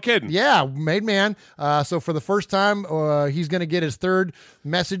week. No kidding. Yeah, made man. So for the first time, he's going to get his 3rd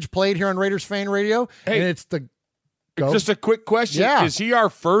message played here on Raiders Fan Radio. Hey, and it's just a quick question. Yeah. Is he our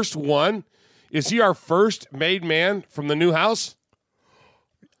first one? Is he our first made man from the new house?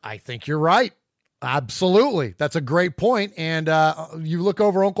 I think you're right. Absolutely. That's a great point. And you look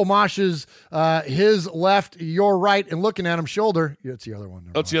over Uncle Mosh's, his left, your right, and looking at him shoulder. Yeah, it's the other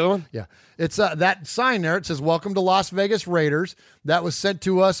one. That's the other one? Yeah. It's that sign there. It says, "Welcome to Las Vegas Raiders." That was sent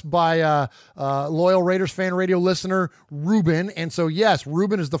to us by loyal Raiders Fan Radio listener, Ruben. And so, yes,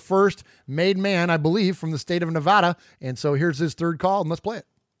 Ruben is the first made man, I believe, from the state of Nevada. And so here's his 3rd call, and let's play it.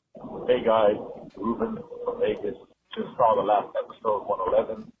 Hey, guys. Ruben from Vegas. Just saw the last episode,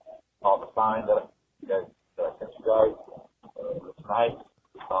 111. All the sign that I sent you guys. It's nice.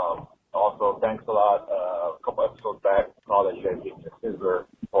 Also, thanks a lot. A couple episodes back, saw that you guys gave me a sizzler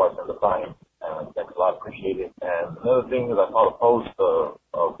before I sent the sign. Thanks a lot. Appreciate it. And another thing is I saw the post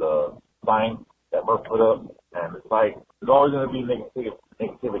of the sign that Murph put up, and it's like there's always going to be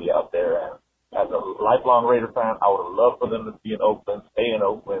negativity out there. And as a lifelong Raider fan, I would have loved for them to be in Oakland, stay in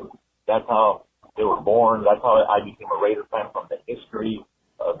Oakland. That's how they were born. That's how I became a Raider fan, from the history.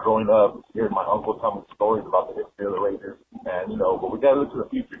 Growing up, hearing my uncle tell me stories about the history of the Raiders. And, but we got to look to the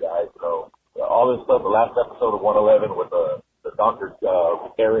future, guys. All this stuff, the last episode of 111 with the doctor,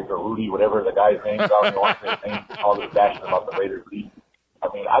 Eric or Rudy, whatever the guy's name is, I don't even want to say his name, all this bashing about the Raiders league. I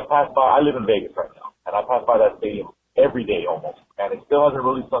mean, I live in Vegas right now, and I pass by that stadium every day almost. And it still hasn't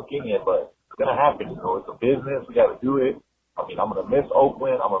really sunk in yet, but it's going to happen. It's a business. We got to do it. I mean, I'm going to miss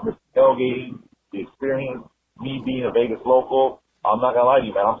Oakland. I'm going to miss the tailgating, the experience, me being a Vegas local. I'm not going to lie to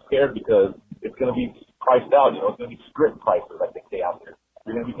you, man. I'm scared because it's going to be priced out. It's going to be strip prices, I think, out there.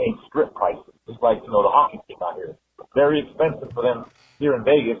 You're going to be paying strip prices, just like, the hockey team out here. Very expensive for them here in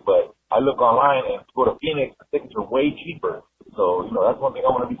Vegas, but I look online and to go to Phoenix, the tickets are way cheaper. So, that's one thing I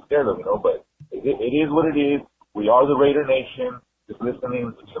want to be scared of, but it is what it is. We are the Raider Nation. Just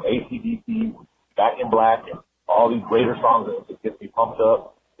listening to some AC/DC, Back in Black, and all these Raider songs, it just gets me pumped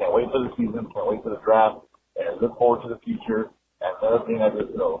up. Can't wait for the season. Can't wait for the draft. And look forward to the future. And another thing,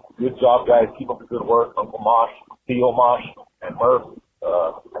 good job, guys. Keep up the good work. Uncle Mosh, Theo Mosh, and Murph.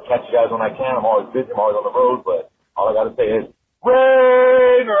 I catch you guys when I can. I'm always busy. I'm always on the road. But all I got to say is,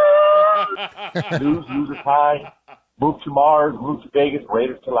 Raiders! Lose a tie. Move to Mars. Move to Vegas.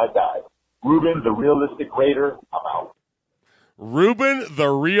 Raiders till I die. Ruben, the realistic Raider. I'm out. Ruben, the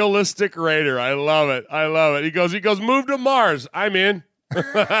realistic Raider. I love it. I love it. He goes, move to Mars. I'm in.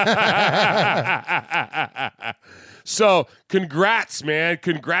 So congrats, man.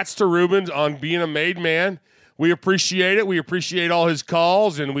 Congrats to Ruben on being a made man. We appreciate it. We appreciate all his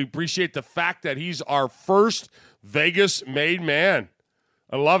calls, and we appreciate the fact that he's our first Vegas made man.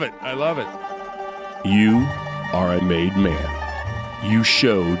 I love it. I love it. You are a made man. You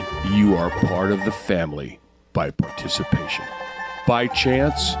showed you are part of the family by participation. By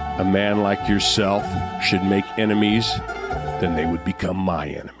chance, a man like yourself should make enemies, then they would become my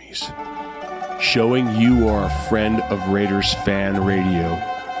enemies. Showing you are a friend of Raiders Fan Radio,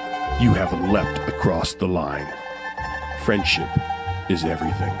 you have leapt across the line. Friendship is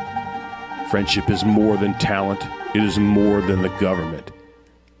everything. Friendship is more than talent. It is more than the government.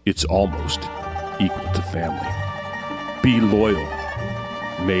 It's almost equal to family. Be loyal.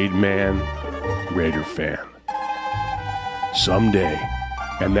 Made man, Raider fan. Someday,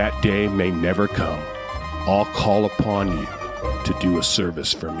 and that day may never come, I'll call upon you to do a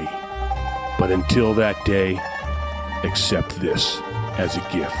service for me. But until that day, accept this as a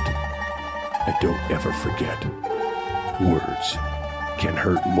gift. And don't ever forget, words can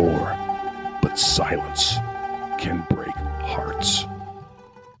hurt more, but silence can break hearts.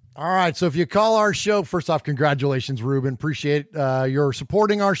 All right, so if you call our show, first off, congratulations, Ruben. Appreciate your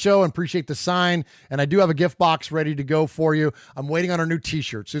supporting our show and appreciate the sign. And I do have a gift box ready to go for you. I'm waiting on our new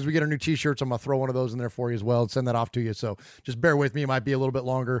T-shirts. As soon as we get our new T-shirts, I'm going to throw one of those in there for you as well and send that off to you. So just bear with me. It might be a little bit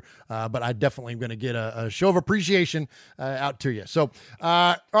longer, but I definitely am going to get a show of appreciation out to you. So,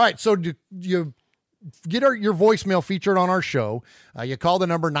 all right, so you get your voicemail featured on our show. You call the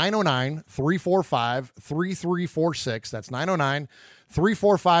number 909-345-3346. That's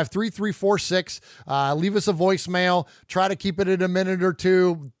 909-345-3346. Leave us a voicemail. Try to keep it at a minute or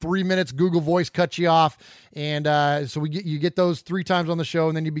two. 3 minutes, Google Voice cuts you off. And so you get those 3 times on the show,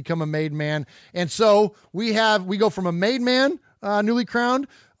 and then you become a made man. And so we go from a made man, newly crowned,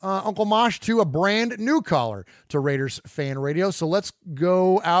 Uncle Mosh, to a brand new caller to Raiders Fan Radio. So let's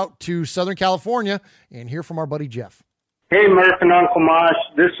go out to Southern California and hear from our buddy Jeff. Hey, Murph and Uncle Mosh.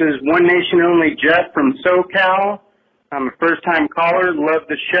 This is One Nation Only Jeff from SoCal. I'm a first-time caller. Love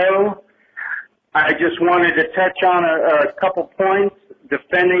the show. I just wanted to touch on a couple points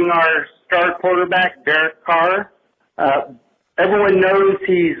defending our star quarterback, Derek Carr. Everyone knows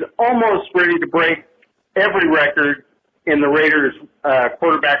he's almost ready to break every record in the Raiders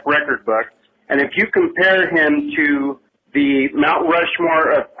quarterback record book. And if you compare him to the Mount Rushmore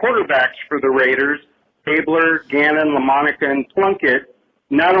of quarterbacks for the Raiders, Stabler, Gannon, LaMonica, and Plunkett,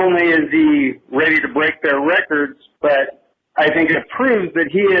 not only is he ready to break their records, but I think it proves that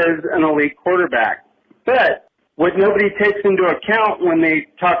he is an elite quarterback. But what nobody takes into account when they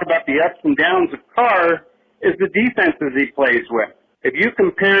talk about the ups and downs of Carr is the defenses he plays with. If you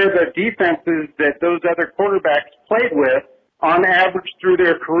compare the defenses that those other quarterbacks played with, on average through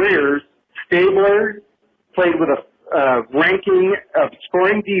their careers, Stabler played with a ranking of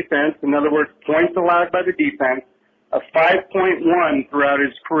scoring defense, in other words, points allowed by the defense, of 5.1 throughout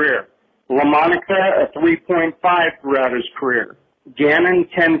his career. LaMonica, a 3.5 throughout his career. Gannon,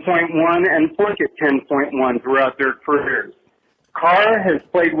 10.1, and Plunkett, 10.1 throughout their careers. Carr has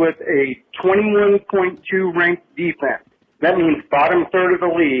played with a 21.2 ranked defense. That means bottom third of the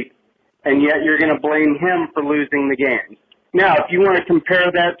league, and yet you're going to blame him for losing the game. Now, if you want to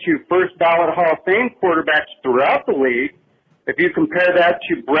compare that to first ballot Hall of Fame quarterbacks throughout the league, if you compare that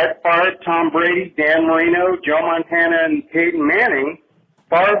to Brett Favre, Tom Brady, Dan Marino, Joe Montana, and Peyton Manning,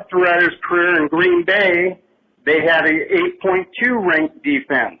 Favre throughout his career in Green Bay, they had a 8.2 ranked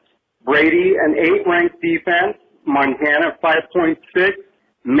defense. Brady, an 8 ranked defense. Montana, 5.6.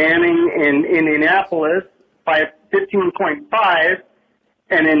 Manning in Indianapolis, 15.5.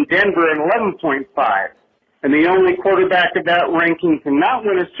 And in Denver, an 11.5. And the only quarterback of that ranking to not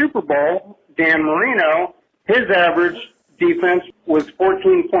win a Super Bowl, Dan Marino, his average defense was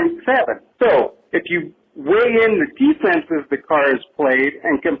 14.7. So if you weigh in the defenses the Carr has played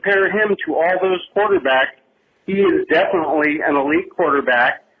and compare him to all those quarterbacks, he is definitely an elite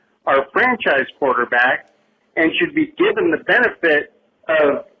quarterback, our franchise quarterback, and should be given the benefit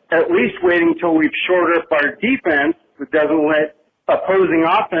of at least waiting until we've shored up our defense that doesn't let opposing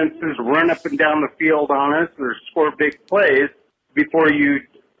offenses run up and down the field on us or score big plays before you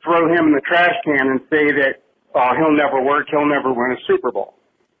throw him in the trash can and say that, oh, he'll never work, he'll never win a Super Bowl.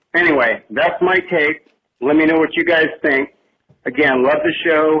 Anyway, that's my take. Let me know what you guys think. Again, love the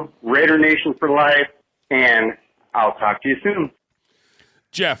show, Raider Nation for life, and I'll talk to you soon.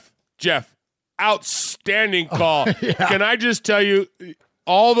 Jeff, outstanding call. Yeah. Can I just tell you,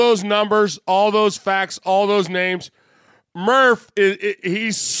 all those numbers, all those facts, all those names, Murph,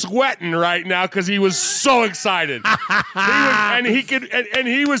 he's sweating right now because he was so excited.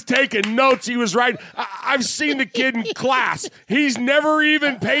 He was taking notes. He was writing. I've seen the kid in class. He's never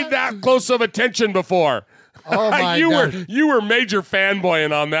even paid that close of attention before. Oh my God. You were major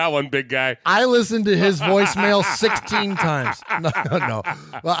fanboying on that one, big guy. I listened to his voicemail 16 times. No.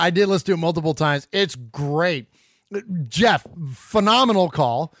 Well, I did listen to it multiple times. It's great. Jeff, phenomenal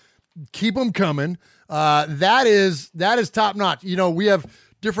call. Keep them coming. That is top notch. You know, we have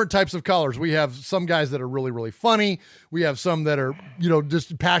different types of callers. We have some guys that are really, really funny. We have some that are, you know,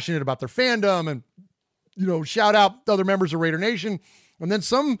 just passionate about their fandom and, you know, shout out other members of Raider Nation. And then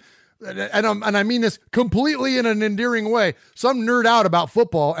some, and I mean this completely in an endearing way, some nerd out about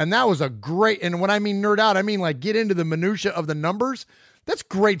football. And that was a great, and when I mean nerd out, I mean like get into the minutia of the numbers. That's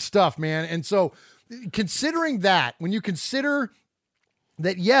great stuff, man. And so considering that, when you consider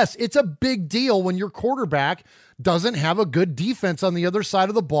that, yes, it's a big deal when your quarterback doesn't have a good defense on the other side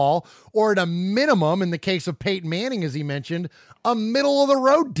of the ball, or at a minimum, in the case of Peyton Manning, as he mentioned, a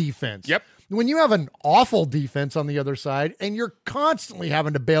middle-of-the-road defense. Yep. When you have an awful defense on the other side and you're constantly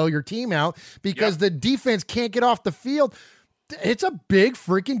having to bail your team out because the defense can't get off the field, it's a big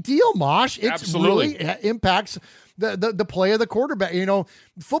freaking deal, Mosh. It really impacts the play of the quarterback. You know,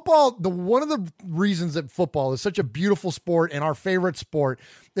 football, one of the reasons that football is such a beautiful sport and our favorite sport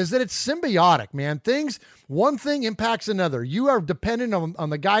is that it's symbiotic, man. One thing impacts another. You are dependent on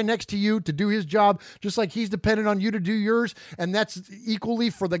the guy next to you to do his job, just like he's dependent on you to do yours. And that's equally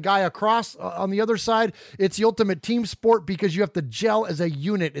for the guy across on the other side. It's the ultimate team sport because you have to gel as a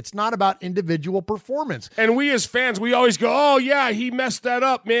unit. It's not about individual performance. And we as fans, we always go, oh yeah, he messed that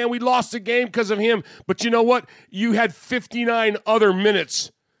up, man. We lost the game because of him. But you know what? You had 59 other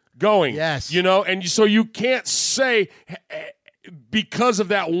minutes going. Yes. You know, and so you can't say because of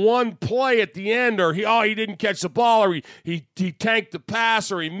that one play at the end, or he didn't catch the ball, or he tanked the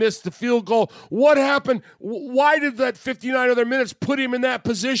pass, or he missed the field goal. What happened? Why did that 59 other minutes put him in that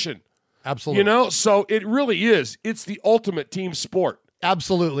position? Absolutely. You know, so it really is. It's the ultimate team sport.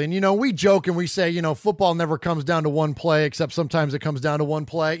 Absolutely. And, you know, we joke and we say, you know, football never comes down to one play, except sometimes it comes down to one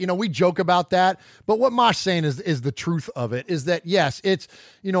play. You know, we joke about that. But what Mosh's saying is the truth of it, is that, yes, it's,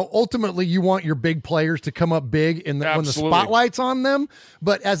 you know, ultimately you want your big players to come up big when the spotlight's on them.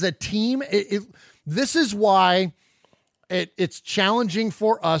 But as a team, this is why it's challenging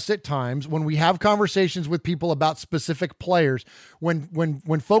for us at times when we have conversations with people about specific players,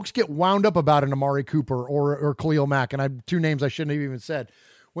 when folks get wound up about an Amari Cooper or Khalil Mack, and I two names I shouldn't have even said,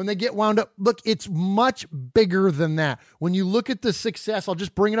 when they get wound up, look, it's much bigger than that. When you look at the success, I'll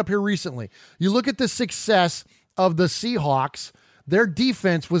just bring it up here recently. You look at the success of the Seahawks. Their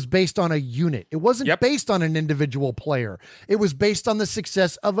defense was based on a unit. It wasn't based on an individual player. It was based on the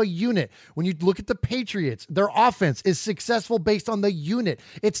success of a unit. When you look at the Patriots, their offense is successful based on the unit.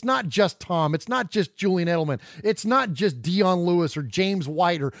 It's not just Tom. It's not just Julian Edelman. It's not just Dion Lewis or James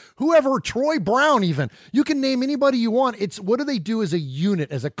White or whoever, Troy Brown even. You can name anybody you want. It's what do they do as a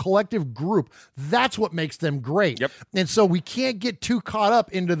unit, as a collective group? That's what makes them great. Yep. And so we can't get too caught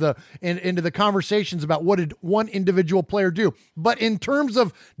up into the conversations about what did one individual player do. But in terms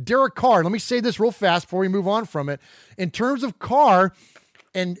of Derek Carr, let me say this real fast before we move on from it. In terms of Carr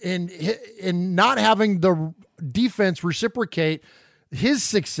and not having the defense reciprocate his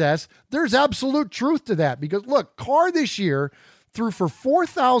success, there's absolute truth to that. Because look, Carr this year threw for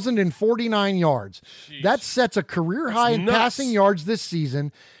 4,049 yards. Jeez. That sets a career high in passing yards this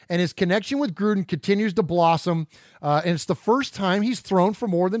season. And his connection with Gruden continues to blossom. And it's the first time he's thrown for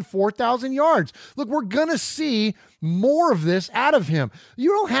more than 4,000 yards. Look, we're going to see more of this out of him. You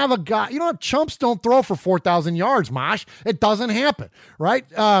don't have chumps don't throw for 4,000 yards, Mosh. It doesn't happen, right?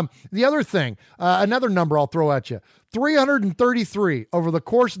 The other thing, another number I'll throw at you. 333 over the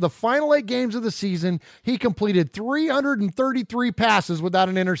course of the final 8 games of the season. He completed 333 passes without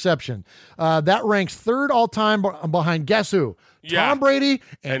an interception. That ranks 3rd all time behind guess who? Yeah. Tom Brady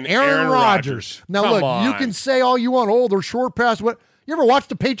and Aaron Rodgers. Now, Come look, on. you can say all you want. Oh, they're short pass. What? You ever watch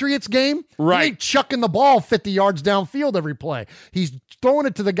the Patriots game? Right. He ain't chucking the ball 50 yards downfield every play. He's throwing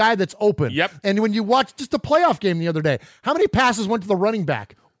it to the guy that's open. Yep. And when you watch just a playoff game the other day, how many passes went to the running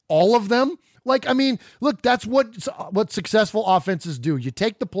back? All of them? Like, I mean, look, that's what successful offenses do. You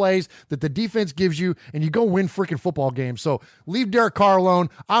take the plays that the defense gives you and you go win freaking football games. So leave Derek Carr alone.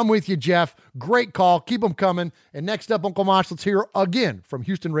 I'm with you, Jeff. Great call. Keep them coming. And next up, Uncle Mosh, let's hear again from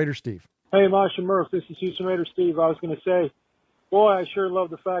Houston Raider Steve. Hey, Mosh and Murph, this is Houston Raider Steve. I was going to say, boy, I sure love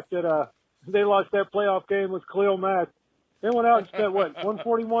the fact that they lost that playoff game with Khalil Mack. They went out and spent, what,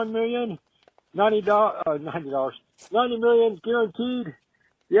 $141 million? $90 million guaranteed.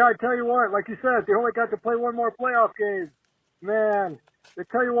 Yeah, I tell you what, like you said, they only got to play one more playoff game. Man, I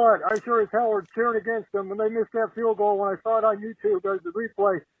tell you what, I sure as hell were cheering against them when they missed that field goal. When I saw it on YouTube, there's the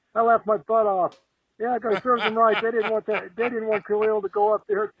replay. I laughed my butt off. Yeah, I serves them right. They didn't want Khalil to go up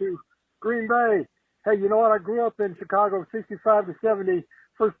there to Green Bay. Hey, you know what? I grew up in Chicago, 65 to 70.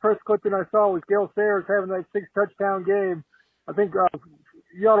 First press clipping I saw was Gale Sayers having that 6-touchdown game. I think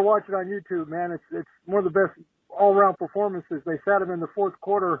you ought to watch it on YouTube, man. It's one of the best all-around performances. They sat him in the fourth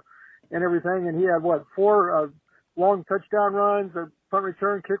quarter and everything, and he had, 4 long touchdown runs, a punt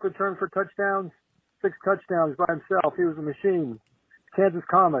return, kick return for touchdowns, 6 touchdowns by himself. He was a machine. Kansas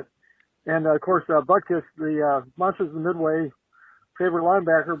Comet. And, of course, Butkus, the Monsters of the Midway favorite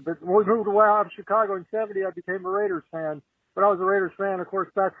linebacker. But when we moved away out of Chicago in 70, I became a Raiders fan. But I was a Raiders fan, of course,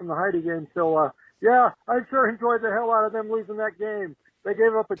 back from the Heidi game. So, yeah, I sure enjoyed the hell out of them losing that game. They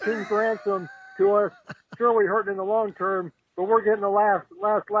gave up a king's ransom to us, surely hurting in the long term, but we're getting the last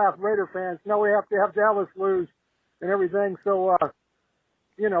laugh, Raider fans. Now we have to have Dallas lose and everything. So,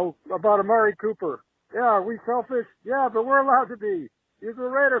 about Amari Cooper. Yeah, are we selfish? Yeah, but we're allowed to be. These are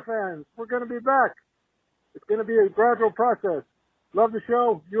Raider fans. We're going to be back. It's going to be a gradual process. Love the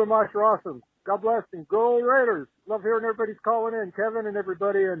show. You and Mosh are awesome. God bless and go Raiders. Love hearing everybody's calling in, Kevin and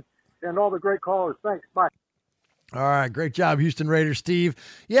everybody and all the great callers. Thanks. Bye. All right. Great job, Houston Raiders, Steve.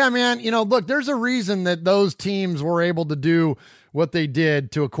 Yeah, man. Look, there's a reason that those teams were able to do what they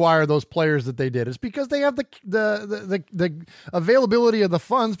did to acquire those players that they did. It's because they have the availability of the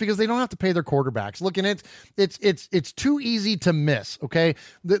funds because they don't have to pay their quarterbacks. Look, and it's too easy to miss. Okay.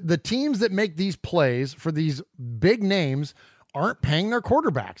 The teams that make these plays for these big names aren't paying their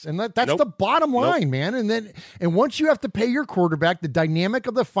quarterbacks. And that's the bottom line, man. And once you have to pay your quarterback, the dynamic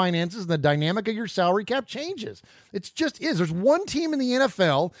of the finances and the dynamic of your salary cap changes. It's just is. There's one team in the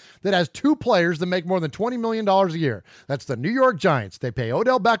NFL that has 2 players that make more than $20 million a year. That's the New York Giants. They pay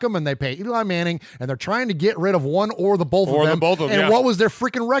Odell Beckham and they pay Eli Manning, and they're trying to get rid of one or the both of them. And what was their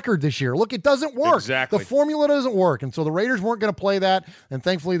freaking record this year? Look, it doesn't work. Exactly. The formula doesn't work. And so the Raiders weren't going to play that, and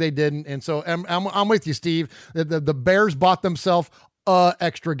thankfully they didn't. And so I'm with you, Steve. The Bears bought themselves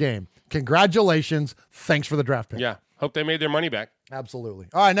extra game. Congratulations. Thanks for the draft pick. Yeah. Hope they made their money back. Absolutely.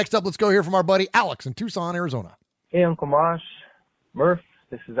 All right. Next up, let's go hear from our buddy Alex in Tucson, Arizona. Hey, Uncle Mosh, Murph.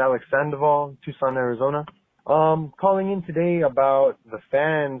 This is Alex Sandoval, Tucson, Arizona. Calling in today about the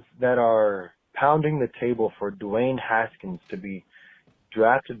fans that are pounding the table for Dwayne Haskins to be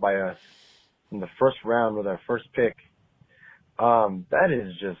drafted by us in the first round with our first pick. That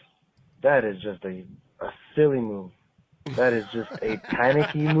is just a silly move. That is just a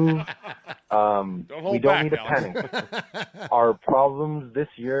panicky move. We don't need to panic. Our problems this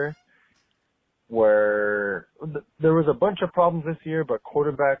year were there was a bunch of problems this year, but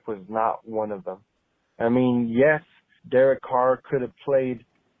quarterback was not one of them. I mean, yes, Derek Carr could have played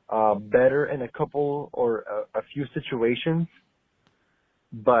better in a couple or a few situations,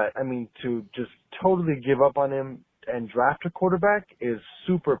 but I mean, to just totally give up on him and draft a quarterback is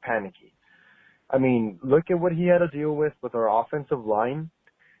super panicky. I mean, look at what he had to deal with our offensive line.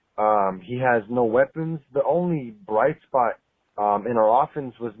 He has no weapons. The only bright spot in our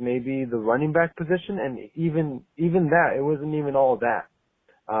offense was maybe the running back position, and even that, it wasn't even all that.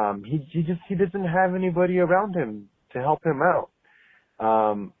 He doesn't have anybody around him to help him out.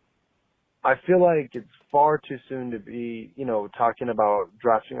 I feel like it's far too soon to be, talking about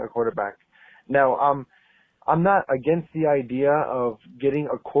drafting a quarterback. Now, I'm not against the idea of getting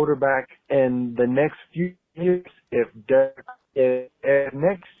a quarterback in the next few years if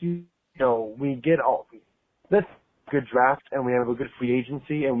next year, we get let's good draft and we have a good free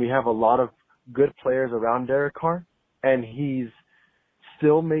agency and we have a lot of good players around Derek Carr and he's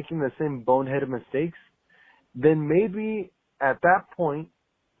still making the same boneheaded mistakes, then maybe at that point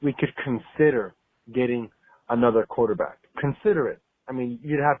we could consider getting another quarterback. Consider it. I mean,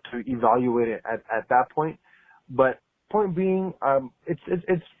 you'd have to evaluate it at that point. But point being,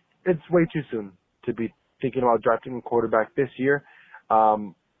 it's way too soon to be thinking about drafting a quarterback this year.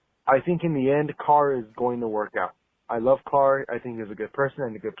 I think in the end, Carr is going to work out. I love Carr. I think he's a good person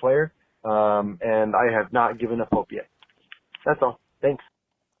and a good player. And I have not given up hope yet. That's all. Thanks.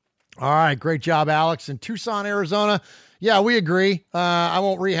 All right. Great job, Alex in Tucson, Arizona. Yeah, we agree. I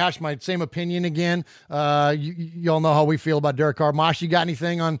won't rehash my same opinion again. You all know how we feel about Derek Carr. Mosh, you got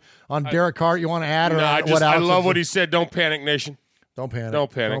anything on Derek Carr you want to add? I love what he said. Don't panic, nation. Don't panic. Don't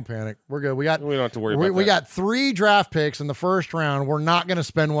panic. Don't panic. We're good. We don't have to worry about that. We got 3 draft picks in the first round. We're not going to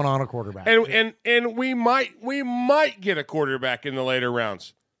spend one on a quarterback. And we might get a quarterback in the later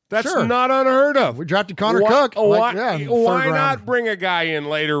rounds. That's not unheard of. We drafted Connor Cook. Why not bring a guy in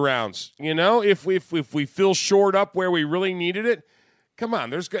later rounds? You know, if we feel shored up where we really needed it, come on.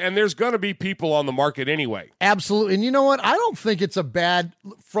 There's going to be people on the market anyway. Absolutely. And you know what? I don't think it's a bad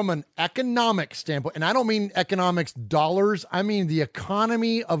from an economic standpoint. And I don't mean economics dollars. I mean the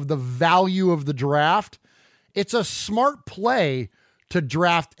economy of the value of the draft. It's a smart play to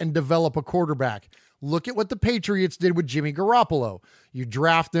draft and develop a quarterback. Look at what the Patriots did with Jimmy Garoppolo. You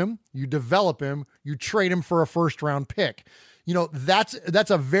draft him, you develop him, you trade him for a first-round pick. You know, that's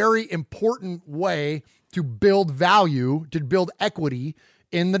a very important way to build value, to build equity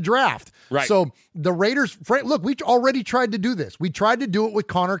in the draft. Right. So the Raiders, look, we already tried to do this. We tried to do it with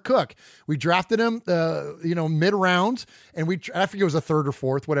Connor Cook. We drafted him, mid-rounds, and I forget it was a third or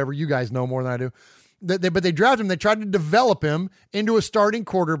fourth, whatever. You guys know more than I do. But they drafted him. They tried to develop him into a starting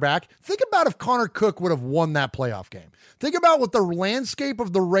quarterback. Think about if Connor Cook would have won that playoff game. Think about what the landscape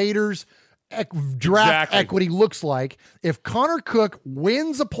of the Raiders draft equity looks like if Connor Cook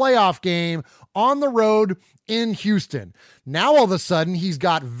wins a playoff game on the road in Houston. Now all of a sudden he's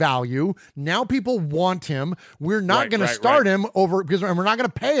got value. Now people want him. We're not going to start him over because we're not going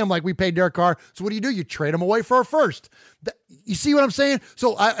to pay him like we paid Derek Carr. So what do? You trade him away for a first. You see what I'm saying?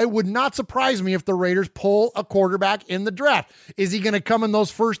 So it would not surprise me if the Raiders pull a quarterback in the draft. Is he going to come in those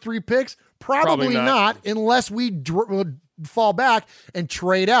first 3 picks? Probably not unless we fall back and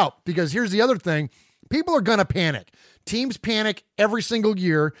trade out. Because here's the other thing. People are going to panic. Teams panic every single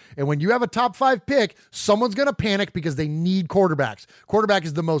year. And when you have a top 5 pick, someone's going to panic because they need quarterbacks. Quarterback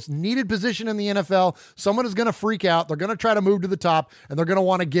is the most needed position in the NFL. Someone is going to freak out. They're going to try to move to the top and they're going to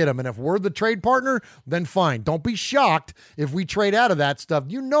want to get him. And if we're the trade partner, then fine. Don't be shocked if we trade out of that stuff.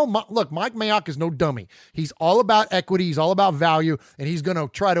 Look, Mike Mayock is no dummy. He's all about equity. He's all about value. And he's going to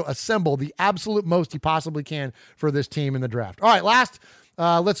try to assemble the absolute most he possibly can for this team in the draft. All right, last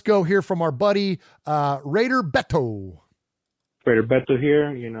let's go hear from our buddy, Raider Beto. Raider Beto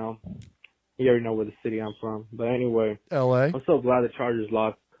here. You already know where the city I'm from. But anyway, L.A. I'm so glad the Chargers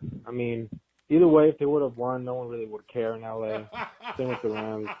lost. I mean, either way, if they would have won, no one really would care in L.A. Same with the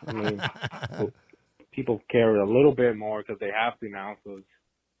Rams. I mean, people care a little bit more because they have to now, so it's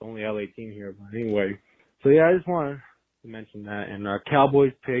the only L.A. team here. But anyway, so yeah, I just wanted to mention that. And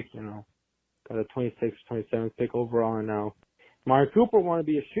Cowboys pick, got a 26th, 27th pick overall, and now Amari Cooper want to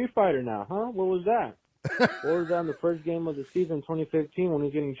be a street fighter now, huh? What was that? What was that in the first game of the season, 2015, when he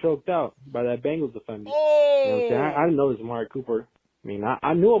was getting choked out by that Bengals defender? Oh! You know what I'm saying? I didn't know it was Amari Cooper. I mean,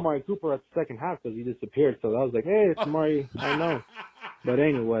 I knew Amari Cooper at the second half because he disappeared, so I was like, hey, it's Amari, I know. But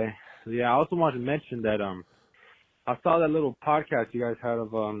anyway, yeah, I also wanted to mention that I saw that little podcast you guys had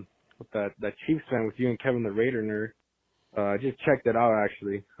of with that Chiefs fan with you and Kevin the Raider nerd. I just checked it out,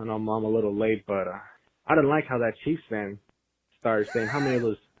 actually. I know I'm a little late, but I didn't like how that Chiefs fan started saying how many of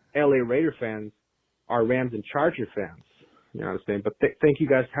those LA Raider fans are Rams and Charger fans. You know what I'm saying? But thank you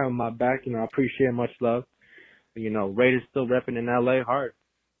guys for having my back. I appreciate it. Much love. Raiders still repping in LA hard.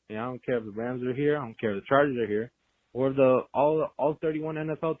 I don't care if the Rams are here. I don't care if the Chargers are here. Or if all 31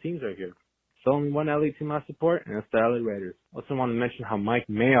 NFL teams are here. It's only one LA team I support, and it's the LA Raiders. Also want to mention how Mike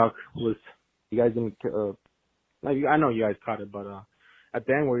Mayock was, you guys didn't, I know you guys caught it, but at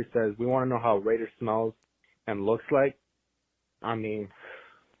the end where he says, we want to know how Raiders smells and looks like. I mean,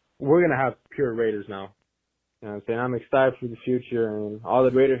 we're going to have pure Raiders now. You know what I'm saying? I'm excited for the future, and all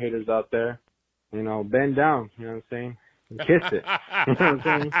the Raider haters out there, bend down, you know what I'm saying? And kiss it. You know what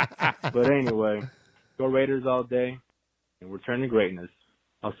I'm saying? But anyway, go Raiders all day and return to greatness.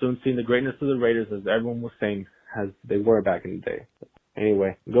 I'll soon see the greatness of the Raiders as everyone was saying as they were back in the day.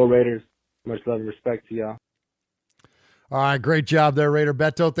 Anyway, go Raiders. Much love and respect to y'all. All right, great job there, Raider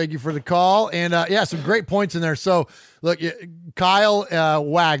Beto. Thank you for the call. And, some great points in there. So, look, Kyle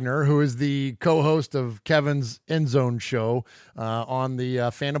Wagner, who is the co-host of Kevin's End Zone show on the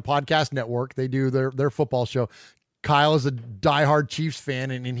Fandom Podcast Network, they do their football show. Kyle is a diehard Chiefs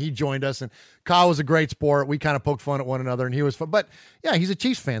fan, and he joined us. And Kyle was a great sport. We kind of poked fun at one another, and he was fun. But yeah, he's a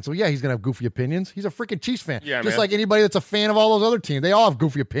Chiefs fan, so yeah, he's gonna have goofy opinions. He's a freaking Chiefs fan, just like anybody that's a fan of all those other teams. They all have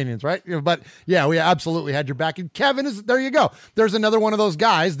goofy opinions, right? But yeah, we absolutely had your back. And Kevin is there. You go. There's another one of those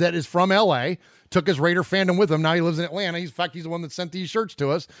guys that is from LA. Took his Raider fandom with him. Now he lives in Atlanta. In fact, he's the one that sent these shirts to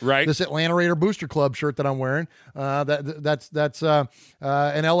us. Right. This Atlanta Raider Booster Club shirt that I'm wearing. That's an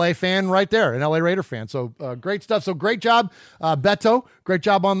LA fan right there, an LA Raider fan. So great stuff. So great job, Beto. Great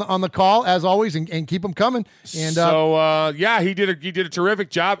job on the call as always, and keep them coming. And he did a terrific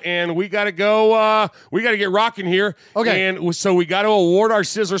job. And we got to go. We got to get rocking here. Okay. And so we got to award our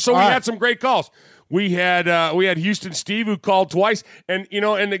Sizzler. So we had some great calls. We had Houston Steve who called twice, and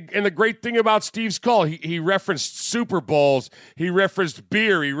the great thing about Steve's call, he referenced Super Bowls, he referenced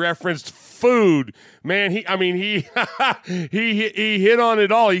beer, he referenced food. Man, he hit on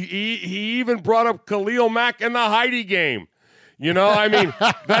it all. He even brought up Khalil Mack and the Heidi game.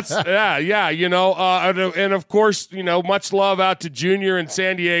 That's and of course, much love out to Junior in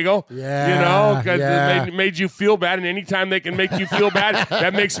San Diego. Yeah, it made you feel bad, and anytime they can make you feel bad,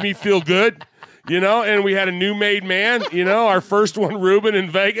 that makes me feel good. And we had a new made man, our first one, Ruben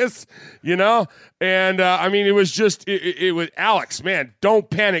in Vegas, and it was just, it was Alex, man, don't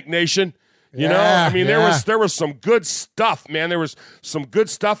panic, nation. There was some good stuff, man. There was some good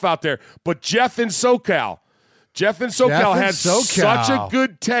stuff out there, but Jeff in SoCal had such a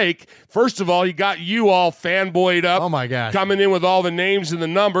good take. First of all, he got you all fanboyed up. Oh my gosh. Coming in with all the names and the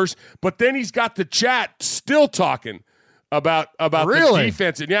numbers, but then he's got the chat still talking about the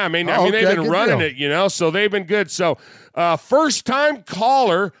defense. And they've been running it, so they've been good. So first-time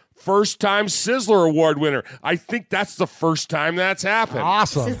caller, first-time Sizzler Award winner. I think that's the first time that's happened.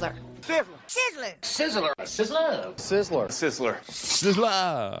 Awesome. Sizzler.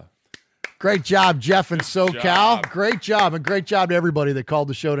 Sizzler. Great job, Jeff in SoCal. Job. Great job, and great job to everybody that called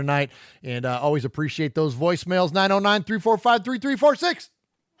the show tonight. And always appreciate those voicemails, 909-345-3346.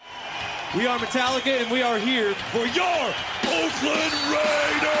 We are Metallica, and we are here for your Oakland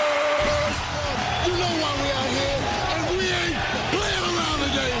Raiders! You know why we out here, and we ain't playing around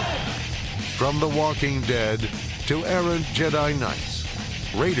today. From The Walking Dead to errant Jedi Knights,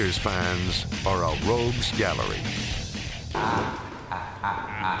 Raiders fans are a rogues gallery.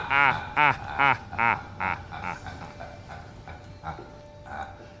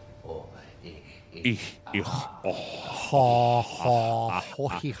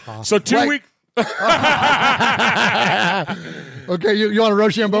 So 2 weeks. Okay, you want a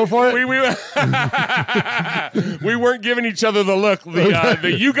Rochambeau for it? We weren't giving each other the look.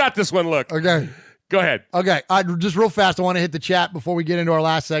 The you got this one look. Okay. Go ahead. Okay, just real fast, I want to hit the chat before we get into our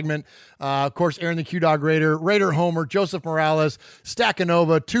last segment. Of course, Aaron the Q-Dog Raider, Raider Homer, Joseph Morales,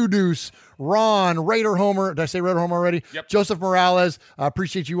 Stackanova, Two Deuce, Ron, Raider Homer. Did I say Raider Homer already? Yep. Joseph Morales.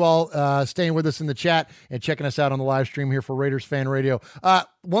 Appreciate you all staying with us in the chat and checking us out on the live stream here for Raiders Fan Radio.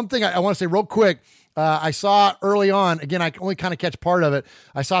 One thing I want to say real quick. I saw early on, again, I can only kind of catch part of it.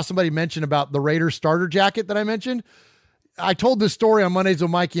 I saw somebody mention about the Raiders starter jacket that I mentioned. I told this story on Mondays with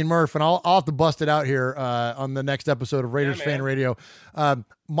Mikey and Murph, and I'll have to bust it out here on the next episode of Raiders Fan Radio.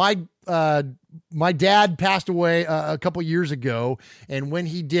 My dad passed away a couple years ago, and when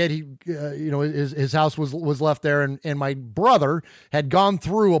he did, his house was left there, and my brother had gone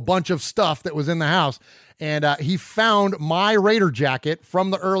through a bunch of stuff that was in the house, and he found my Raider jacket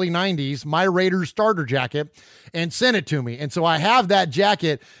from the early 90s, my Raiders starter jacket, and sent it to me. And so I have that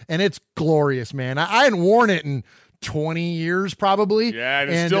jacket, and it's glorious, man. I hadn't worn it in 20 years probably. Yeah,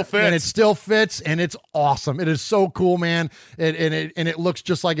 and it still fits. And it still fits, and it's awesome. It is so cool, man. And it looks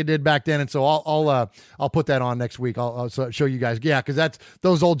just like it did back then. And so I'll put that on next week. I'll show you guys. Yeah, because that's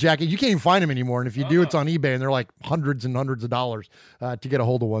those old jackets. You can't even find them anymore. And if you do, it's on eBay, and they're like hundreds and hundreds of dollars to get a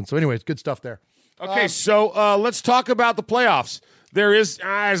hold of one. So anyways, good stuff there. Okay, so let's talk about the playoffs. There's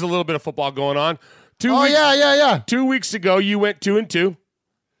a little bit of football going on. 2 weeks, yeah. 2 weeks ago, you went 2-2.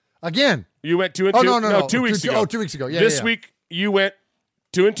 Again. You went 2-2. Oh, no. 2 weeks ago. 2 weeks ago. Yeah. This week you went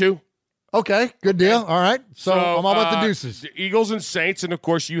 2-2. Okay, good deal. All right. So I'm all about the deuces. The Eagles and Saints, and of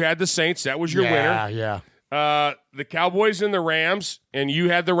course you had the Saints. That was your winner. Yeah. The Cowboys and the Rams, and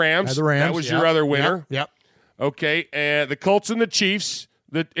you had the Rams. That was your other winner. Yep. Okay, and the Colts and the Chiefs.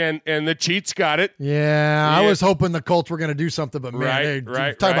 And the Cheats got it. Yeah, I was hoping the Colts were going to do something, but man,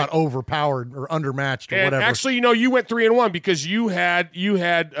 right. Talk about overpowered or undermatched or and whatever. Actually, you went 3-1 because you had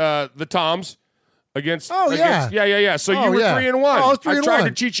the Toms against. Oh yeah. So you were 3-1. Oh, I was 3-1. I tried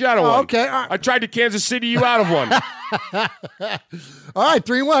to cheat you out of one. Okay. I tried to Kansas City you out of one. All right,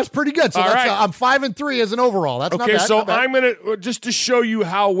 3-1. That's pretty good. So All that's, right. I'm 5-3 as an overall. That's not Okay, bad. so not bad. I'm going to, just to show you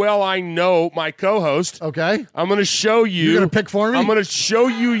how well I know my co-host. Okay. I'm going to show you. You're going to pick for me? I'm going to show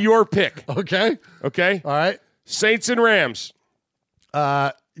you your pick. Okay. Okay? All right. Saints and Rams.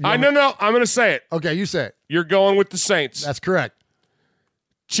 No. I'm going to say it. Okay, you say it. You're going with the Saints. That's correct.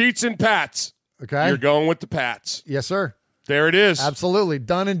 Cheats and Pats. Okay. You're going with the Pats. Yes, sir. There it is. Absolutely.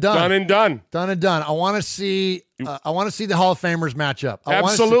 Done and done. Done and done. Done and done. I want to see the Hall of Famers match up.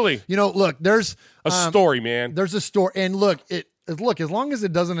 Absolutely. Look, there's a story, man. There's a story, and look, as long as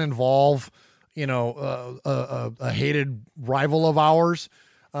it doesn't involve, a hated rival of ours,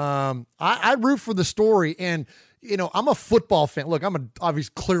 I root for the story. And I'm a football fan. Look,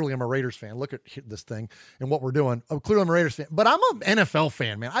 clearly I'm a Raiders fan. Look at this thing and what we're doing. Clearly I'm a Raiders fan, but I'm an NFL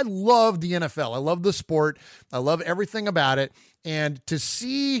fan, man. I love the NFL. I love the sport. I love everything about it. And to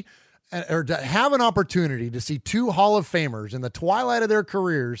see or to have an opportunity to see two Hall of Famers in the twilight of their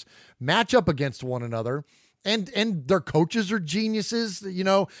careers match up against one another, and their coaches are geniuses,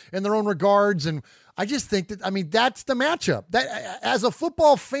 in their own regards. And I just think that's the matchup. That, as a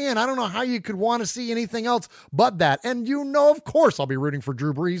football fan, I don't know how you could want to see anything else but that. And of course, I'll be rooting for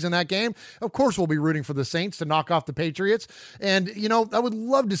Drew Brees in that game. Of course, we'll be rooting for the Saints to knock off the Patriots. And, I would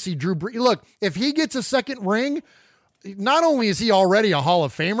love to see Drew Brees. Look, if he gets a second ring, not only is he already a Hall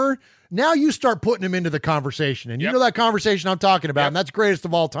of Famer, now you start putting him into the conversation. And you know that conversation I'm talking about, and that's greatest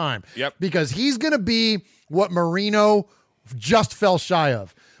of all time. Yep. Because he's going to be what Marino just fell shy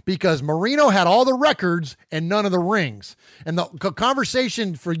of. Because Marino had all the records and none of the rings. And the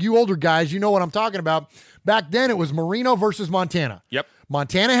conversation for you older guys, you know what I'm talking about. Back then, it was Marino versus Montana. Yep.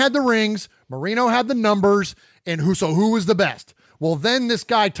 Montana had the rings, Marino had the numbers, and who was the best? Well, then this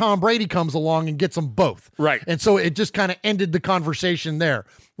guy, Tom Brady, comes along and gets them both. Right. And so it just kind of ended the conversation there.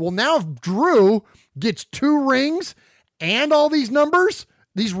 Well, now if Drew gets 2 rings and all these numbers,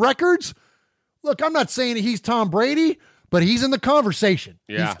 these records, look, I'm not saying he's Tom Brady, but he's in the conversation.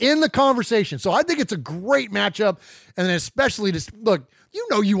 Yeah. He's in the conversation. So I think it's a great matchup. And then especially look,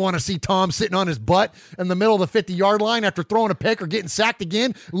 you want to see Tom sitting on his butt in the middle of the 50-yard line after throwing a pick or getting sacked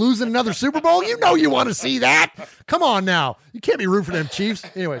again, losing another Super Bowl. You want to see that. Come on now. You can't be rooting for them Chiefs.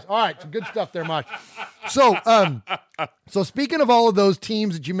 Anyways, all right, some good stuff there, Mike. So speaking of all of those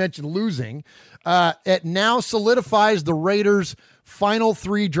teams that you mentioned losing, it now solidifies the Raiders' final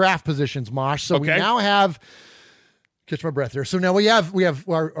 3 draft positions, Mosh. So we now have... Catch my breath here. So now we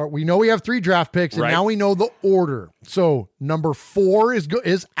know we have 3 draft picks, and now we know the order. So number 4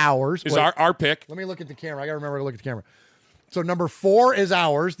 is ours. Is our pick. Let me look at the camera. I gotta remember to look at the camera. So number 4 is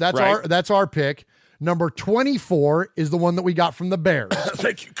ours. That's our pick. Number 24 is the one that we got from the Bears.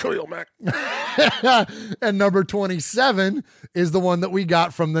 Thank you, Khalil Mack. And number 27 is the one that we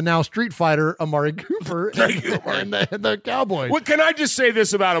got from the now Street Fighter Amari Cooper and the Cowboys. What can I just say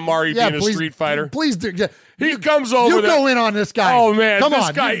this about Amari being a Street Fighter? Please do. He comes over. You go in on this guy. Oh man, come this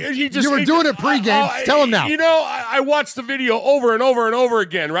on! Guy, you were doing it pregame. Tell him now. I watched the video over and over and over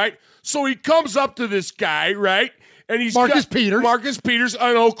again. Right. So he comes up to this guy, right? And he's Marcus Peters,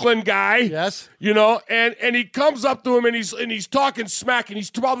 an Oakland guy. Yes. And he comes up to him and he's talking smack, and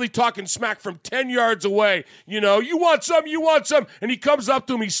he's probably talking smack from 10 yards away. You want some. And he comes up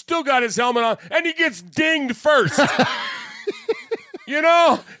to him, he's still got his helmet on, and he gets dinged first.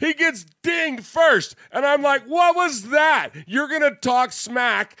 He gets dinged first. And I'm like, what was that? You're going to talk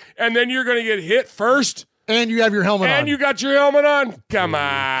smack, and then you're going to get hit first? And you have your helmet on. And you got your helmet on? Come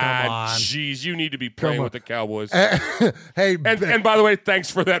on. Jeez, you need to be playing with the Cowboys. Hey. And by the way,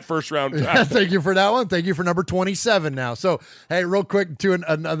 thanks for that first round draft. Thank you for that one. Thank you for number 27 now. So, hey, real quick, to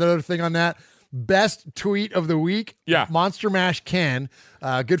another thing on that. Best tweet of the week. Yeah. Monster Mash Ken,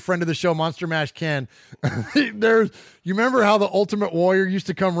 good friend of the show, Monster Mash Ken. You remember how the Ultimate Warrior used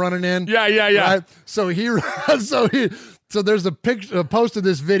to come running in? Yeah. Right? So there's a post of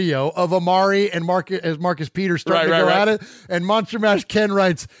this video of Amari and Marcus Peters starting to go at it, and Monster Mash Ken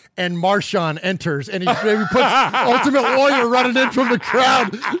writes, and Marshawn enters, and he puts Ultimate Warrior running in from the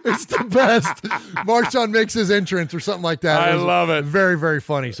crowd. It's the best. Marshawn makes his entrance or something like that. I love it. Very, very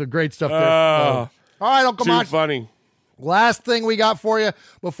funny. So great stuff there. All right, Uncle Mosh. Too funny. Last thing we got for you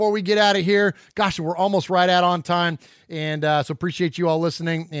before we get out of here. Gosh, we're almost right out on time. And so appreciate you all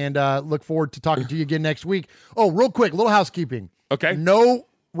listening, and look forward to talking to you again next week. Oh, real quick, little housekeeping. Okay. No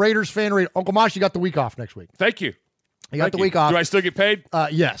Raiders fan radio. Uncle Mosh, you got the week off next week. Thank you. You got the week off. Do I still get paid?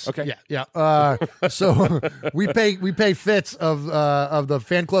 Yes. Okay. Yeah. So we pay Fitz of the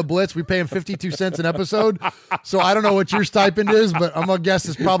Fan Club Blitz. We pay him 52 cents an episode. So I don't know what your stipend is, but I'm gonna guess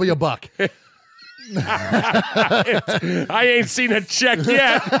it's probably $1. I ain't seen a check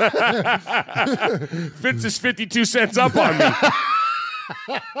yet. Fitz is 52 cents up on me.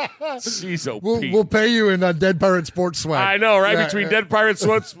 Jeez, we'll pay you in Dead Pirate Sports swag. I know, right? Between Dead Pirate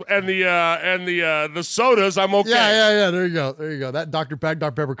Sports and the sodas, I'm okay. Yeah. There you go. That Dr.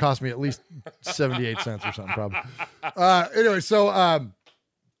 Pepper cost me at least 78 cents or something, probably. Anyway, so what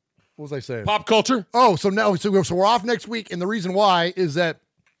was I saying? Pop culture. Oh, so we're off next week, and the reason why is that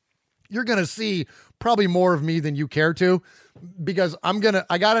you're gonna see probably more of me than you care to, because I got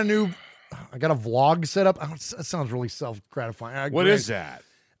a vlog set up. That sounds really self-gratifying. What is that?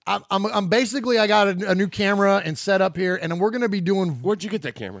 I'm basically, I got a new camera and set up here, and we're going to be doing. Where'd you get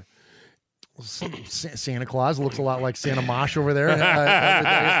that camera? Santa Claus looks a lot like Santa Mosh over there.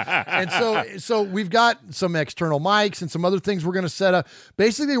 And so we've got some external mics and some other things we're going to set up.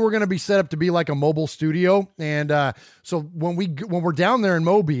 Basically, we're going to be set up to be like a mobile studio. And so when we're down there in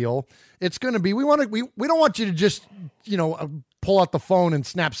Mobile, it's going to be, we don't want you to just, pull out the phone and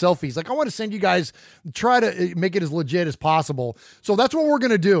snap selfies. Like, I want to send you guys, try to make it as legit as possible. So that's what we're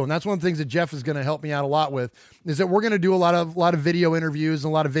going to do. And that's one of the things that Jeff is going to help me out a lot with, is that we're going to do a lot of video interviews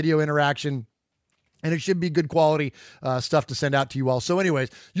and a lot of video interaction. And it should be good quality stuff to send out to you all. So anyways,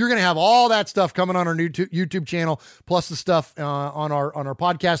 you're going to have all that stuff coming on our new YouTube channel, plus the stuff on our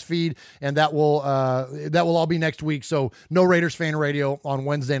podcast feed. And that will all be next week. So no Raiders Fan Radio on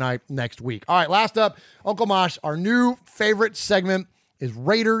Wednesday night next week. All right, last up, Uncle Mosh, our new favorite segment is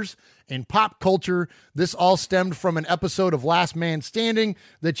Raiders and pop culture. This all stemmed from an episode of Last Man Standing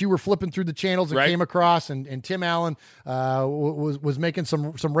that you were flipping through the channels and came across. And Tim Allen was making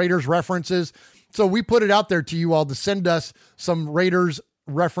some Raiders references. So we put it out there to you all to send us some Raiders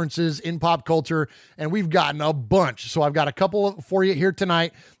references in pop culture, and we've gotten a bunch. So I've got a couple for you here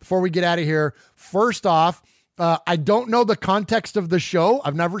tonight before we get out of here. First off, I don't know the context of the show.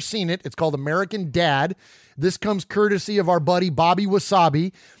 I've never seen it. It's called American Dad. This comes courtesy of our buddy Bobby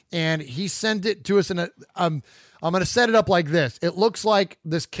Wasabi, and he sent it to us in I'm going to set it up like this. It looks like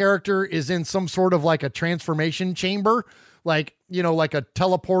this character is in some sort of like a transformation chamber, like a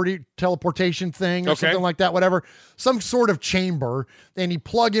teleportation thing or something like that, whatever, some sort of chamber, and you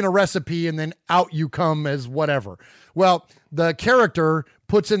plug in a recipe and then out you come as whatever. Well, the character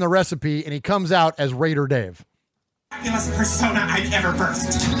puts in the recipe and he comes out as Raider Dave. Fabulous persona I've ever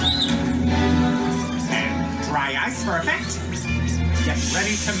burst. And dry ice for effect. Get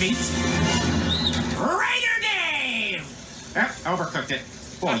ready to meet Raider Dave! Overcooked it.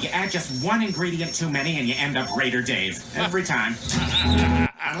 Boy, you add just one ingredient too many and you end up Raider Dave. Every time.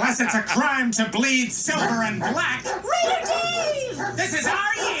 Unless it's a crime to bleed silver and black. Raider Dave! This is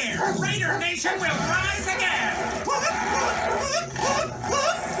our year! Raider Nation will rise again!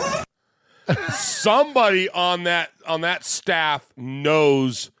 Somebody on that staff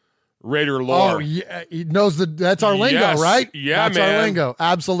knows Raider lore. Oh, yeah, he knows that's our lingo, right? Yeah, that's man. Our lingo.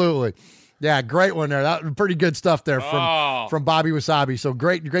 Absolutely. Yeah, great one there. That was pretty good stuff there from Bobby Wasabi. So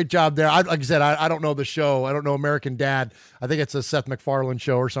great job there. Like I said, I don't know the show. I don't know American Dad. I think it's a Seth MacFarlane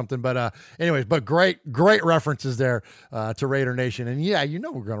show or something. But anyways, great references there to Raider Nation. And yeah,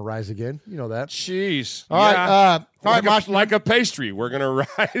 we're going to rise again. You know that. Jeez. All right, Mosh, like a pastry, we're going to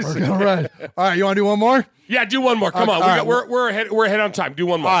rise. We're going to rise. All right, you want to do one more? Yeah, do one more. Come on. We're ahead on time. Do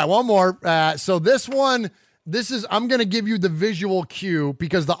one more. All right, one more. So this one. I'm going to give you the visual cue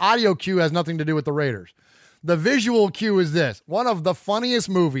because the audio cue has nothing to do with the Raiders. The visual cue is this. One of the funniest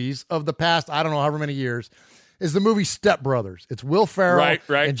movies of the past, I don't know, however many years, is the movie Step Brothers. It's Will Ferrell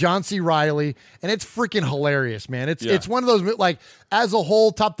and John C. Reilly, and it's freaking hilarious, man. It's one of those, like, as a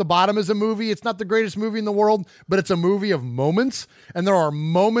whole, top to bottom as a movie, it's not the greatest movie in the world, but it's a movie of moments, and there are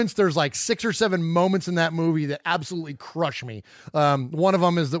moments, there's like 6 or 7 moments in that movie that absolutely crush me. One of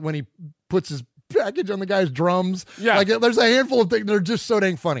them is that when he puts his package on the guy's drums. Yeah. Like, there's a handful of things that are just so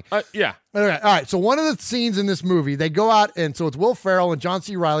dang funny. Yeah. Okay. All right. So one of the scenes in this movie, they go out, and so it's Will Ferrell and John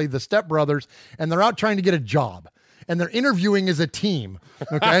C. Reilly, the Step Brothers, and they're out trying to get a job. And they're interviewing as a team.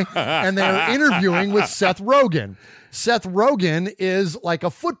 Okay. And they're interviewing with Seth Rogen. Seth Rogen is like a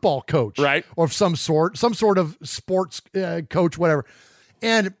football coach. Right. Or some sort of sports coach, whatever.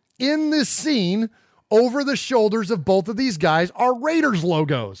 And in this scene, over the shoulders of both of these guys are Raiders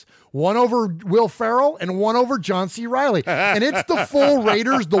logos. One over Will Ferrell and one over John C. Reilly. And it's the full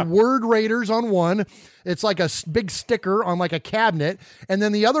Raiders, the word Raiders on one. It's like a big sticker on like a cabinet. And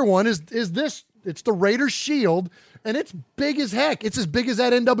then the other one is this. It's the Raiders shield, and it's big as heck. It's as big as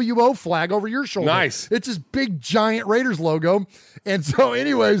that NWO flag over your shoulder. Nice. It's this big, giant Raiders logo. And so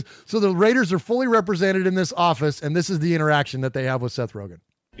anyways, so the Raiders are fully represented in this office, and this is the interaction that they have with Seth Rogen.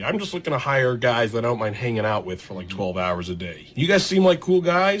 Yeah, I'm just looking to hire guys that I don't mind hanging out with for like 12 hours a day. You guys seem like cool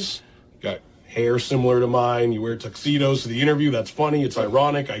guys. Got hair similar to mine. You wear tuxedos to the interview. That's funny. It's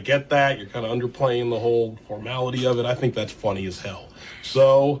ironic. I get that. You're kind of underplaying the whole formality of it. I think that's funny as hell.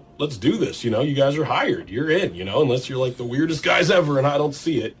 So let's do this. You know, you guys are hired. You're in, you know, unless you're like the weirdest guys ever and I don't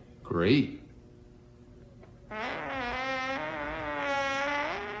see it. Great.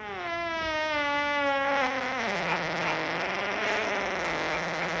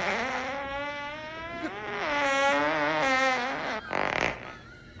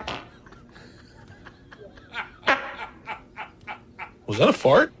 Was that a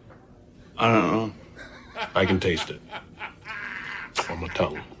fart? I don't know. I can taste it. On my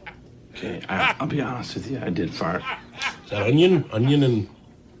tongue. Okay, I'll be honest with you. I did fart. Is that onion? Onion and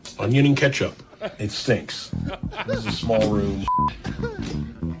ketchup. It stinks. This is a small room.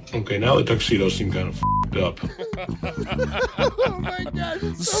 Okay, now the tuxedos seem kind of f***ed up. Oh my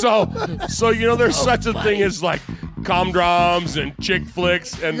God. So you know, there's such a thing as like com-drums and chick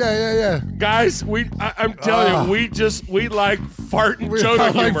flicks and yeah. Guys, I'm telling you, we like fart and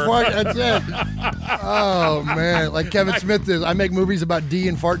Jonah humor. That's it. Oh man, like Kevin Smith is. I make movies about D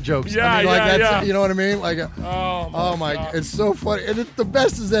and fart jokes. Yeah, I mean, like that's yeah. You know what I mean? Like, oh my God. It's so funny, and the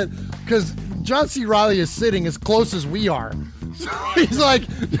best is that because John C. Reilly is sitting as close as we are. So he's like,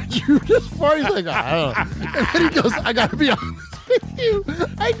 did you just fart? He's like, I don't know. And then he goes, I gotta be honest with you.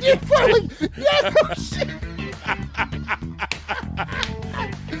 I did fart. Like, yeah, no shit.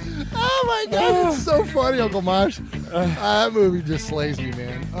 Oh my God, it's so funny, Uncle Mosh. That movie just slays me,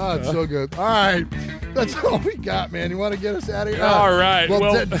 man. Oh, it's so good. All right, that's all we got, man. You want to get us out of here? All right.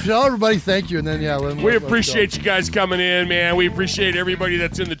 Well, tell everybody thank you, and then we appreciate you guys coming in, man. We appreciate everybody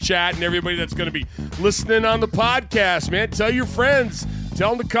that's in the chat and everybody that's going to be listening on the podcast, man. Tell your friends.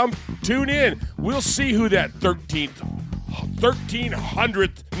 Tell them to come tune in. We'll see who that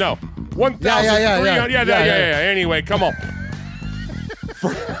 1,300th. No, 1,300. Yeah. Anyway, come on.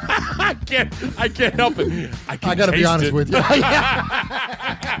 I can't help it. I gotta be honest with you.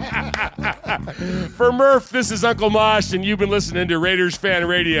 For Murph, this is Uncle Mosh, and you've been listening to Raiders Fan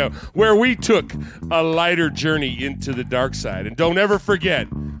Radio, where we took a lighter journey into the dark side. And don't ever forget,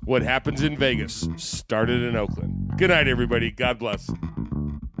 what happens in Vegas started in Oakland. Good night, everybody. God bless.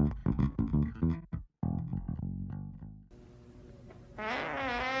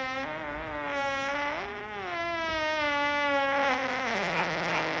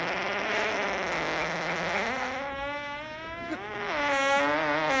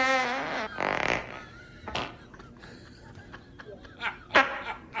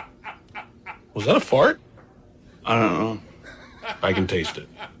 Was that a fart? I don't know. I can taste it.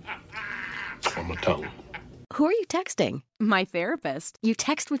 On my tongue. Who are you texting? My therapist. You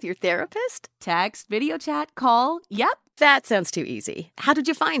text with your therapist? Text, video chat, call. Yep. That sounds too easy. How did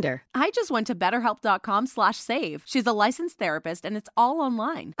you find her? I just went to BetterHelp.com/save. She's a licensed therapist and it's all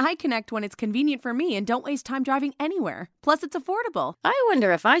online. I connect when it's convenient for me and don't waste time driving anywhere. Plus, it's affordable. I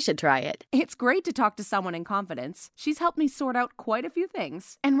wonder if I should try it. It's great to talk to someone in confidence. She's helped me sort out quite a few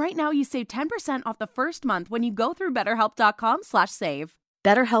things. And right now you save 10% off the first month when you go through BetterHelp.com/save.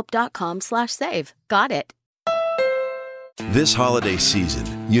 BetterHelp.com/save. Got it. This holiday season,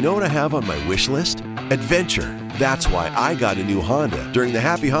 you know what I have on my wish list? Adventure. That's why I got a new Honda during the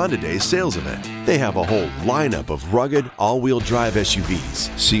Happy Honda Days sales event. They have a whole lineup of rugged, all-wheel drive SUVs,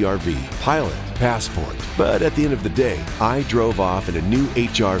 CR-V, Pilot, Passport. But at the end of the day, I drove off in a new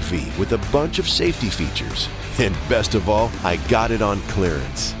HR-V with a bunch of safety features. And best of all, I got it on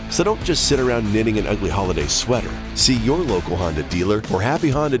clearance. So don't just sit around knitting an ugly holiday sweater. See your local Honda dealer for Happy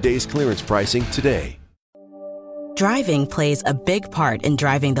Honda Days clearance pricing today. Driving plays a big part in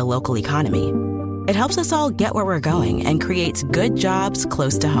driving the local economy. It helps us all get where we're going and creates good jobs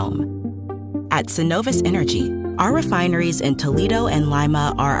close to home. At Synovus Energy, our refineries in Toledo and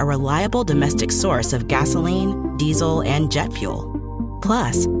Lima are a reliable domestic source of gasoline, diesel, and jet fuel.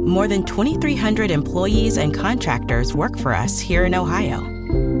 Plus, more than 2,300 employees and contractors work for us here in Ohio.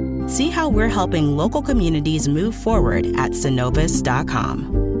 See how we're helping local communities move forward at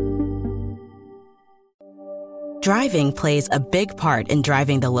Synovus.com. Driving plays a big part in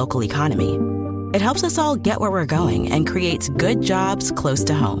driving the local economy. It helps us all get where we're going and creates good jobs close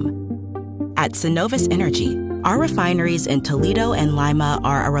to home. At Synovus Energy, our refineries in Toledo and Lima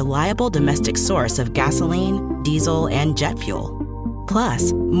are a reliable domestic source of gasoline, diesel, and jet fuel.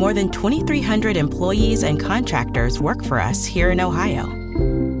 Plus, more than 2,300 employees and contractors work for us here in Ohio.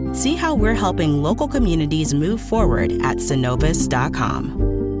 See how we're helping local communities move forward at Synovus.com.